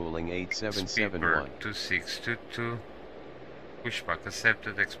takeoff, Boeing 8771. Speedbird 2622, pushback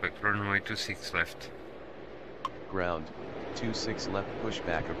accepted, expect runway 26 left. Ground, 26 left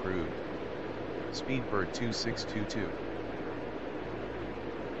pushback approved. Speedbird 2622.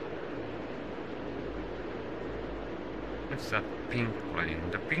 What's that pink plane?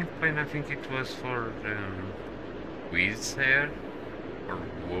 The pink plane, I think it was for Wizz Air or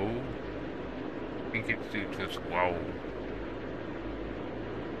WoW. I think it was WoW,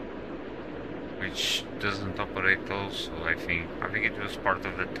 which doesn't operate also. I think it was part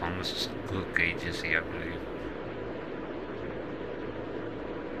of the Thomas Cook agency, I believe.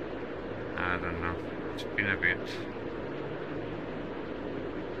 I don't know. It's been a bit.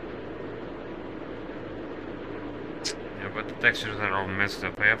 Yeah, but the textures are all messed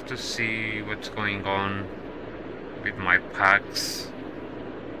up. I have to see what's going on with my packs.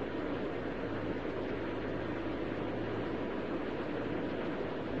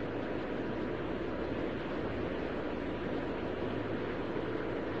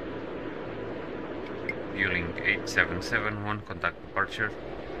 Fueling 8771, contact departure.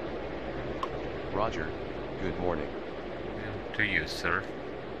 Roger, good morning. Yeah, to you, sir.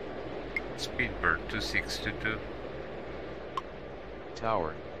 Speedbird 2622.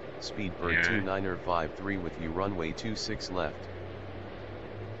 Tower, Speedbird 2953 with you, runway 26 left.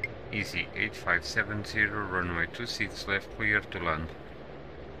 Easy 8570, runway 26 left, clear to land.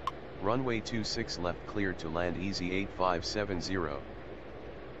 Runway 26 left cleared to land, easy 8570.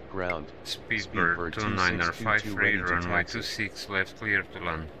 Ground, Speedbird 2953, runway 26 left, clear to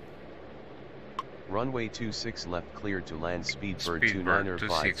land. Runway 26 left cleared to land, Speedbird 2953.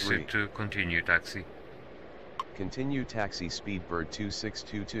 2622, continue taxi. Continue taxi, Speedbird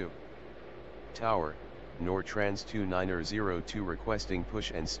 2622. Tower, Nortrans 2902 requesting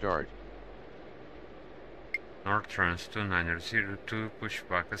push and start. Nortrans 2902,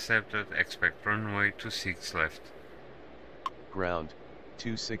 pushback accepted, expect runway 26 left. Ground,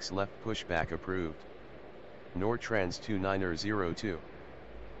 26 left pushback approved. Nortrans 2902.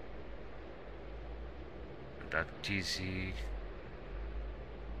 That easy.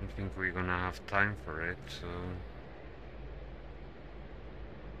 I don't think we're gonna have time for it, so...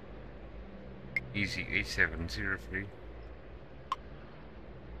 Easy 8703.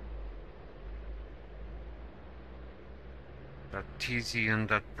 That TZ and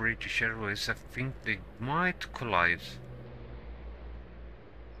that British Airways, I think they might collide.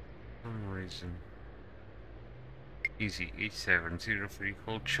 For some reason. Easy 8703,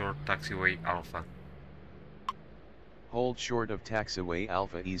 hold short, taxiway Alpha. Hold short of taxiway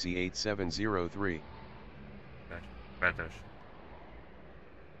Alpha, easy 8703. Better.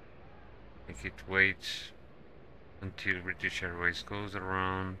 Make it wait until British Airways goes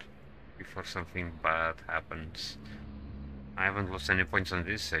around before something bad happens. I haven't lost any points on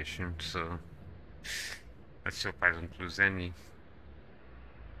this session, so let's hope I don't lose any.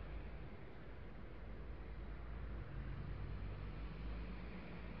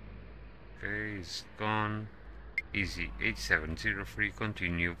 Okay, it's gone. Easy 8703,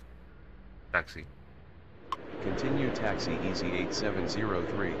 continue taxi. Continue taxi, easy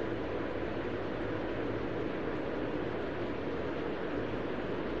 8703.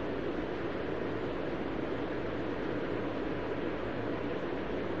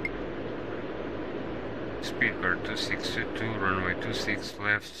 Speedbird 2622, runway 26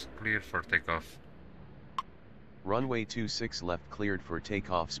 left, clear for takeoff. Runway 26 left cleared for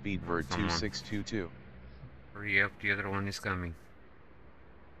takeoff, Speedbird 2622. Hurry up, the other one is coming.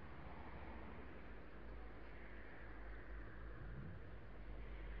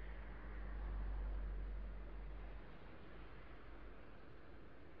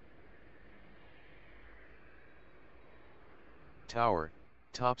 Tower,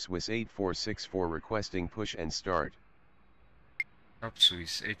 Top Swiss 8464 requesting push and start. Top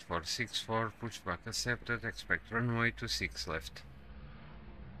Swiss 8464, pushback accepted, expect runway 26 left.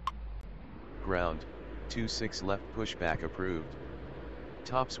 Ground, 26 left pushback approved.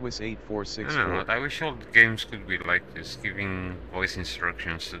 Top Swiss 8464. I don't know, I wish all the games could be like this, giving voice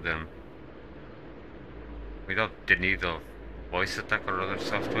instructions to them. Without the need of voice attack or other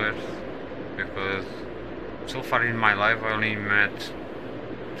software. Because so far in my life I only met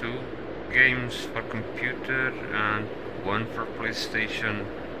 2 games for computer and 1 for PlayStation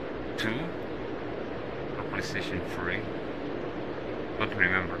 2 or PlayStation 3. Don't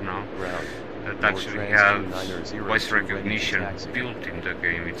remember now. Ground, that actually has voice recognition built in the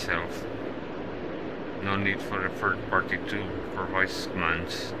game itself. No need for a third-party tool for voice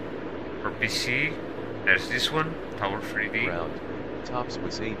commands. For PC, there's this one, Tower 3D. Ground. Tops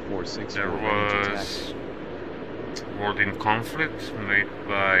was 8464 There ready to taxi. was World in Conflict, made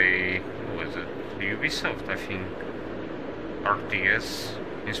by, who was it? Ubisoft, I think. RTS,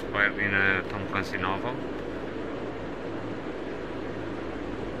 inspired in a Tom Clancy novel.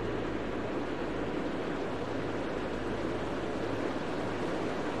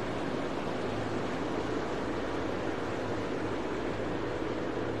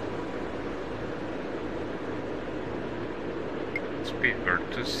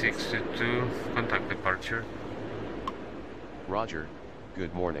 Speedbird 2622, contact departure. Roger,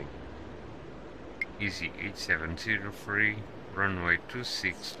 good morning. Easy 8703, runway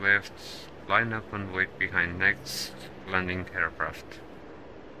 26 left, line up and wait behind next landing aircraft.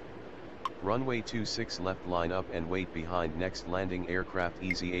 Runway 26 left, line up and wait behind next landing aircraft.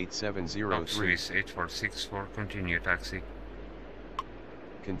 Easy 8703. Swiss 8464, continue taxi.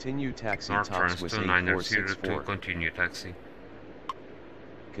 Continue taxi. North Top Trans Swiss 2902, 8464. continue taxi.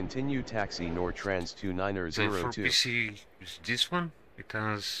 Continue taxi North Trans So 2902. for PC, is this one. It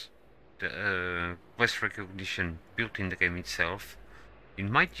has the voice recognition built in the game itself. It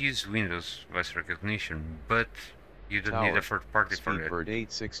might use Windows voice recognition, but you don't need a third party for it. Speedbird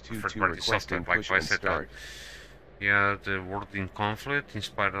 8622 Third party software requesting like push and VoiceSet. start. Yeah, the World in Conflict,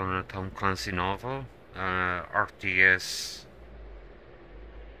 inspired on a Tom Clancy novel. RTS.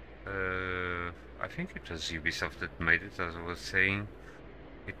 I think it was Ubisoft that made it, as I was saying.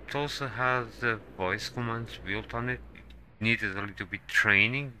 It also has the voice commands built on it. It needed a little bit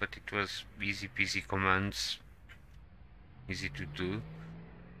training, but it was easy peasy commands, easy to do.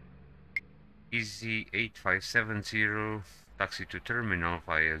 Easy 8570, taxi to terminal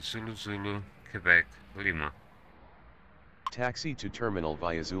via Zulu Zulu, Quebec, Lima. Taxi to terminal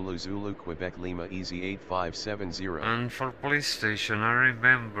via Zulu Zulu, Quebec, Lima. Easy 8570. And for police station, I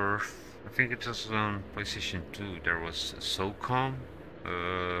remember, I think it was on PlayStation 2, there was SOCOM,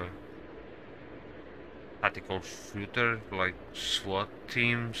 tactical shooter like SWAT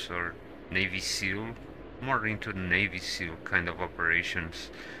teams or Navy SEAL, more into Navy SEAL kind of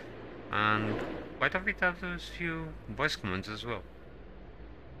operations, and quite a bit of those few voice commands as well.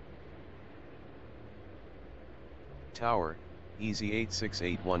 Tower, Easy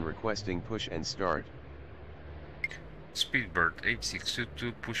 8681 requesting push and start. Speedbird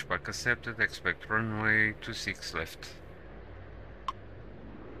 8622, pushback accepted, expect runway 26 left.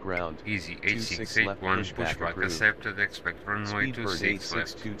 Ground, Easy 26 left, 8681, pushback pushback approved. accepted, expect runway Speedbird 26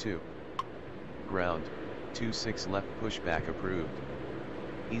 left. 8622. Ground, 26 left, pushback approved.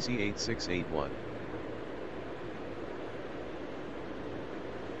 Easy 8681.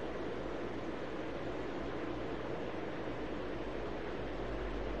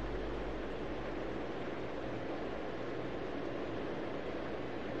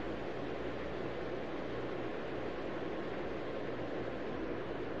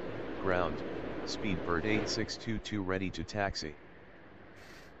 Ground, Speedbird 8622 ready to taxi.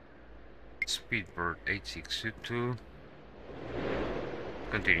 Speedbird 8622,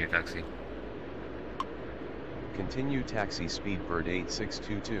 continue taxi. Continue taxi Speedbird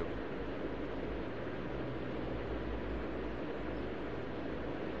 8622.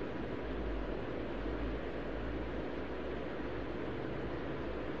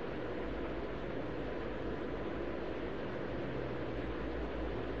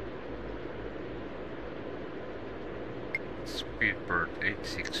 Speedbird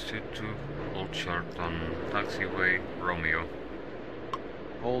 8622, hold short on taxiway Romeo.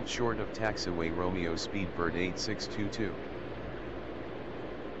 Hold short of taxiway Romeo. Speedbird 8622.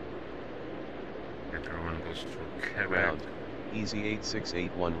 Everyone goes through Quebec. Ground, Easy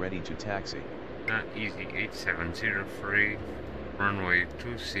 8681 ready to taxi. Easy 8703, runway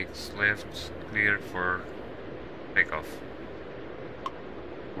 26 left, clear for takeoff.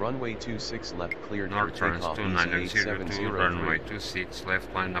 Runway 26 left cleared for North Trans takeoff. Easy 2902, runway 8703. 26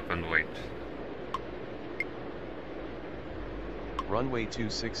 left, line up and wait. Runway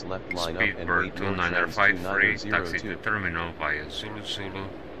 26 left, line up and Speedbird wait. North Trans 2953, taxi to 2902. terminal via Zulu Zulu.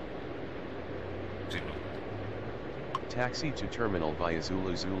 Zulu. Taxi to terminal via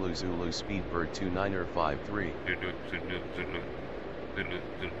Zulu Zulu Zulu. Speedbird 2953. Zulu Zulu Zulu Zulu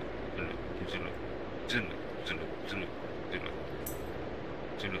Zulu Zulu Zulu Zulu Zulu Zulu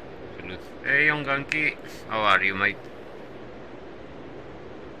Zulu Zulu. Hey young Gunky, how are you mate?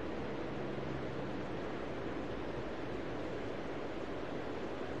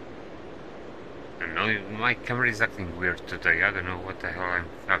 I don't know, my camera is acting weird today. I don't know what the hell I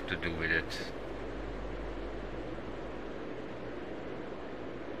have to do with it.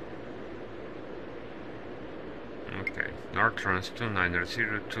 Okay, Artrons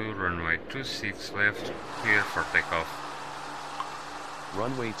 2902, runway 26 left, clear for takeoff.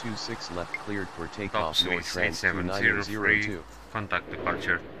 Runway 26 left cleared for Top takeoff. North Swiss Trans 8703, 2902. contact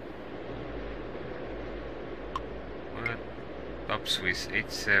departure. What? Top Swiss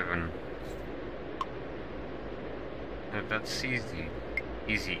 87. No, that's easy.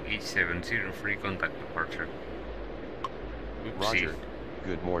 Easy 8703, contact departure. Oopsie. Roger.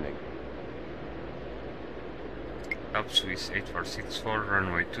 Good morning. Top Swiss 8464,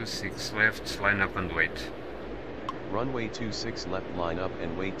 runway 26 left, line up and wait. Runway 26 left, line up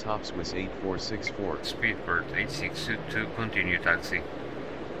and wait. Top Swiss 8464. Speedbird 8622, continue taxi.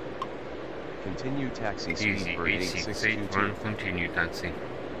 Continue taxi. Easy Speedbird 8681, 8622. continue taxi.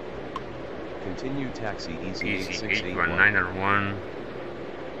 Continue taxi. Easy Easy 8681. 81901,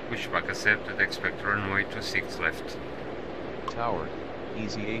 pushback accepted, expect runway 26 left. Tower.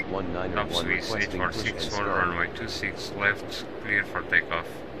 Easy 81901 Top Swiss requesting push and 8464, start. runway 26 left, clear for takeoff.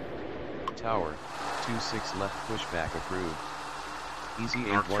 Tower. 26 left pushback approved. Easy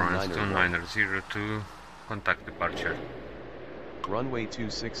Artrons 81901. 2902, contact departure. Runway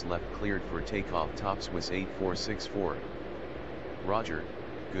 26 left cleared for takeoff. Top Swiss 8464. Roger.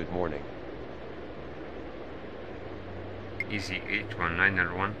 Good morning. Easy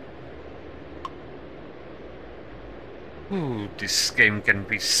 81901. Ooh, this game can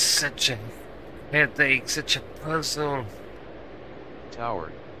be such a headache, such a puzzle.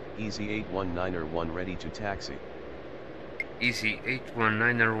 Tower. Easy 81901 ready to taxi. Easy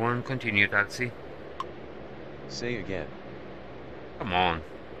 81901, continue taxi. Say again. Come on.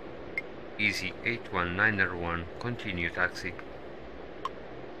 Easy 81901, continue taxi.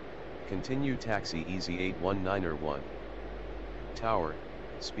 Continue taxi. Easy 81901. Tower.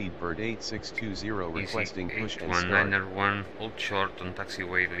 Speedbird 8620 requesting Easy push and start. 81901, hold short on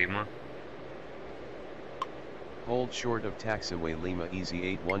taxiway Lima. Hold short of taxiway Lima. Easy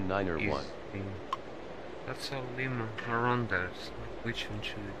 81901. Easy. That's all Lima around there. So which one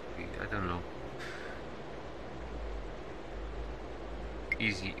should it be? I don't know.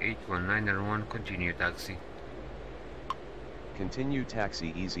 Easy 81901, continue taxi. Continue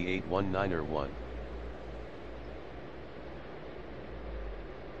taxi. Easy 81901.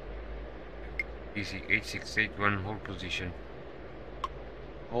 Easy 8681, hold position.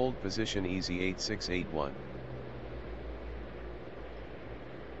 Hold position. Easy 8681.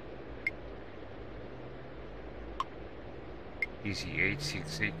 Easy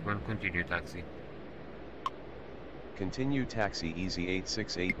 8681, continue taxi. Continue taxi. Easy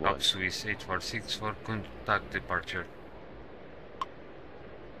 8681. Top Swiss 8464, contact departure.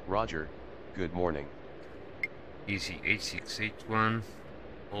 Roger. Good morning. Easy 8681,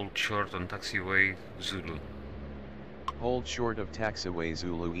 hold short on taxiway Zulu. Hold short of taxiway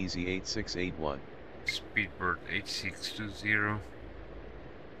Zulu. Easy 8681. Speedbird 8620.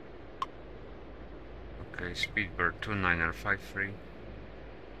 Okay, Speedbird 2953.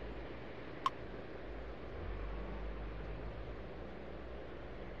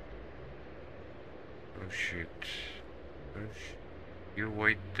 Oh shit. You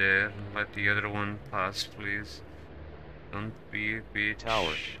wait there and let the other one pass, please. Don't be a bitch.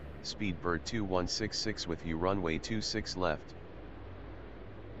 Tower. Speedbird 2166 with you. Runway 26 left.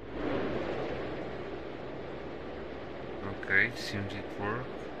 Okay, seems it worked.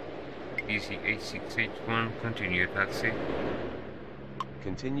 Easy 8681, continue taxi.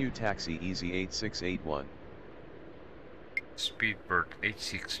 Continue taxi. Easy 8681. Speedbird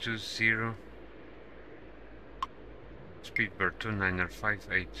 8620. Speedbird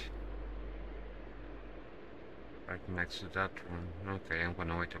 2958. Right next to that one. Okay, I'm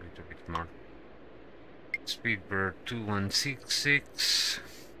gonna wait a little bit more. Speedbird 2166.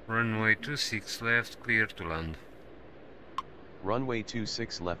 Runway 26 left, clear to land. Runway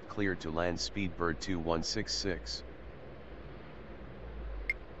 26 left cleared to land. Speedbird 2166.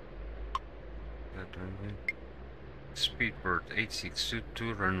 That one. Speedbird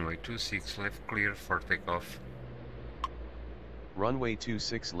 8622, runway 26 left, clear for takeoff. Runway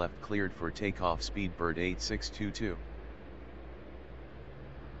 26 left cleared for takeoff. Speedbird 8622.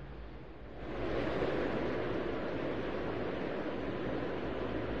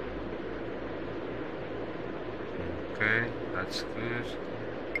 Okay, that's good.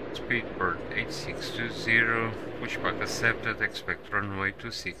 Speedbird 8620, pushback accepted, expect runway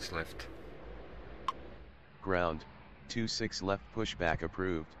 26 left. Ground, 26 left pushback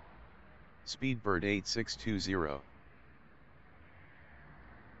approved. Speedbird 8620.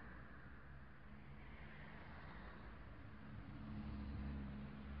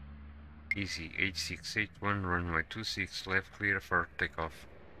 Easy 8681, runway 26 left, clear for takeoff.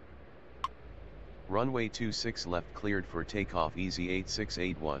 Runway 26 left cleared for takeoff, easy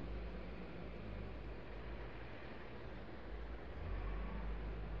 8681.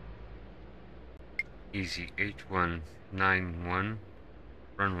 Easy 8191.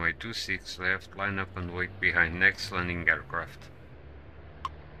 Runway 26 left, line up and wait behind next landing aircraft.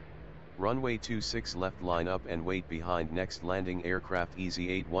 Runway 26 left, line up and wait behind next landing aircraft, easy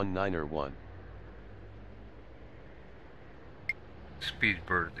 81901.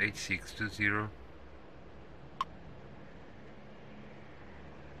 Speedbird 8620.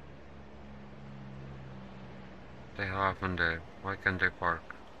 They happen there. Why can't they park?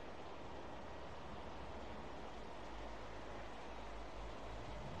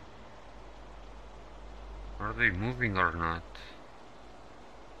 Are they moving or not?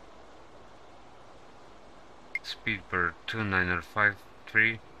 Speedbird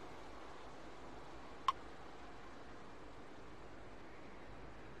 2953.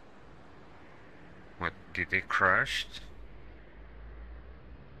 What, did they crash?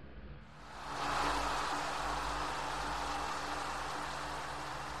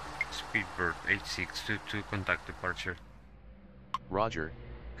 Speedbird 8622, contact departure. Roger,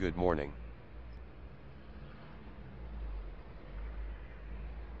 good morning.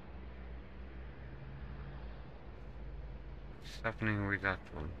 What's happening with that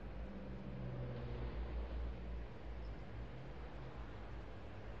one?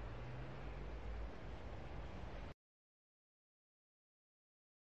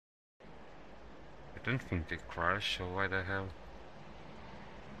 I don't think they crashed, so why the hell?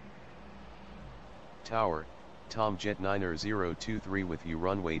 Tower, Tom Jet 90023 with you,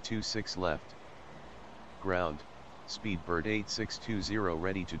 runway 26 left. Ground, Speedbird 8620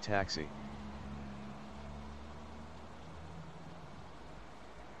 ready to taxi.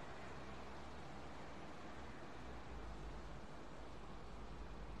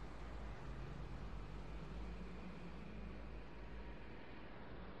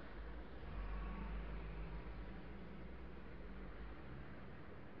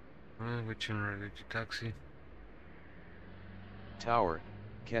 Which one ready to taxi? Tower,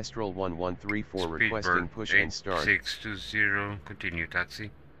 Kestrel 1134 Speedbird requesting push and start. 8620, continue taxi.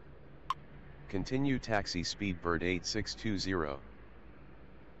 Continue taxi, Speedbird 8620.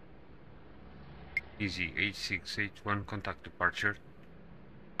 Easy 8681, contact departure.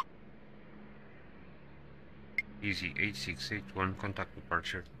 Easy 8681, contact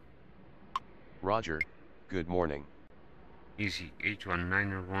departure. Roger, good morning. Easy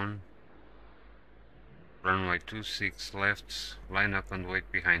 81901. Runway 26 left, line up and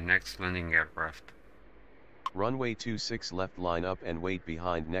wait behind next landing aircraft. Runway 26 left, line up and wait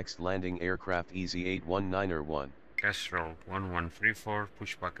behind next landing aircraft, easy 81901. Kestrel 1134,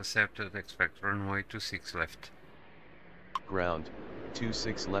 pushback accepted, expect runway 26 left. Ground,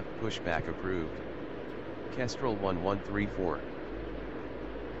 26 left, pushback approved. Kestrel 1134.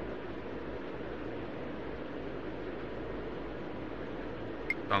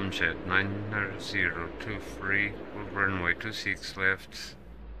 Tomjet 9023, runway 26 left,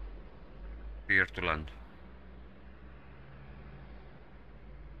 clear to land.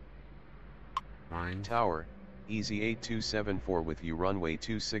 Mind. Tower, easy 8274 with you, runway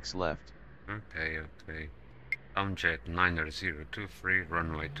 26 left. Okay. Tomjet 9023,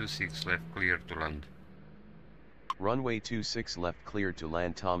 runway 26 left, clear to land. Runway 26 left, clear to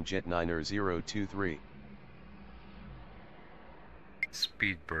land, Tomjet 9023.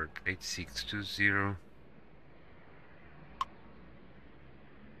 Speedbird 8620.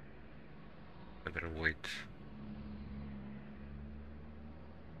 Better wait.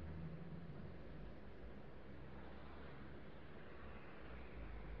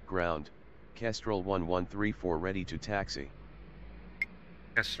 Ground, Kestrel 1134 ready to taxi.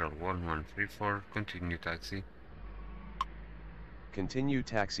 Kestrel 1134, continue taxi. Continue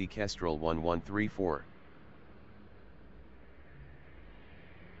taxi, Kestrel 1134.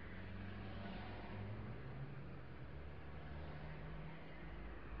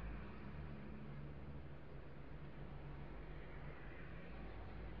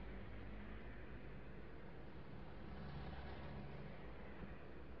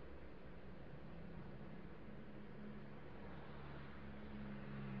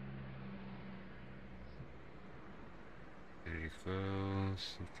 There he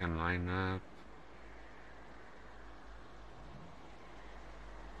goes, he can line up.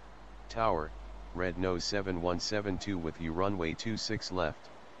 Tower, red nose 7172 with you, runway 26 left.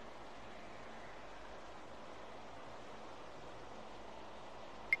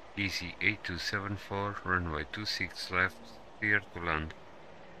 Easy 8274, runway 26 left, clear to land.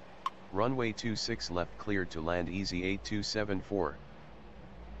 Runway 26 left, cleared to land, easy 8274.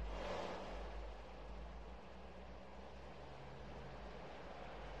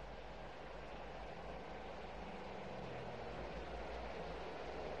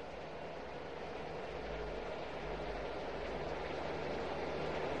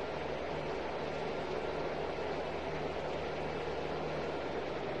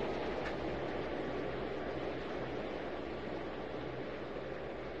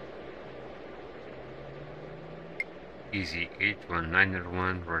 Easy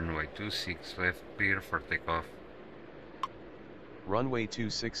 819er1, runway 26 left, clear for takeoff. Runway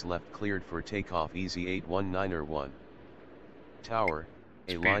 26 left cleared for takeoff, easy 819er1. Tower,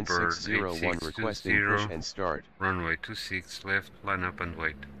 a line Speedbird 601 requesting push 8620, and start. runway 26 left, line up and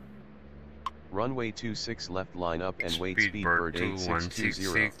wait. Runway 26 left, line up and wait, Speedbird Speedbird 8620.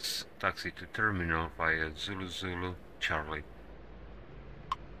 2166, taxi to terminal via Zulu Zulu, Charlie.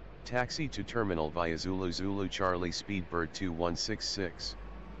 Taxi to terminal via Zulu Zulu Charlie, Speedbird 2166.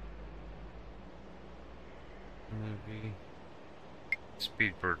 Maybe.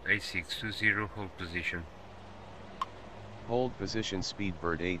 Speedbird 8620, hold position. Hold position,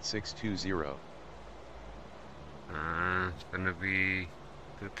 Speedbird 8620. It's gonna be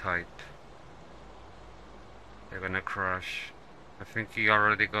too tight. They're gonna crash. I think he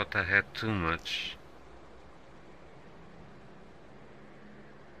already got ahead too much.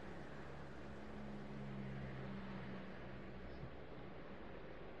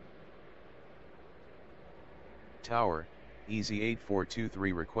 Tower, easy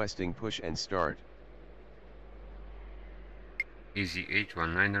 8423 requesting push and start. Easy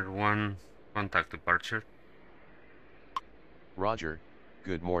 819er1, contact departure. Roger,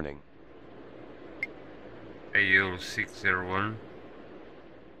 good morning. AO 601,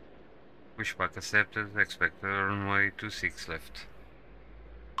 pushback accepted, expect runway 26 left.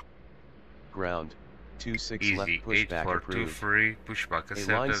 Ground, 26 Easy left, pushback approved. 8423, pushback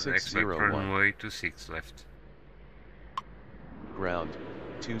line accepted, expect 601. runway 26 left. Ground,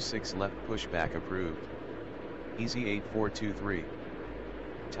 26 left, pushback approved. Easy 8423.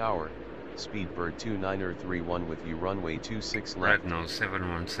 Tower, Speedbird 29er31 with you, runway 26 left. Red nose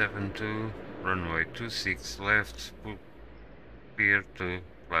 7172, runway 26 left, clear to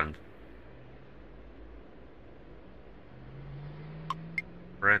land.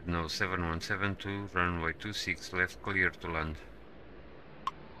 Red nose 7172, runway 26 left, clear to land.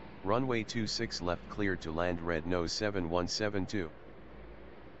 Runway 26 left, clear to land, red nose 7172.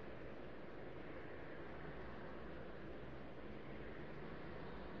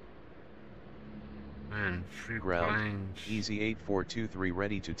 Man, free Ground, planes. easy 8423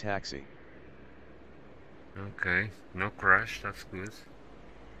 ready to taxi. Okay, no crash, that's good.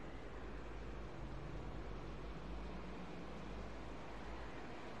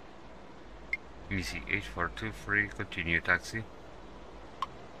 Easy 8423, continue taxi.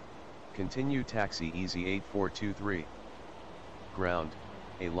 Continue taxi, easy 8423. Ground,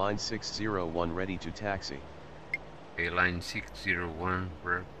 a line 601 ready to taxi. A line 601,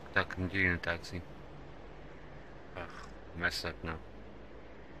 continue taxi. Ugh, messed up now.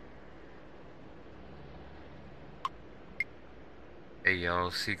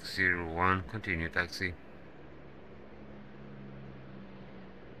 AL 601, continue taxi.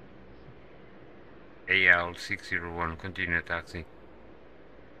 AL 601, continue taxi.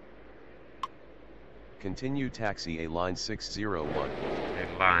 Continue taxi, a line 601.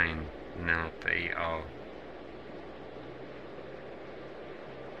 A line, not AL.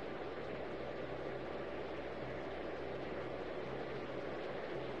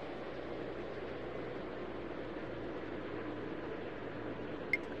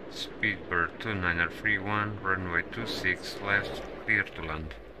 Speedbird 29er31, runway 26 left, clear to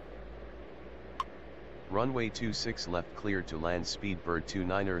land. Runway 26 left, clear to land, Speedbird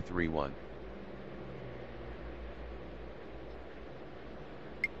 29er31.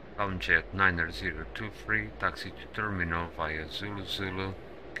 Jet 9023, taxi to terminal via Zulu Zulu,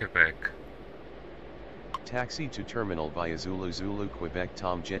 Quebec. Taxi to terminal via Zulu Zulu, Quebec,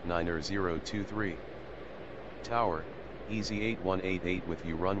 Jet 9023. Tower, easy 8188 with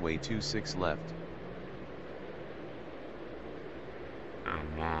you, runway 26 left.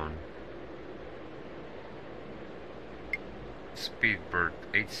 Come on. Speedbird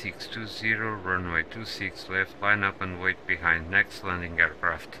 8620, runway 26 left, line up and wait behind next landing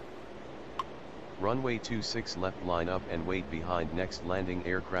aircraft. Runway 26 left, line up and wait behind next landing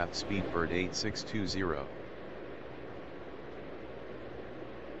aircraft, Speedbird 8620.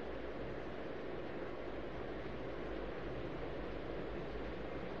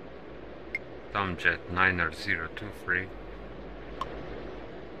 Jet 9023.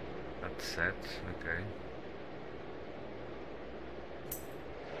 That's set, okay.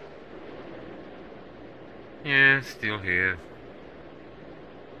 Yeah, still here.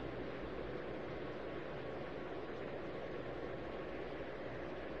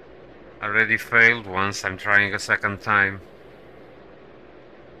 Already failed once, I'm trying a second time.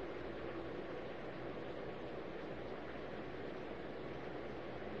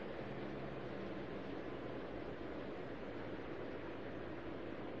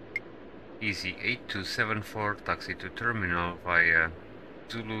 Easy 8274, taxi to terminal via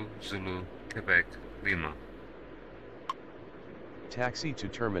Zulu, Zulu, Quebec, Lima. Taxi to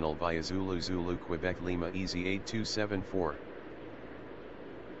terminal via Zulu, Zulu, Quebec, Lima, Easy 8274.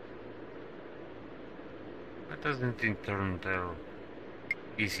 Why doesn't it turn there?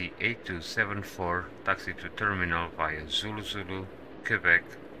 Easy 8274, taxi to terminal via Zulu, Zulu, Quebec,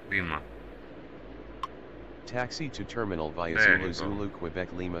 Lima. Taxi to terminal via There Zulu, you go. Zulu, Quebec,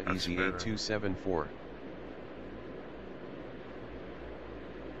 Lima, That's Easy better. 8274.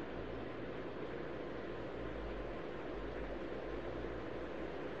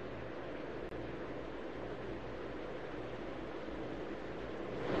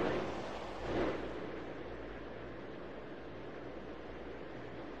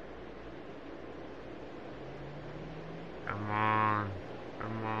 Come on,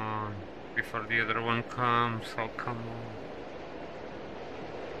 come on. Before the other one comes, oh come on.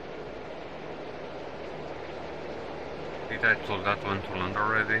 Did I told that one to land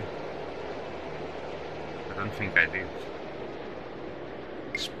already? I don't think I did.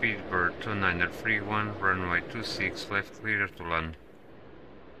 Speedbird 2931, runway 26, left clear to land.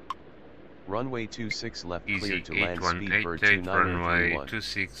 Runway 26 left clear Easy to land, Speedbird 8188, runway 2931.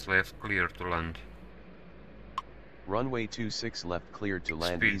 26, left clear to land. Runway 26 left clear to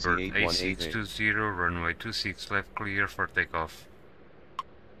land, Easy Speedbird 8188. A620, runway 26, left clear for takeoff.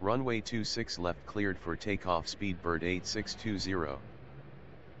 Runway 26 left cleared for takeoff, Speedbird 8620.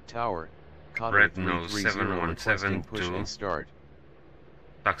 Tower, Qatar Red nose 330 requesting push 7172. and start.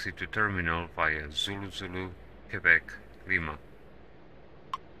 Taxi to terminal via Zulu, Zulu, Quebec, Lima.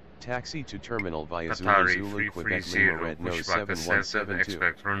 Taxi to terminal via Zulu, Qatari Zulu, Quebec, 330, Lima, Red nose pushback accepted, 7172.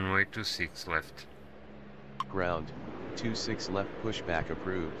 expect runway 26 left. Ground, 26 left pushback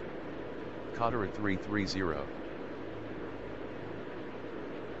approved. Qatar 330.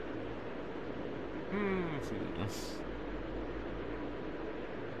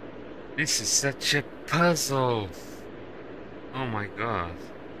 This is such a puzzle. Oh my god.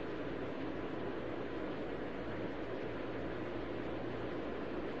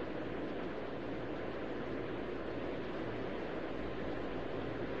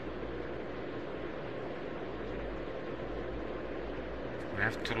 We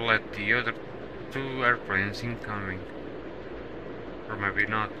have to let the other two airplanes incoming. Or maybe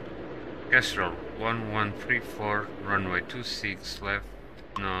not. Kestrel 1134, runway 26 left.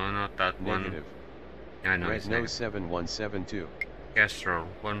 No, not that Negative. one. I know Red it's nose negative. 7172. Kestrel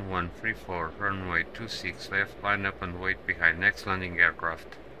 1134, runway 26 left, line up and wait behind next landing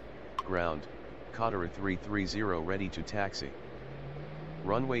aircraft. Ground, Qatar 330 ready to taxi.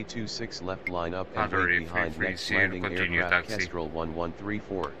 Runway 26 left, line up and Qatar wait behind next 330, landing continue aircraft, taxi. Kestrel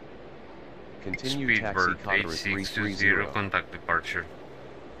 1134. Continue taxi, Speedbird Qatar 8620, 330. contact departure.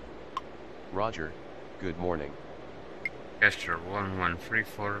 Roger, good morning. Kestrel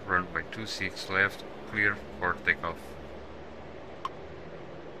 1134, runway 26 left, clear for takeoff.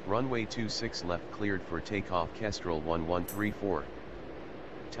 Runway 26 left cleared for takeoff, Kestrel 1134.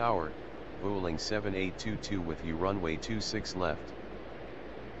 Tower, Boeing 7822 with you, runway 26 left.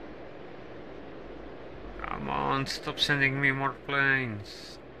 Come on, stop sending me more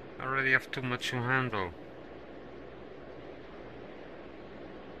planes. I already have too much to handle.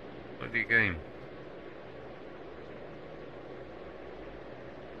 Bloody game.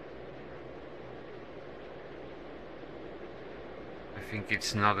 I think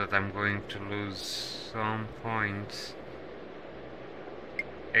it's now that I'm going to lose some points.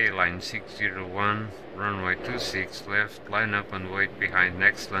 A-line 601, runway 26 left, line up and wait behind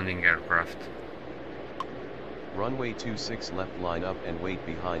next landing aircraft. Runway 26 left, line up and wait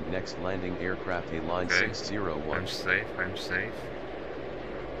behind next landing aircraft, A-line Okay. 601. I'm safe, I'm safe.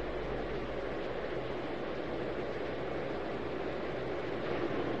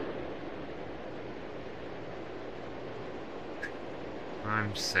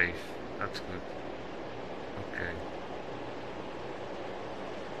 I'm safe, that's good. Okay.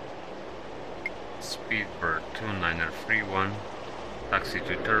 Speedbird 2931, taxi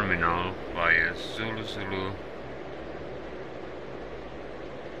to terminal via Zulu Zulu.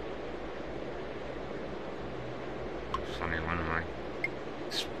 There's only one way.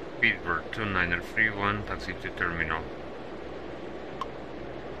 Speedbird 2931, taxi to terminal.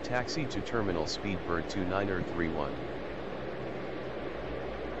 Taxi to terminal, Speedbird 2931.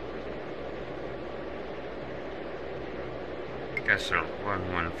 Kestrel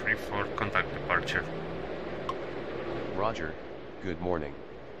 1134, contact departure. Roger, good morning.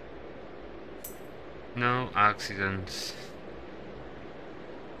 No accidents.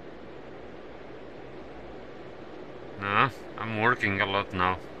 No, I'm working a lot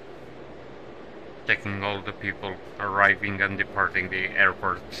now. checking all the people arriving and departing the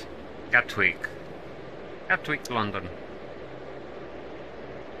airport. Gatwick, London.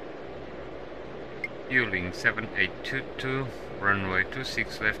 Fueling 7822, runway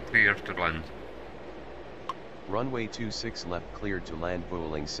 26 left, clear to land. Runway 26 left cleared to land,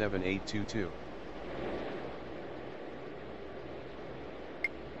 Vueling 7822.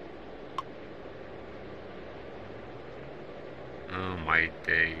 Oh my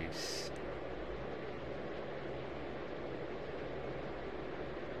days.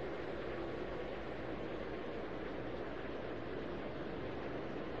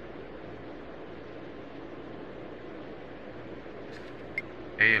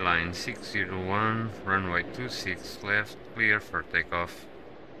 A-line 601, runway 26 left, clear for takeoff.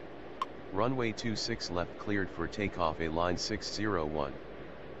 Runway 26 left cleared for takeoff, A-line 601.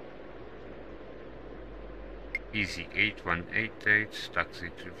 Easy 8188, taxi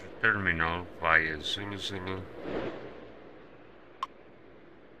to the terminal via Zulu Zulu.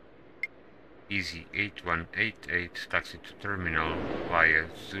 Easy 8188, taxi to terminal via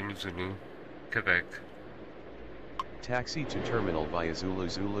Zulu Zulu, Quebec. Taxi to terminal via Zulu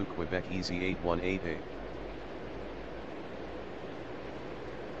Zulu, Quebec, Easy 8188.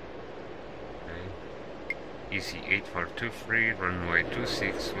 Okay. Easy 8423, runway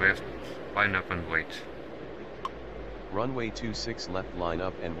 26 left, line up and wait. Runway 26 left, line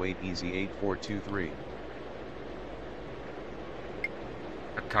up and wait, Easy 8423.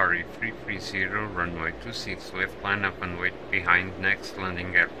 Atari 330, runway 26 left, line up and wait behind next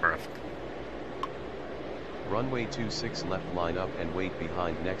landing aircraft. Runway 26 left, line up and wait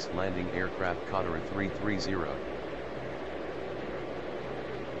behind next landing aircraft, Qatar 330.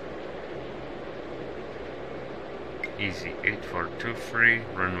 Easy 8423,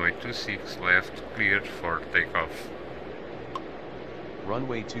 runway 26 left, cleared for takeoff.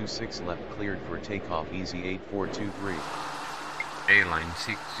 Runway 26 left cleared for takeoff, Easy 8423. A-line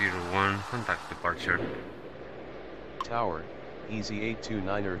 601, contact departure. Tower, Easy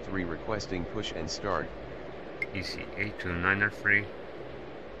 829er3 requesting push and start. Easy 829er3.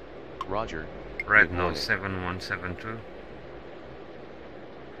 Roger. Red nose 7172.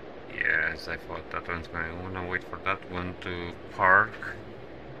 Yes, I thought that one's going. I wanna wait for that one to park.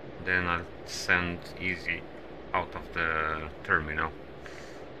 Then I'll send Easy out of the terminal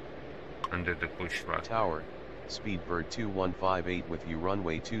and do the pushback. Tower, Speedbird 2158 with you,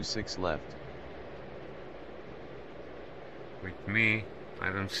 runway 26 left. With me, I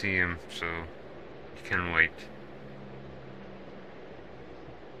don't see him, so he can wait.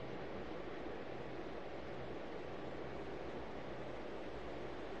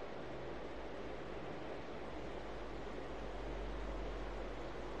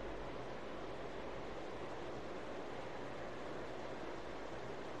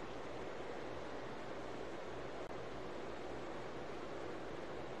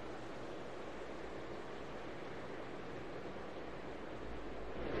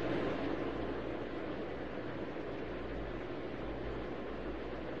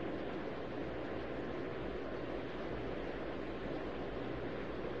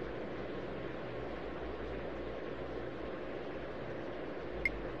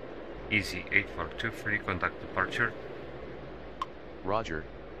 Easy 8423, contact departure. Roger,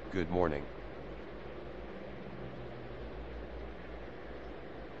 good morning.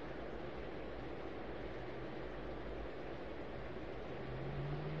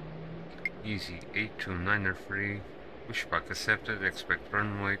 Easy 829er3, pushback accepted, expect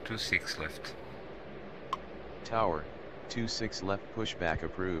runway 26 left. Tower, 26 left, pushback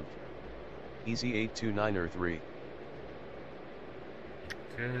approved. Easy 829er3.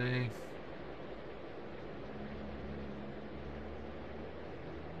 Okay.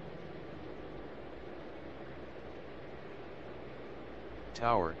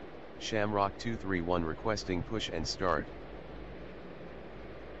 Tower, Shamrock 231 requesting push and start.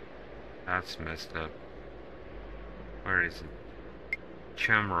 That's messed up. Where is it?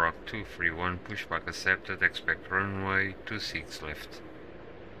 Shamrock 231, pushback accepted, expect runway 26 left.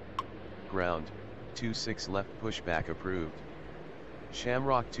 Ground, 26 left, pushback approved.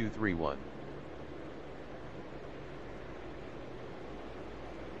 Shamrock 231.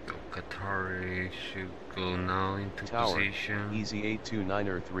 Qatari should go now into Tower, position. Easy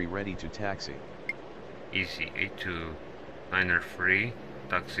 829er3 ready to taxi. Easy 829er3,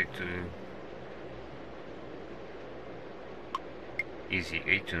 taxi to Easy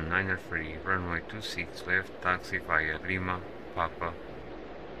 829er3, runway 26 left, taxi via Lima, Papa.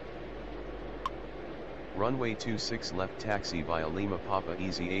 Runway 26 left, taxi via Lima Papa,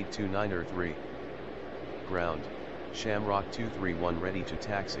 Easy 829er3. Ground, Shamrock 231 ready to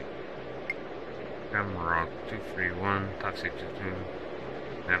taxi. Shamrock 231, taxi to 2.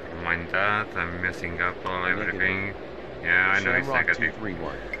 Never mind that, I'm messing up all everything. Yeah, I know it's Shamrock negative.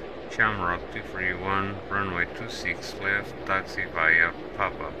 231. Shamrock 231, runway 26 left, taxi via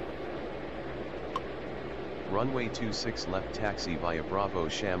Papa. Runway 26 left, taxi via Bravo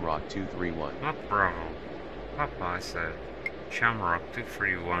Shamrock 231. Not Bravo. Papa, I said. Shamrock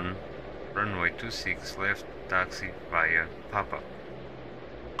 231, runway 26 left, taxi via Papa.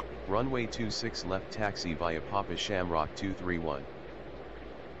 Runway 26 left, taxi via Papa Shamrock 231.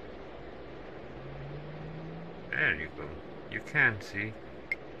 There you go. You can see.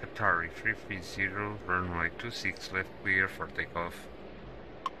 Qatari 330, runway 26 left, clear for takeoff.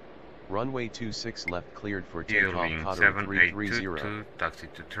 Runway 26 left, cleared for takeoff. Dealing Qatar 330. 7822, taxi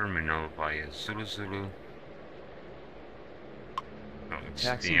to terminal via Zulu Zulu. No, it's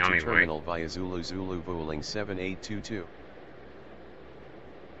Taxi the to only terminal way. via Zulu Zulu, Vueling 7822.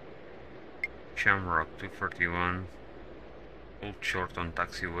 Shamrock 241, hold short on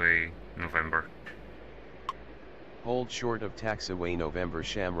taxiway, November. Hold short of taxiway November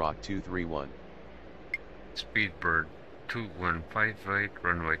Shamrock 231. Speedbird 2158,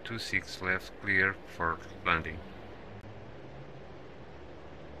 runway 26 left, clear for landing.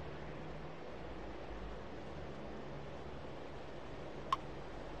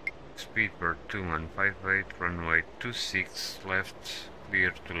 Speedbird 2158, runway 26 left,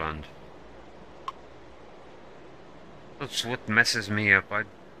 clear to land. That's what messes me up. I'm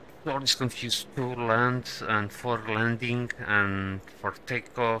always confused to land and for landing and for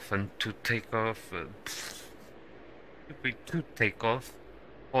takeoff and to takeoff. Should be to takeoff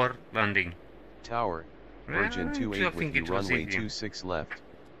or landing. Tower, Virgin I 28 think with you, it was runway easier. 26 left.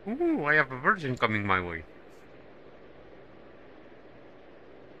 Ooh, I have a Virgin coming my way.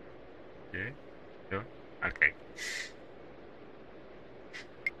 Yeah? No? Okay.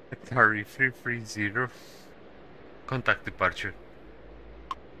 Atari 330. Contact departure.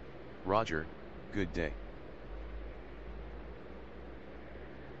 Roger, good day.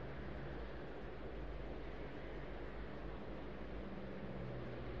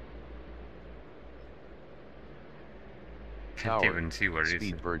 Can't Tower, even see where it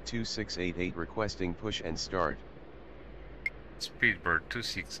is. Speedbird 2688 requesting push and start. Speedbird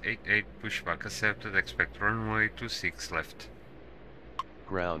 2688, pushback accepted, expect runway 26 left.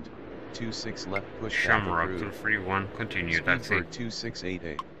 Ground, 26 left, pushback Shamrock approved. 231, continue taxi. Speedbird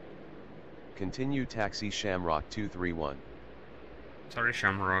 2688. Continue taxi Shamrock 231. Sorry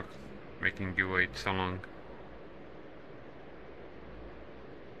Shamrock, making you wait so long.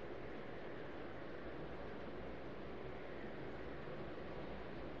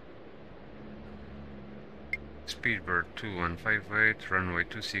 Speedbird 2158, runway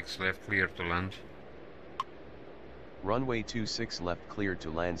 26 left, clear to land. Runway 26 left, cleared to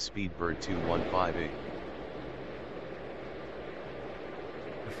land. Speedbird 2158.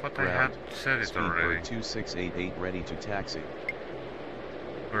 I thought I had said it already. Speedbird 2688 ready to taxi.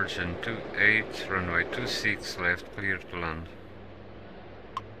 Virgin 28, runway 26 left, clear to land.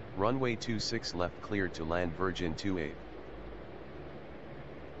 Runway 26 left, cleared to land. Virgin 28.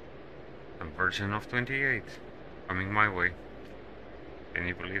 A Virgin of 28, coming my way. Can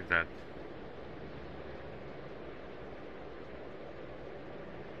you believe that?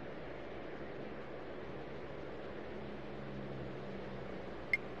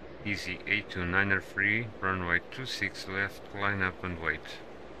 Easy 829er free, runway 26 left, line up and wait.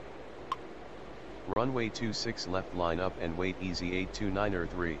 Runway 26 left, line up and wait. Easy 829er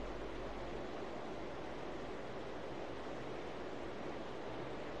 3.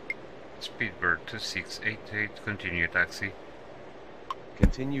 Speedbird 2688, continue taxi.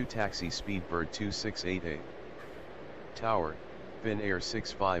 Continue taxi Speedbird 2688. Tower, Finnair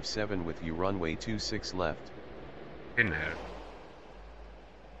 657 with you, runway 26 left. Finnair.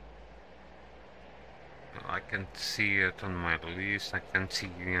 I can't see it on my list, I can't see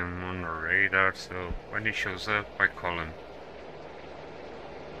him on the radar, so when he shows up I call him.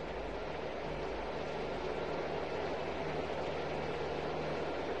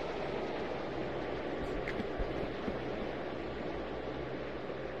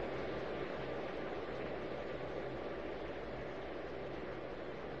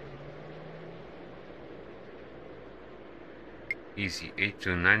 Easy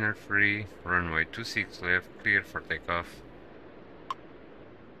 829er free, runway 26 left, clear for takeoff.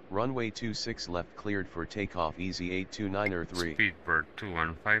 Runway 26 left, cleared for takeoff. Easy 829er 3. Speedbird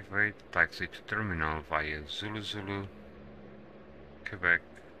 2158, taxi to terminal via Zulu Zulu, Quebec.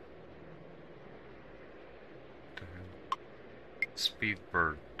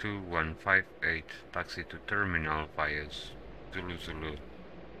 Speedbird 2158, taxi to terminal via Zulu Zulu.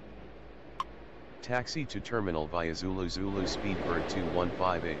 Taxi to terminal via Zulu Zulu Speedbird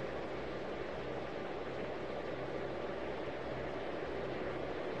 2158.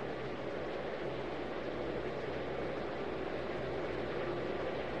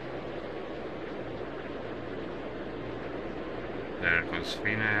 There goes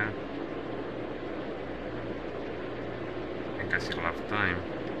Finnair. I think I still have time.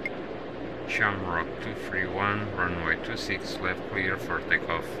 Shamrock 231, runway 26 left clear for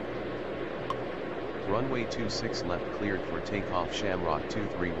takeoff. Runway 26 left cleared for takeoff. Shamrock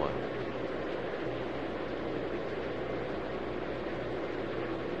 231.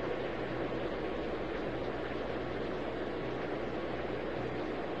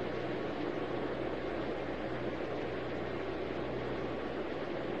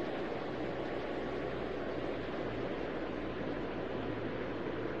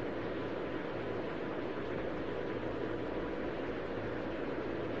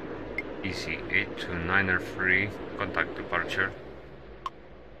 Easy 829er free, contact departure.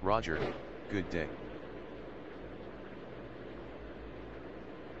 Roger, good day.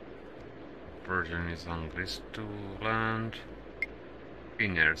 Virgin is on list to land.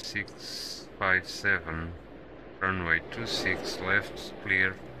 Finnair 657, runway 26 left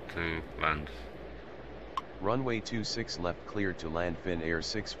clear to land. Runway 26 left cleared to land. Finnair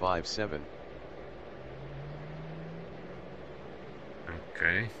 657.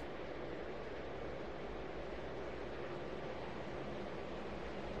 Okay.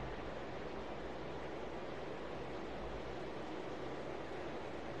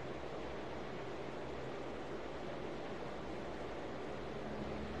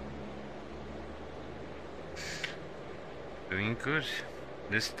 Doing good.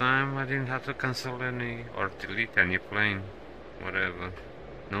 This time I didn't have to cancel any or delete any plane. Whatever.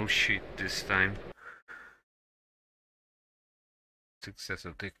 No shit this time.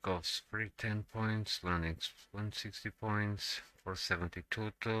 Successful takeoffs 310 points, landings 160 points, 470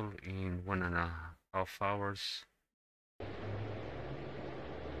 total in 1.5 hours.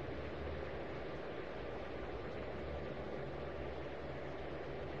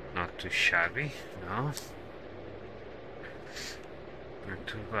 Not too shabby, no. Not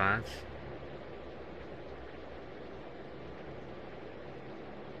too bad.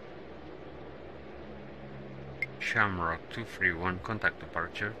 Shamrock 231, contact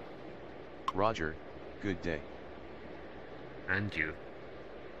departure. Roger, good day. And you.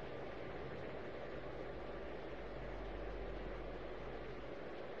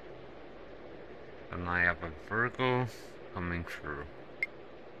 And I have a Virgo coming through.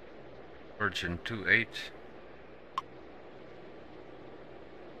 Virgin 28.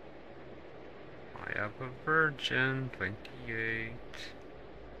 I have a Virgin 28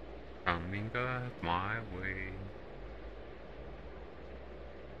 coming up my way.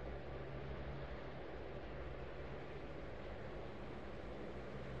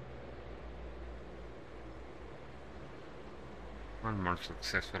 One more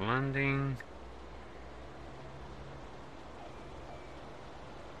successful landing.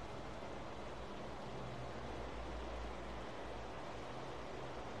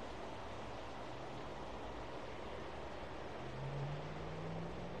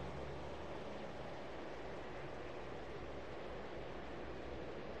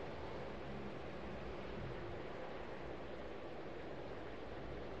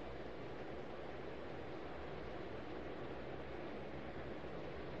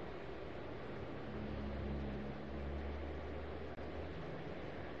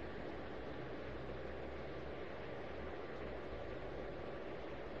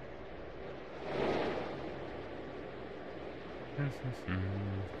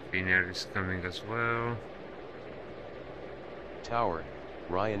 Finnair is coming as well. Tower,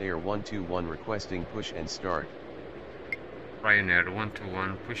 Ryanair 121 requesting push and start. Ryanair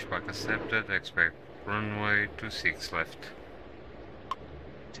 121, pushback accepted, expect runway 26 left.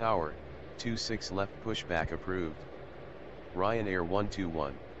 Tower, 26 left pushback approved. Ryanair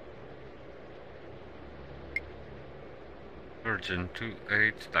 121. Virgin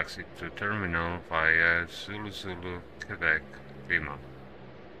 28, taxi to terminal via Zulu Zulu, Quebec, Lima.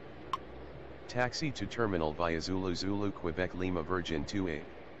 Taxi to terminal via Zulu Zulu, Quebec, Lima. Virgin 28.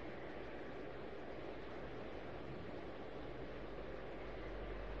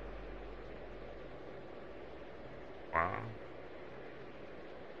 Wow.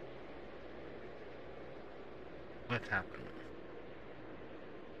 What happened?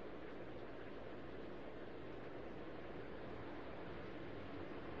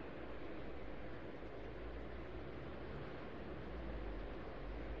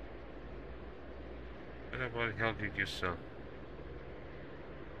 What the hell did you sell?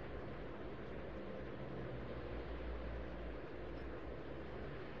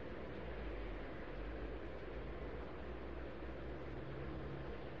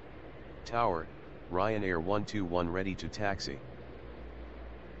 Tower, Ryanair 121 ready to taxi.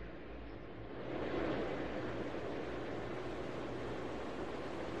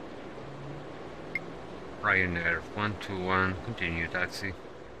 Ryanair 121, continue taxi.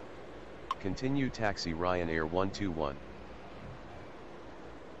 Continue taxi Ryanair 121.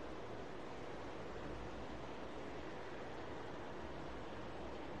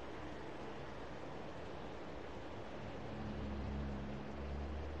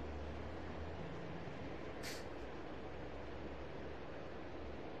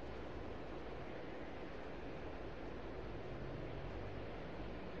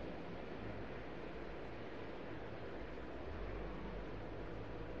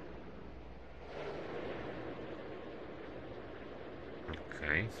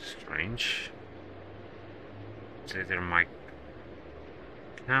 Okay, strange. It's either my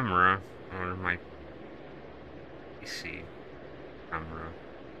camera or my PC camera.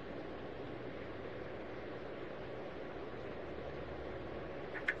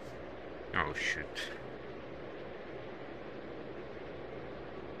 Oh shoot.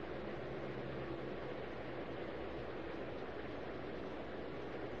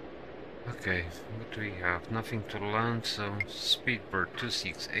 Okay, what do we have? Nothing to land, so speedbird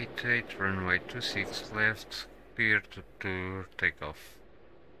 2688, runway 26 left, clear to take off.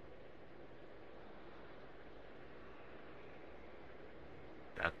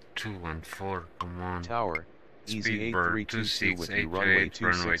 That 214, come on. Tower, Easy Speedbird 8322 with you, runway 2688,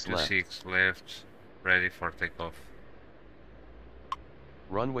 runway 26 left. 26 left, ready for takeoff.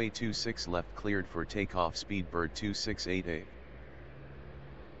 Runway 26 left cleared for takeoff, Speedbird 2688.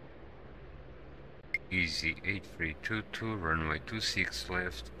 Easy 8322, runway 26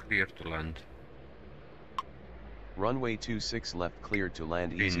 left, clear to land. Runway 26 left cleared to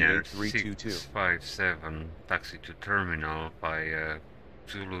land, Easy Winner 8322. 657, taxi to terminal by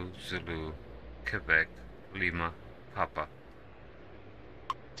Zulu, Zulu, Quebec, Lima, Papa.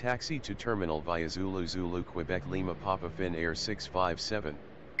 Taxi to terminal via Zulu, Zulu, Quebec, Lima, Papa, Finnair 657.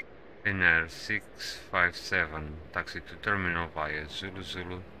 Finnair 657, taxi to terminal via Zulu,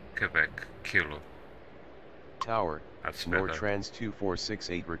 Zulu, Quebec, Kilo. Tower, That's better. Nortrans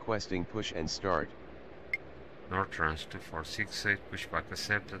 2468 requesting push and start. Nortrans 2468, pushback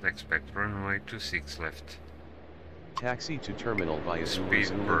accepted, expect runway 26 left. Taxi to terminal via Zulu,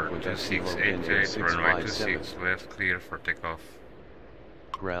 Zulu, Speedbird Quebec, Kilo, Finnair 2688, runway 657. 26 left, clear for takeoff.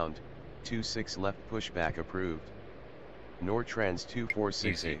 Ground, 26 left pushback approved. Nortrans Easy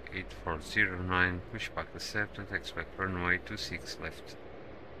 2468. 8409, pushback accepted, expect runway 26 left.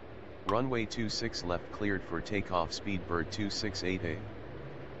 Runway 26 left cleared for takeoff, Speedbird 2688.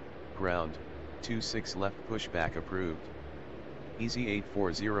 Ground, 26 left pushback approved. Easy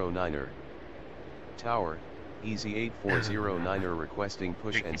 8409er. Tower, Easy 8409er requesting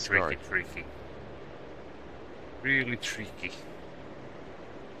push Tricky, and start. tricky. Really tricky.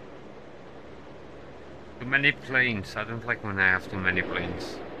 Too many planes. I don't like when I have too many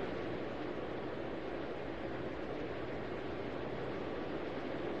planes.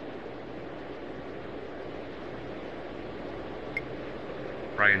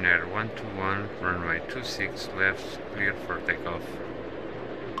 Ryanair 121, runway 26 left, clear for takeoff.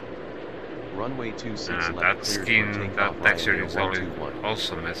 Runway 26 That left cleared skin, for that takeoff, texture Ryanair is 121.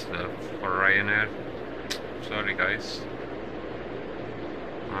 also messed up for Ryanair. Sorry guys.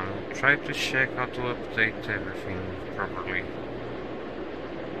 I'll try to check how to update everything properly.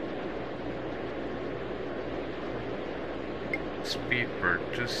 Speedbird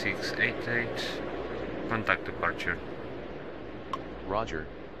 2688, contact departure. Roger,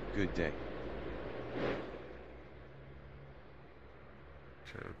 good day.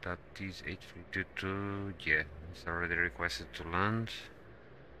 So that is 8322, yeah, it's already requested to land.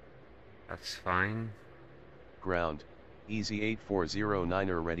 That's fine. Ground, Easy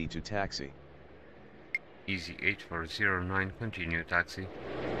 8409er ready to taxi. Easy 8409, continue taxi.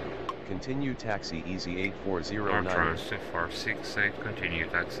 Continue taxi, Easy 8409er. Nortrans 2468, continue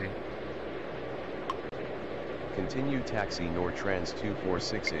taxi. Continue taxi, Nortrans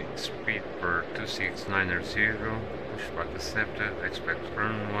 2468. Speedbird 2690, pushback accepted, expect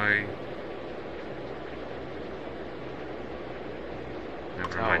runway.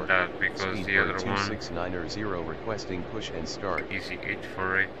 Never Tower, mind that because the other one. 2690 requesting push and start. Easy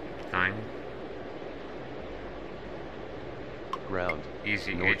 8489. Ground,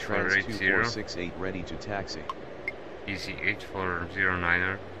 Easy Nortrans 8480. 2468 ready to taxi. Easy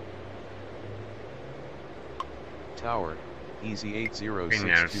 8409er. Tower, Easy Finnair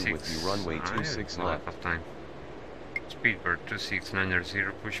 8062 with you, runway 26 left. Of time. Speedbird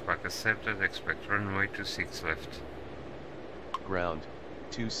 2690, pushback accepted, expect runway 26 left. Ground,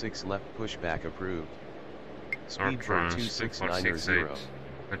 26 left pushback approved. North Speedbird runs 2468. 26990.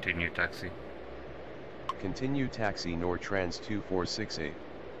 Continue taxi. Continue taxi Nortrans 2468.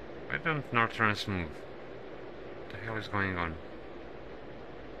 Why don't North runs move? What the hell is going on?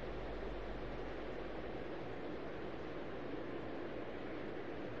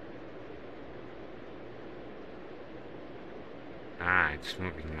 Ah, it's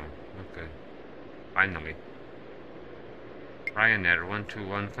moving now. Okay. Finally. Ryanair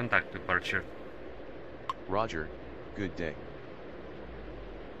 121, contact departure. Roger, good day.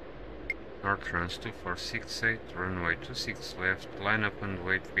 North runs 2468, runway 26 left, line up and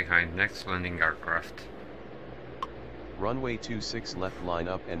wait behind next landing aircraft. Runway 26 left, line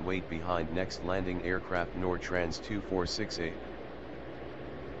up and wait behind next landing aircraft Nortrans 2468.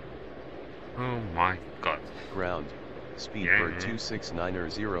 Oh my god. Ground, Speedbird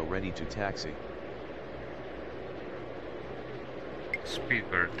 2690 ready to taxi.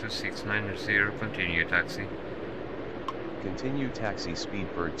 Speedbird 2690, continue taxi. Continue taxi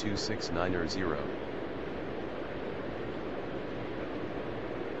Speedbird 2690.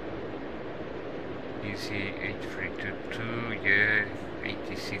 Easy 8322, yeah,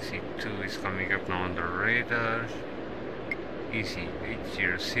 8682 is coming up now on the radar. Easy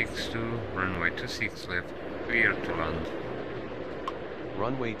 8062, runway 26 left, clear to land.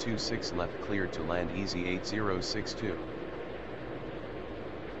 Runway 26 left clear to land, easy 8062.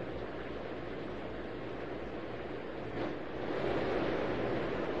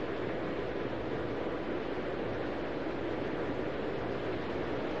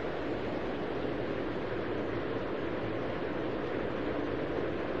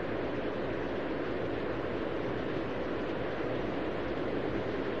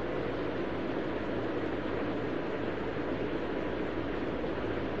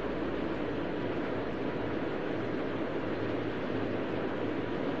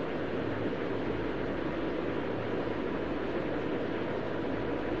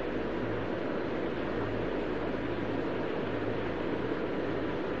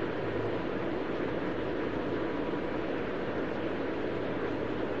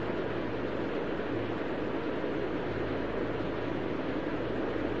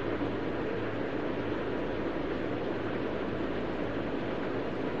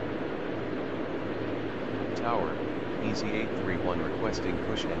 Tower, Easy 831 requesting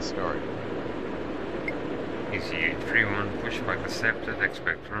push and start. Easy 831, pushback accepted,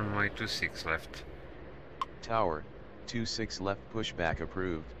 expect runway 26 left. Tower, 26 left pushback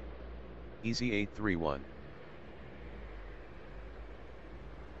approved. Easy 831.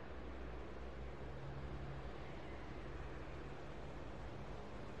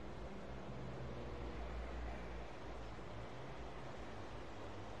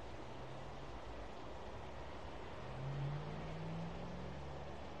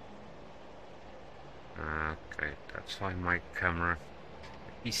 Okay, that's why my camera,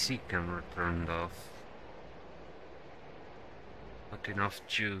 PC camera turned off. Not enough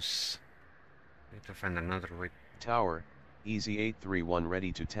juice. Need to find another way. Tower, Easy 831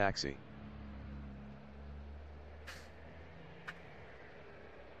 ready to taxi.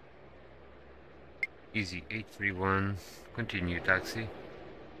 Easy 831, continue taxi.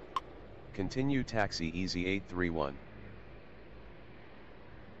 Continue taxi Easy 831.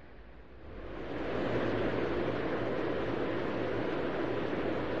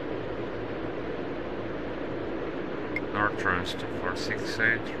 North runs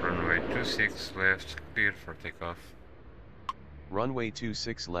 2468, runway 26 left, cleared for takeoff. Runway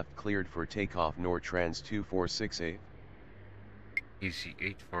 26 left cleared for takeoff Nortrans 2468. Easy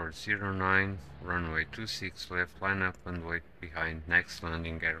 8409, runway 26 left, line up and wait behind next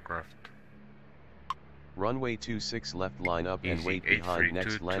landing aircraft. Runway 26 left, line up and Easy wait behind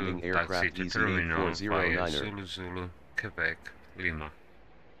next landing aircraft taxi to Easy terminal 8409. via Zulu Zulu, Quebec, Lima.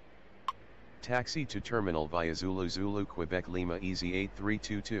 Taxi to terminal via Zulu Zulu, Quebec, Lima, Easy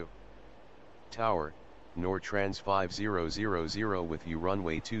 8322. Tower, Nortrans 5000 with you,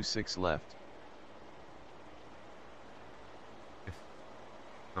 runway 26 left.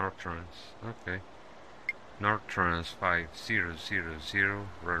 Nortrans, okay. Nortrans 5000,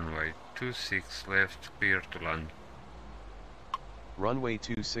 runway 26 left, clear to land. Runway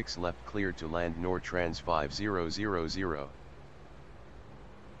 26 left clear to land Nortrans 5000.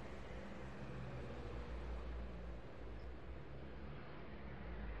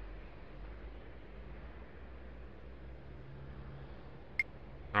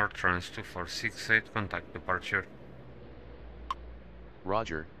 Nortrans 2468, contact departure.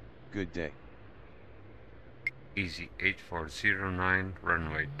 Roger, good day. Easy 8409,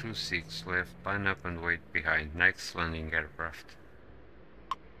 runway 26 left, line up and wait behind next landing aircraft.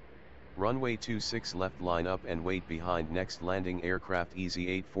 Runway 26 left, line up and wait behind next landing aircraft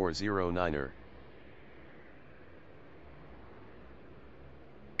Easy 8409er.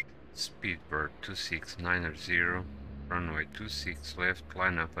 Speedbird 269er, runway 26 left,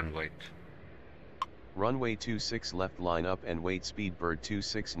 line up and wait. Runway 26 left, line up and wait, Speedbird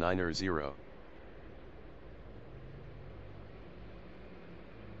 269er.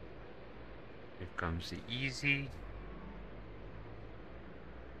 Here comes the Easy.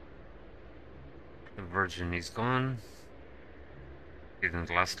 The Virgin is gone. Didn't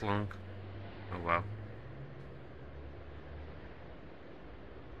last long. Oh well.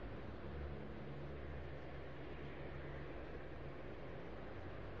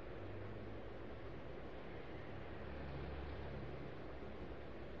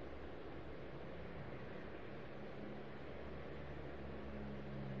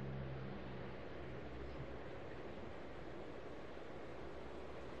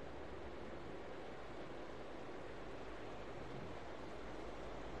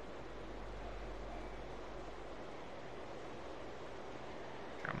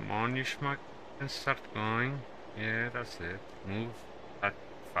 Come on, you schmuck, and start going. Yeah, that's it. Move that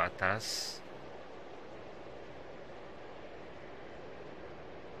fat ass.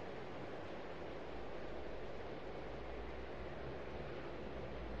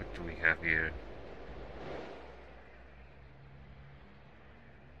 What do we have here?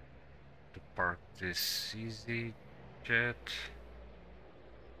 To park this Easy jet.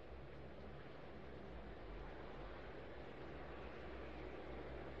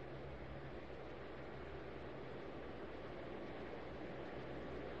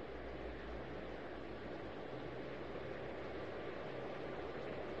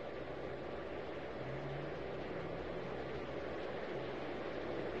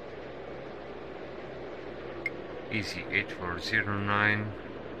 Easy 8409,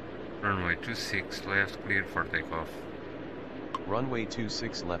 runway 26 left, cleared for takeoff. Runway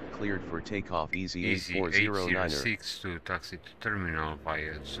 26 left, cleared for takeoff, Easy 8409er. 806 to taxi to terminal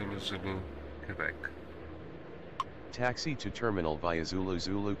via Zulu Zulu, Quebec. Taxi to terminal via Zulu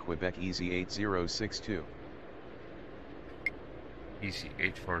Zulu, Quebec, Easy 8062. Easy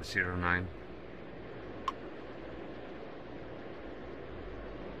 8409.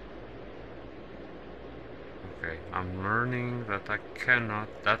 Okay, I'm learning that I cannot,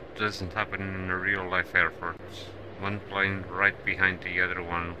 that doesn't happen in a real life airport. One plane right behind the other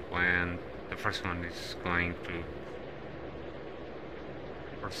one when the first one is going to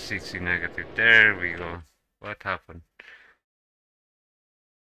for 60 negative. There we go. What happened?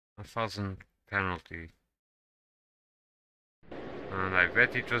 1,000 penalty. And I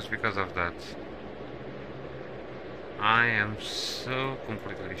bet it was because of that. I am so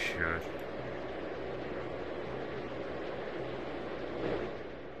completely sure.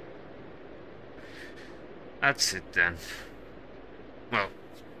 That's it then. Well,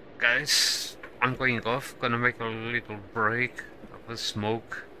 guys, I'm going off. Gonna make a little break of a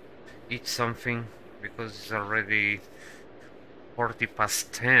smoke, eat something, because it's already 40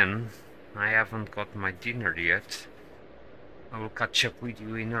 past 10. I haven't got my dinner yet. I will catch up with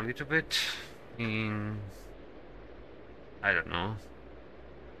you in a little bit. I don't know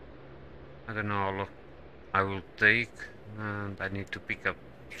how long I will take, and I need to pick up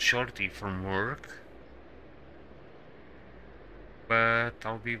Shorty from work. But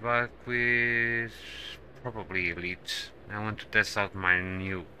I'll be back with probably Elite. I want to test out my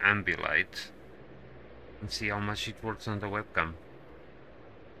new Ambilight and see how much it works on the webcam.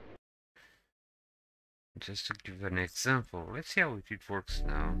 Just to give an example, let's see how it works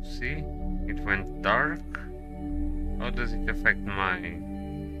now. See? It went dark. How does it affect my...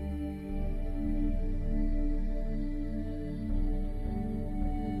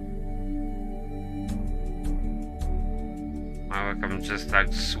 My webcam just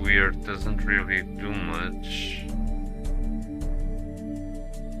acts weird, doesn't really do much.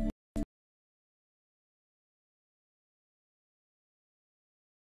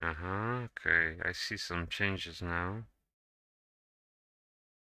 Okay, I see some changes now.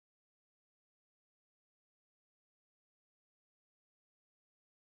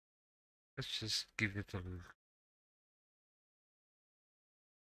 Let's just give it a look.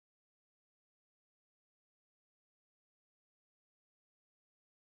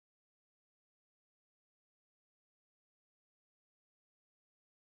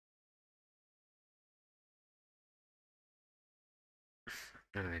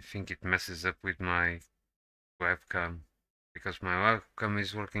 I think it messes up with my webcam, because my webcam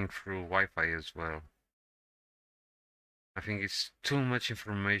is working through Wi-Fi as well. I think it's too much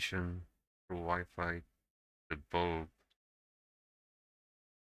information through Wi-Fi, the bulb.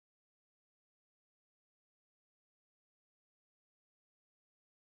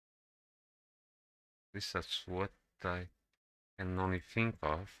 least that's what I can only think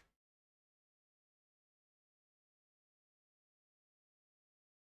of.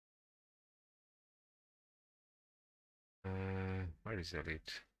 Where is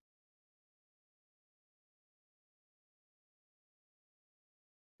Elite?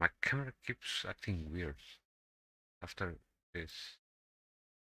 My camera keeps acting weird after this.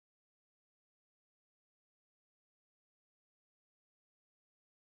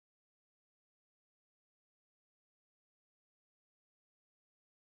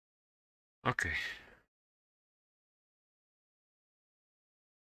 Okay.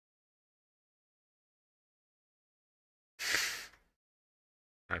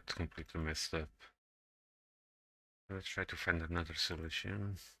 That's completely messed up. Let's try to find another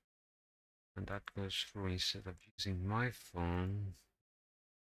solution. And that goes through instead of using my phone.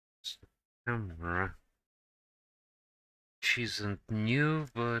 It's the camera. Which isn't new,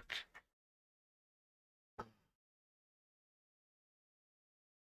 but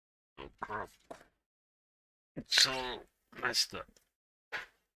oh crap. It's all messed up.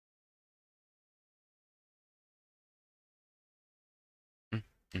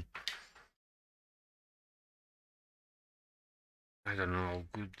 I don't know how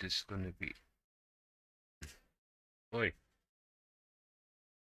good this is gonna be. Oi.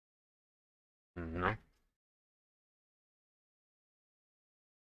 No.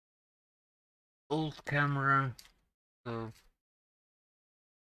 Old camera. So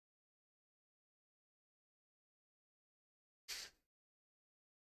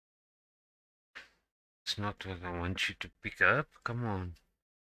it's not what I want you to pick up. Come on.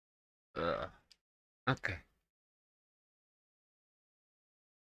 Okay.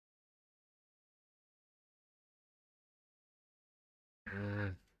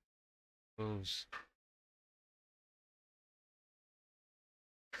 Close.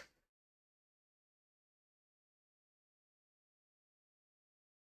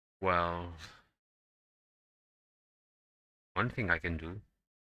 Well, one thing I can do.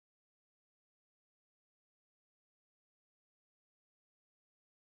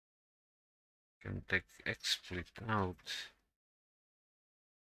 Can take XSplit out.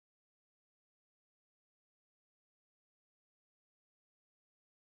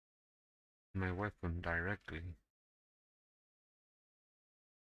 My weapon directly.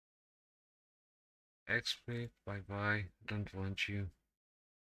 XSplit, bye bye. Don't want you.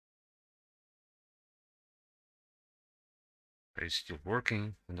 Are you still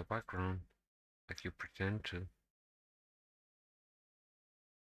working in the background like you pretend to?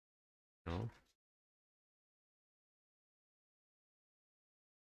 No?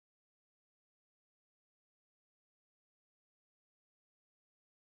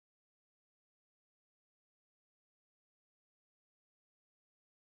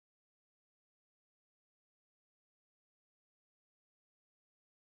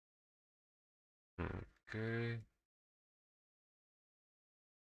 Okay.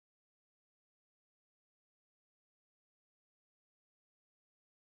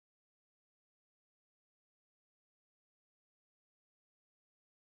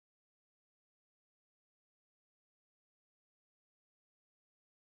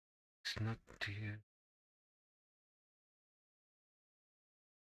 It's not here.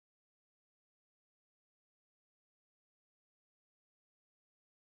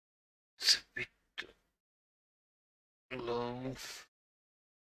 It's a bit low.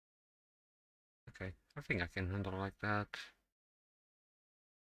 Okay, I think I can handle like that.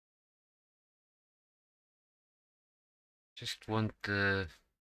 Just want the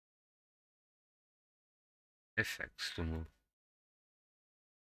effects to move.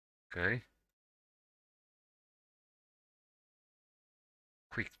 Okay.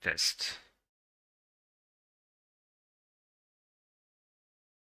 Quick test.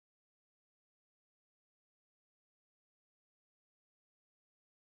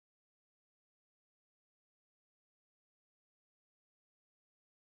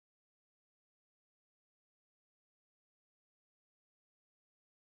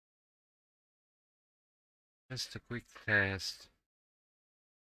 Just a quick test.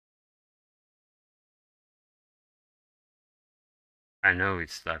 I know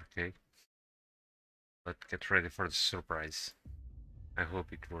it's dark, okay? But get ready for the surprise. I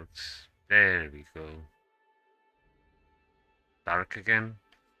hope it works. There we go. Dark again.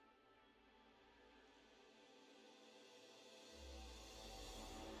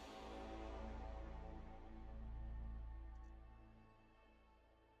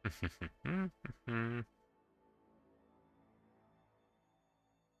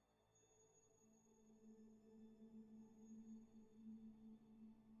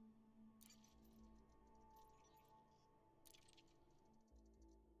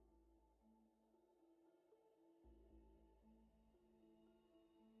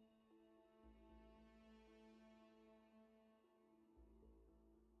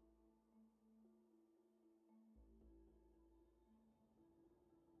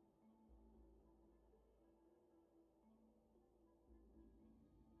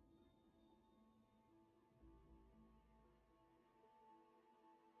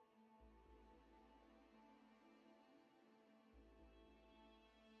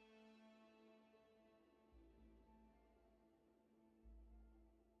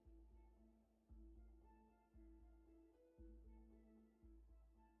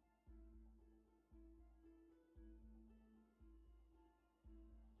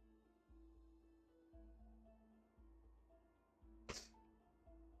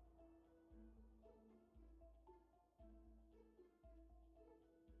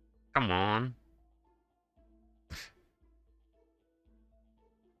 Come on.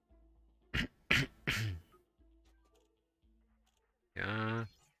 Yeah.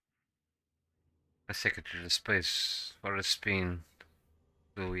 Let's take it to the space for a spin.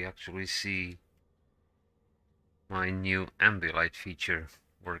 So we actually see my new ambilight feature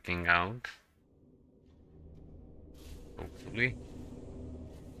working out. Hopefully.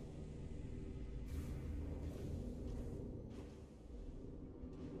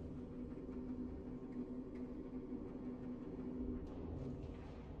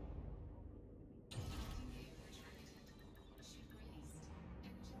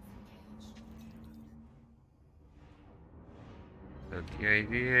 So the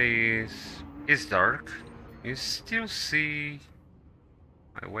idea is it's dark. You still see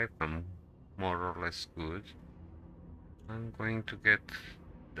my weapon more or less good. I'm going to get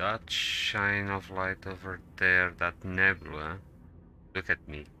that shine of light over there, that nebula. Look at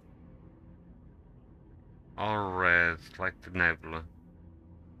me. All red like the nebula.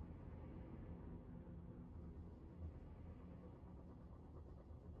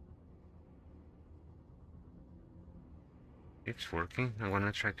 It's working. I'm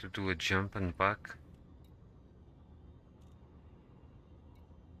gonna try to do a jump and back.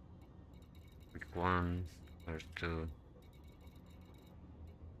 Quick one or two.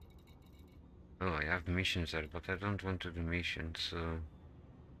 Oh, I have missions there, but I don't want to do missions, so...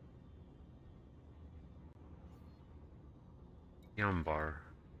 Yambar.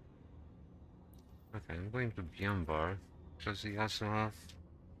 Okay, I'm going to Yambar, because he also have...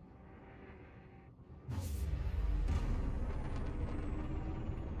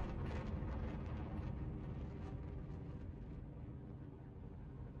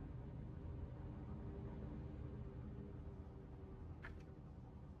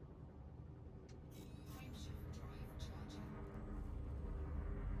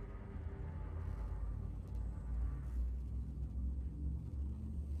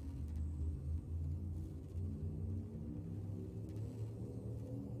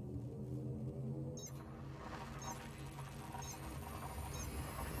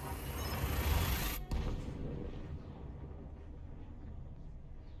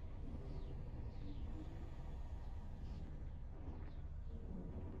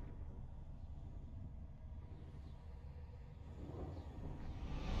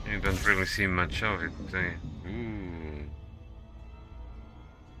 You don't really see much of it, do you? Ooh.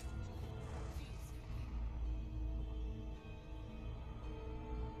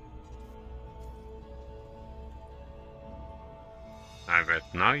 I bet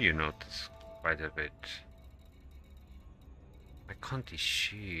now you notice quite a bit. I can't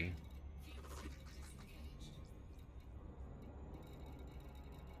see.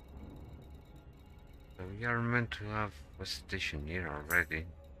 So we are meant to have a station here already.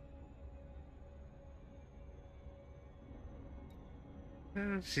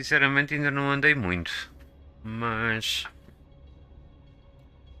 Sinceramente ainda não andei muito, mas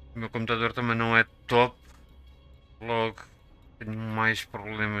o meu computador também não é top, logo tenho mais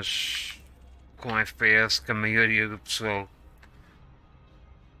problemas com FPS que a maioria do pessoal.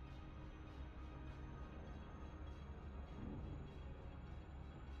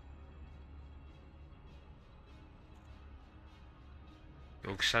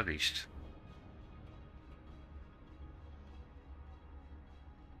 Eu gostar disto.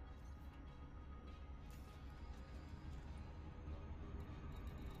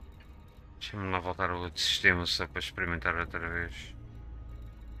 Deixa-me lá voltar ao outro sistema só para experimentar outra vez.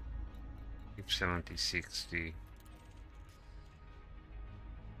 Tipo 7060.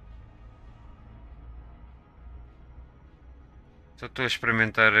 Só estou a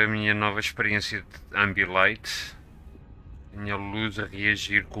experimentar a minha nova experiência de Ambilight. Minha luz a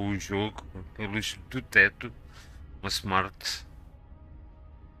reagir com o jogo, a luz do teto, uma smart.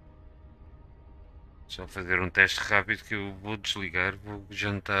 Só fazer um teste rápido que eu vou desligar, vou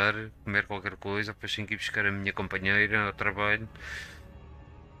jantar, comer qualquer coisa, depois tenho que ir buscar a minha companheira ao trabalho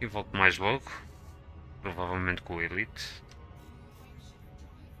e volto mais logo, provavelmente com o Elite.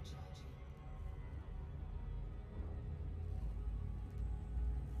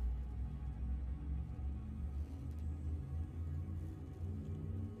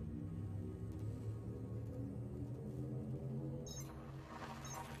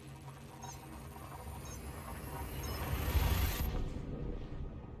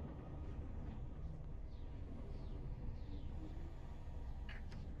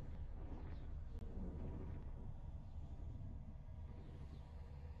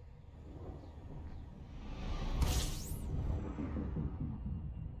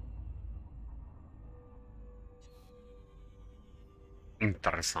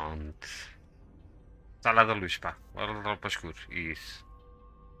 Interessante. Sala da luz, pá. Bora lá para o escuro. Isso.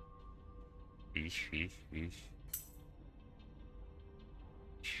 Fixe.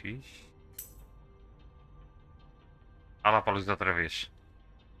 Fixe. Ah lá para a luz outra vez.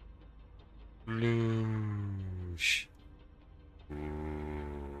 Luz.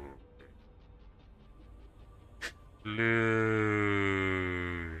 Luz.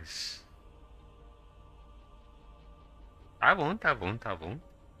 Tá bom.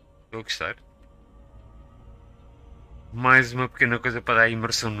 Estou a gostar. Mais uma pequena coisa para dar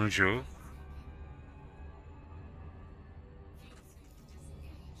imersão no jogo.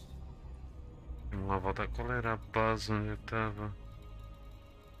 Vamos lá voltar. Qual era a base onde eu estava?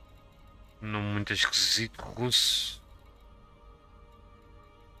 Não muito esquisito, russo.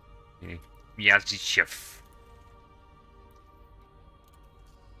 Yazdichev.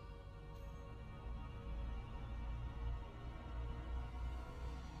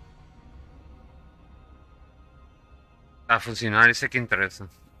 Está a funcionar, isso é que interessa.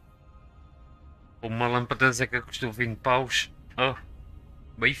 Uma lâmpada que custou 20 paus. Oh,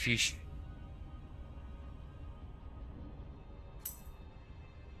 bem fixe.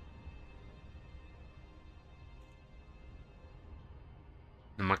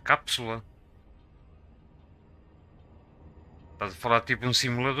 Numa cápsula. Estás a falar tipo um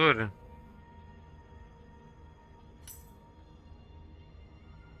simulador.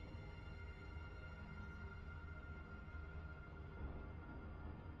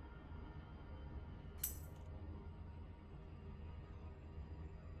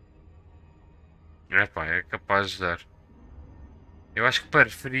 É pá, é capaz de dar. Eu acho que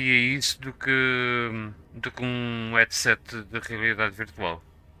preferia isso do que um headset de realidade virtual.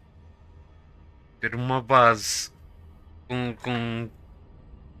 Ter uma base com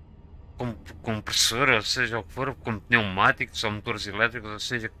compressor, ou seja o que for, com pneumáticos ou motores elétricos, ou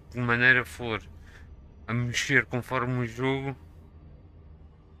seja, de que maneira for a mexer conforme o jogo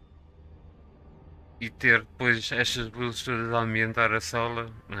e ter depois estas luzes todas a ambientar a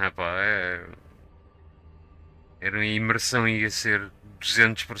sala, pá, era uma imersão ia ser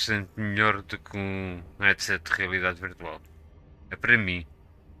 200% melhor do que um headset de realidade virtual. É para mim.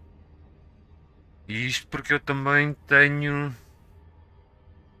 E isto porque eu também tenho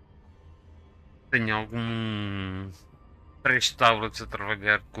algum 3 tablets a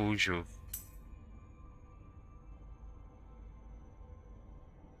trabalhar com o jogo.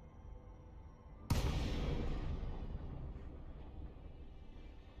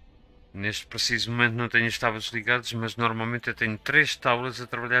 Neste preciso momento não tenho os tablets ligados, mas normalmente eu tenho 3 tablets a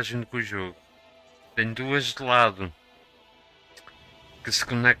trabalhar junto com o jogo. Tenho duas de lado que se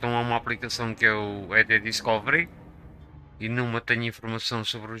conectam a uma aplicação que é o ED Discovery e numa tenho informação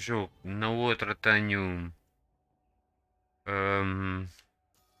sobre o jogo, na outra hum,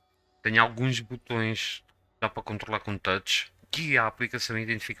 tenho alguns botões que dá para controlar com touch, que a aplicação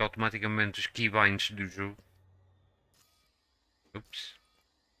identifica automaticamente os keybinds do jogo. Ups.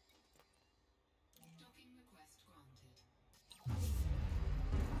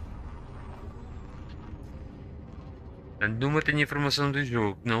 Portanto, numa tenho informação do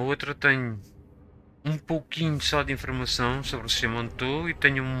jogo, na outra tenho um pouquinho só de informação sobre o sistema onde estou e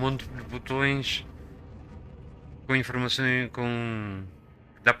tenho um monte de botões com informação com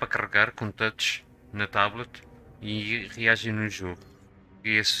dá para carregar com touch na tablet e reagem no jogo.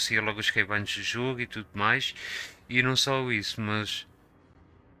 E associa logo os keybinds do jogo e tudo mais. E não só isso, mas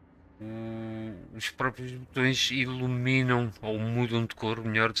os próprios botões iluminam ou mudam de cor,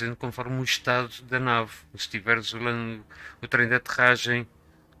 melhor dizendo, conforme o estado da nave. Se tiveres o trem de aterragem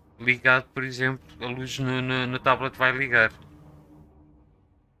ligado, por exemplo, a luz na tablet vai ligar.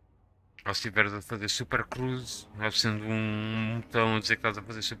 Ou se estiveres a fazer super cruise, ou sendo um botão a dizer que estás a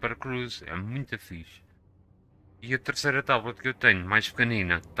fazer super cruise, é muito fixe. E a terceira tablet que eu tenho, mais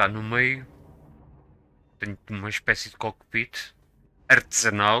pequenina, está no meio, tenho uma espécie de cockpit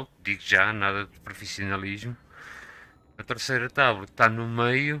artesanal, digo já, nada de profissionalismo. A terceira tablet está no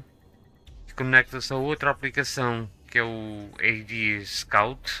meio e conecta-se a outra aplicação que é o AD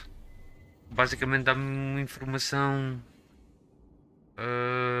Scout. Basicamente dá-me uma informação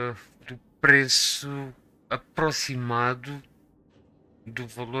do preço aproximado do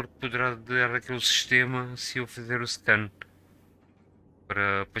valor que poderá dar aquele sistema se eu fizer o scan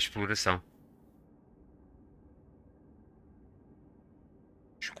para exploração.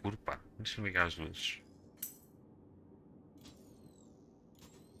 Escuro, pá. Deixa-me ligar as luzes.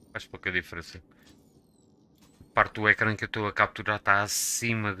 Faz pouca diferença. A parte do ecrã que eu estou a capturar está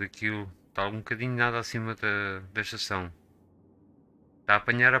acima daquilo. Está um bocadinho nada acima da estação. Está a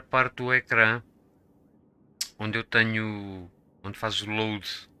apanhar a parte do ecrã onde eu tenho onde fazes o load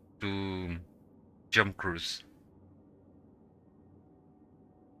do Jump Cruise.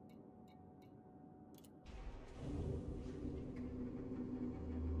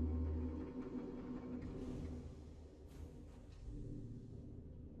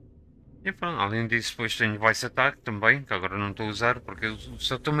 E pronto, além disso, depois tenho Voice Attack também, que agora não estou a usar, porque eu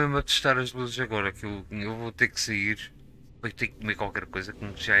só estou mesmo a testar as luzes agora, que eu vou ter que sair, vou ter que comer qualquer coisa,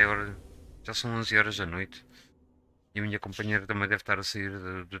 como já é hora, já são 11 horas da noite, e a minha companheira também deve estar a sair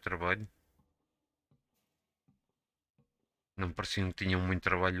do trabalho. Não pareciam que tinham muito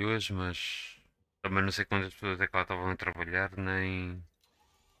trabalho hoje, mas também não sei quantas pessoas é que lá estavam a trabalhar, nem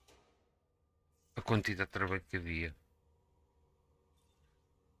a quantidade de trabalho que havia.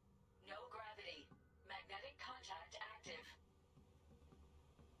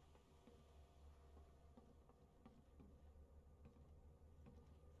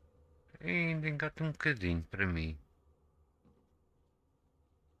 Ainda engata um bocadinho para mim.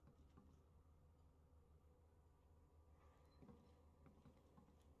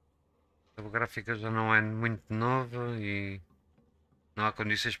 A gráfica já não é muito nova e não há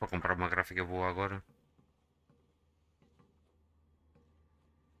condições para comprar uma gráfica boa agora.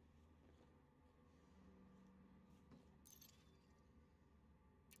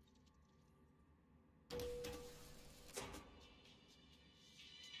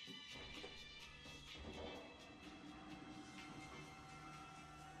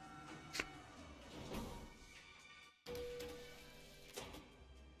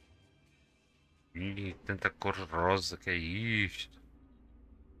 Ih, tanta cor rosa que é isto.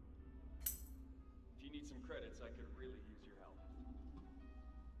 If you need some credits, I could really use your help.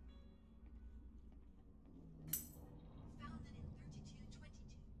 Founded in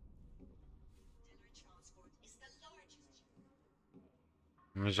 3222, Tiller Transport is the largest.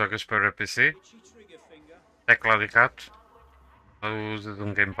 Mas jogas para PC? Itchy trigger finger. Teclado e rato? Ou usas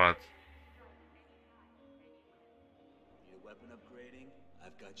um gamepad? Need a weapon upgrading?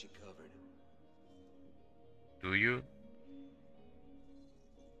 I've got you covered. Do you?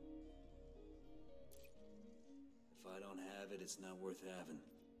 If I don't have it, it's not worth having.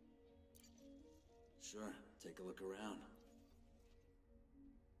 Sure, take a look around.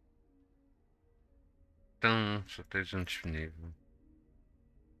 Então, só tens um disponível.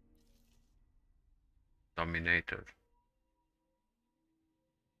 Dominator.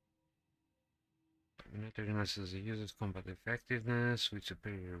 Dominator enhances the user's combat effectiveness with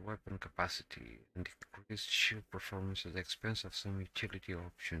superior weapon capacity and increased shield performance at the expense of some utility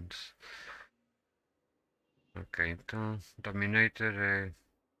options. Ok, então Dominator é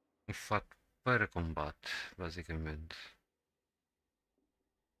um fato para combate, basicamente.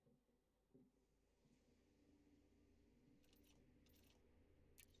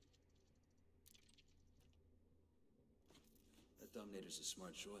 That Dominator's a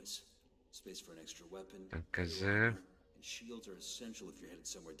smart choice. Space for an extra weapon, Então, quer better dizer, armor, and shields are essential if you're headed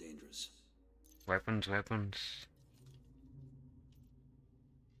somewhere dangerous. weapons.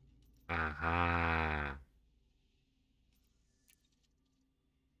 Ahá.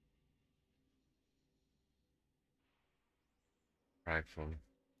 Rifle.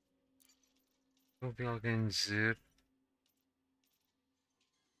 Ouvi alguém dizer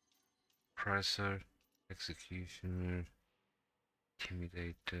Presser, Executioner,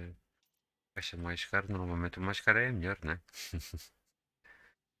 Intimidator. Acha mais caro? Normalmente o mais caro é melhor, né?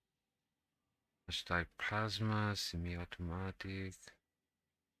 Mas type Plasma, Semi-Automatic,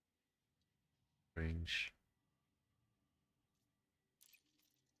 Range.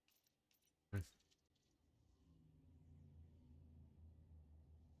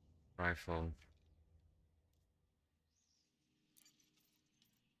 Rifle.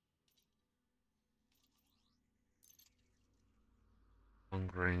 Long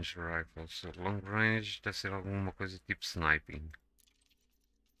range rifle. So, long range deve ser alguma coisa tipo sniping.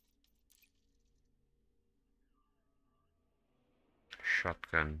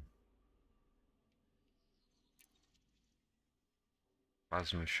 Shotgun.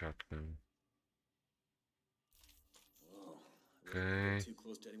 Plasma shotgun. Whoa, I wouldn't want to Ok. get too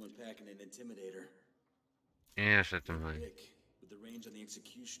close to anyone packing an intimidator. E esta Good também. pick. With the range on the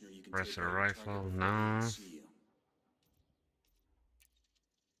executioner, you can take Presser out your rifle, target before they even não. see you.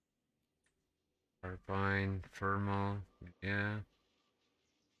 Carbine, thermal, yeah.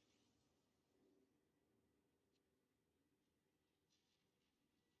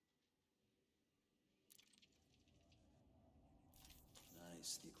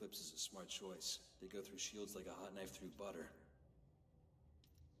 Nice. The Eclipse is a smart choice. They go through shields like a hot knife through butter.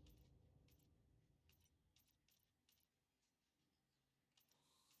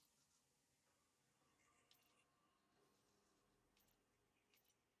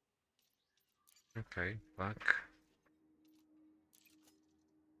 Okay, back.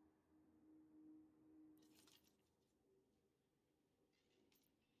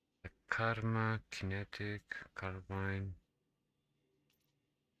 The karma, kinetic, carbine.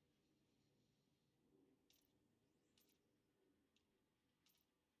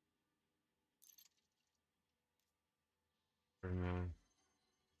 Thermal.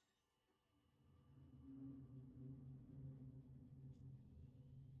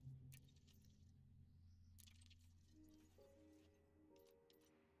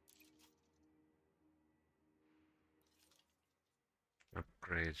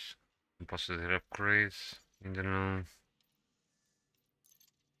 Upgrades. Compositor upgrades. Internal.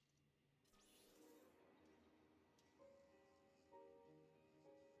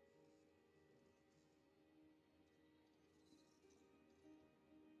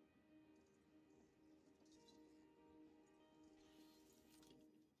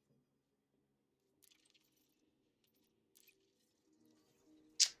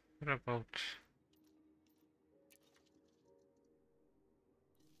 What about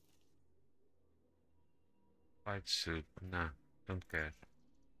white suit? Nah, don't care.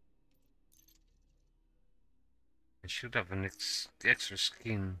 I should have an extra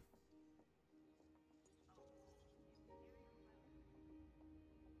skin.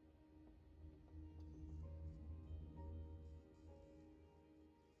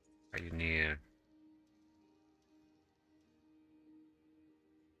 Pioneer.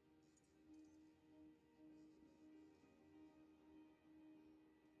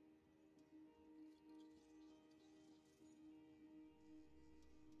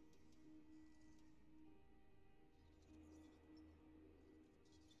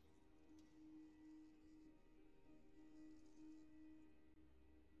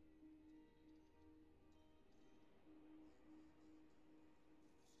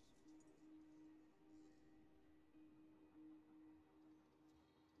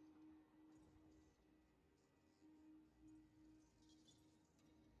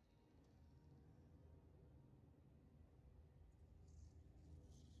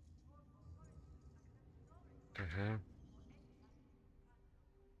 The hell?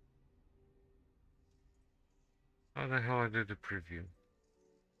 How the hell I do the preview?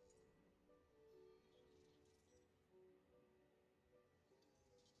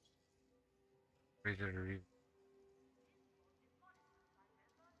 Reader review.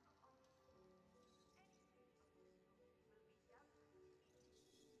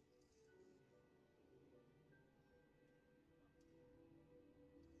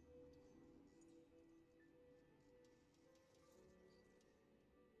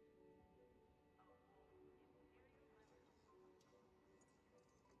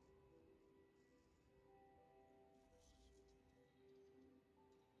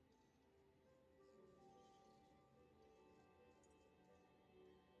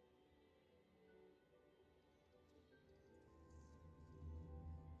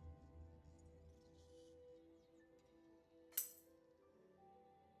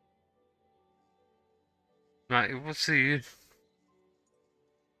 Mas eu vou sair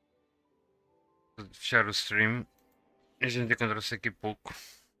vou fechar o stream. A gente encontra-se aqui pouco.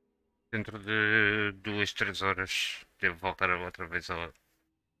 Dentro de 2, 3 horas. Devo voltar outra vez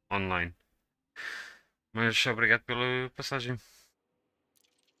online. Mas obrigado pela passagem.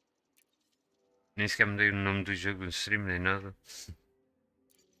 Nem sequer me dei o nome do jogo no stream, nem nada.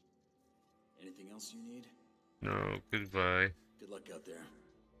 Anything else you need? No, goodbye. Good luck out there.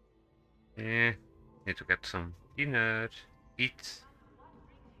 Yeah, need to get some dinner. Eat.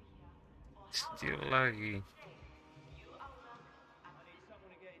 Still laggy.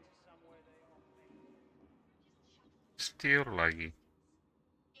 Still laggy.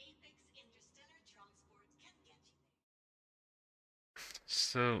 Apex Interstellar Transport can get you there.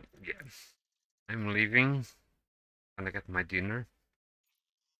 So, yeah. I'm leaving. Gonna get my dinner.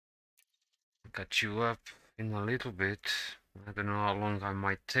 Catch you up in a little bit. I don't know how long I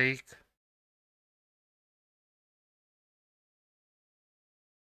might take.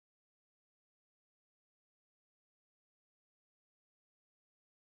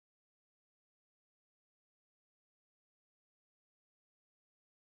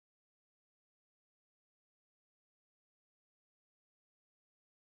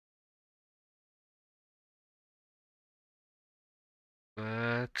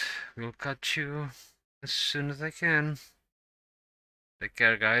 But we'll catch you as soon as I can. Take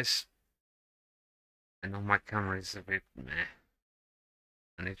care, guys. I know my camera is a bit meh.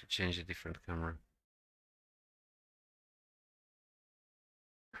 I need to change a different camera.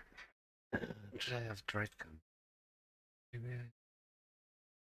 Do I have the right camera? Maybe I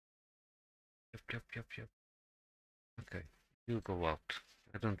have Yep. Okay, you go out.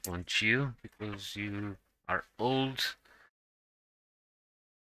 I don't want you because you are old.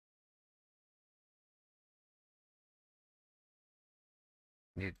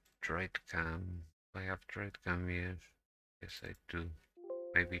 Need trade cam. I have trade cam here. Yes, I do.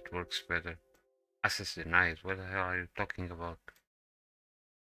 Maybe it works better. Access denied. What the hell are you talking about?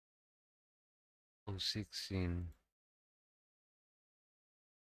 Oh, 16.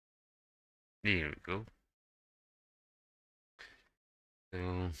 Here we go.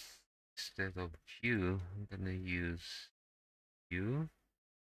 So instead of you, I'm gonna use you.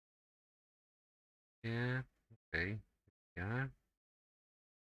 Yeah, okay. Yeah.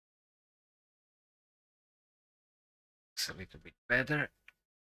 It's a little bit better.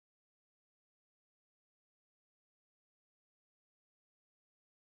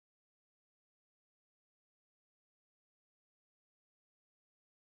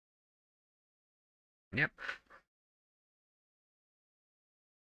 Yep.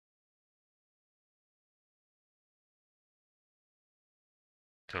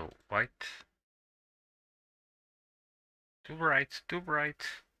 So white. Too bright, too bright.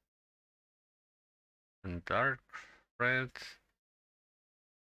 And dark red.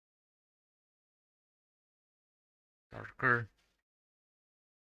 Darker.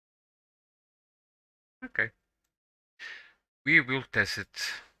 Okay. We will test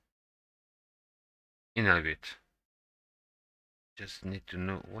it in a bit. Just need to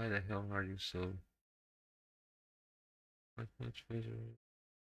know why the hell are you so much better?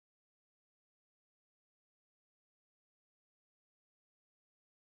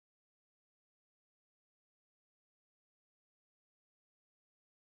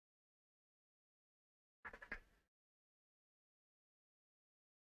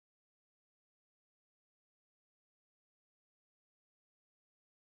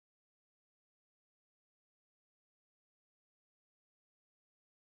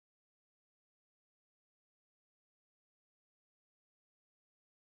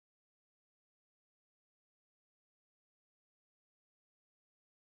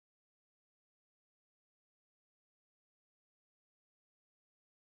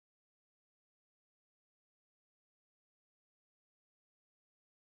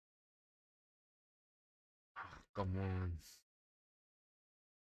 Come on.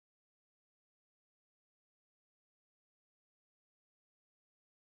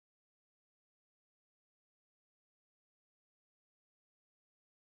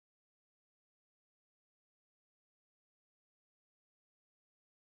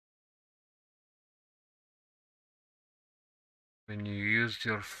 When you use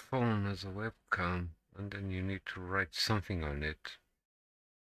your phone as a webcam and then you need to write something on it.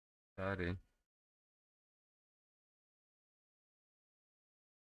 Daddy.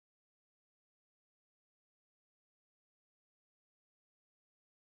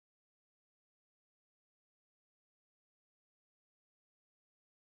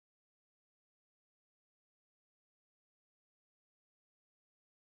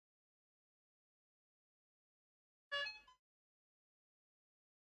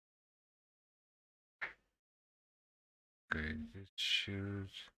 Okay, this should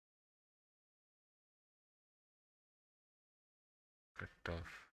cut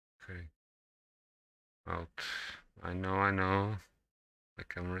off. Okay. Out. I know. My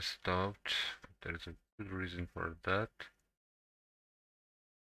camera stopped. There's a good reason for that.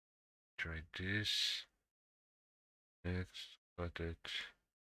 Try this. Next, cut it.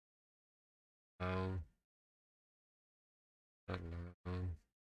 Allow. Allow.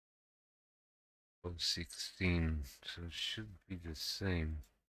 Oh, 16. So it should be the same.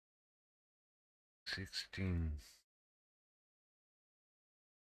 16.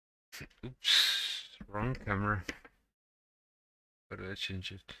 Oops. Wrong camera. Gotta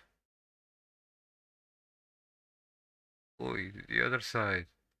change it. Oh, the other side.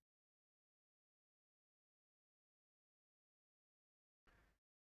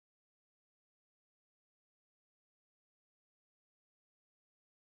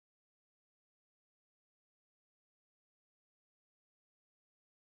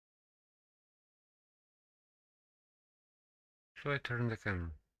 Should I turn the camera?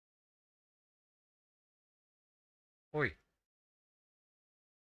 Oi.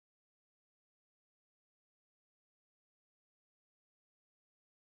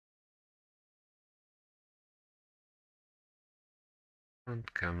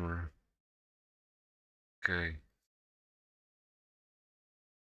 Front camera. Okay.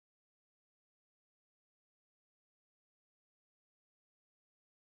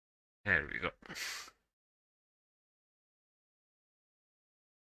 There we go.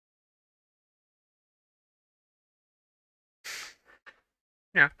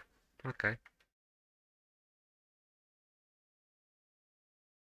 Yeah, okay.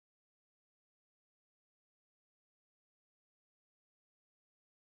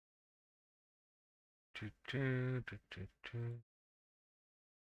 Do, do, do, do, do.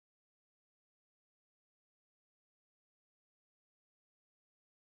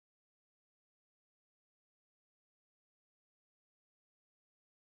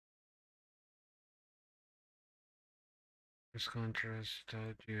 This contrast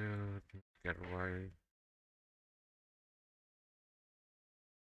audio, get away.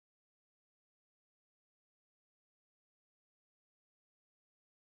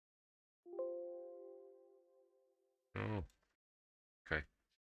 Oh, okay.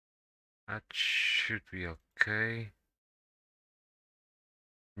 That should be okay.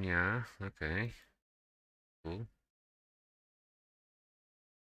 Yeah, okay. Cool.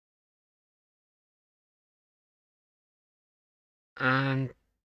 And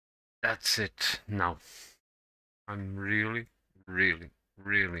that's it. Now, I'm really, really,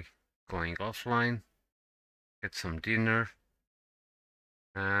 really going offline, get some dinner,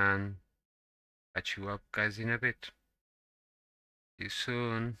 and catch you up guys in a bit. See you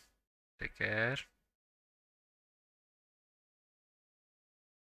soon. Take care.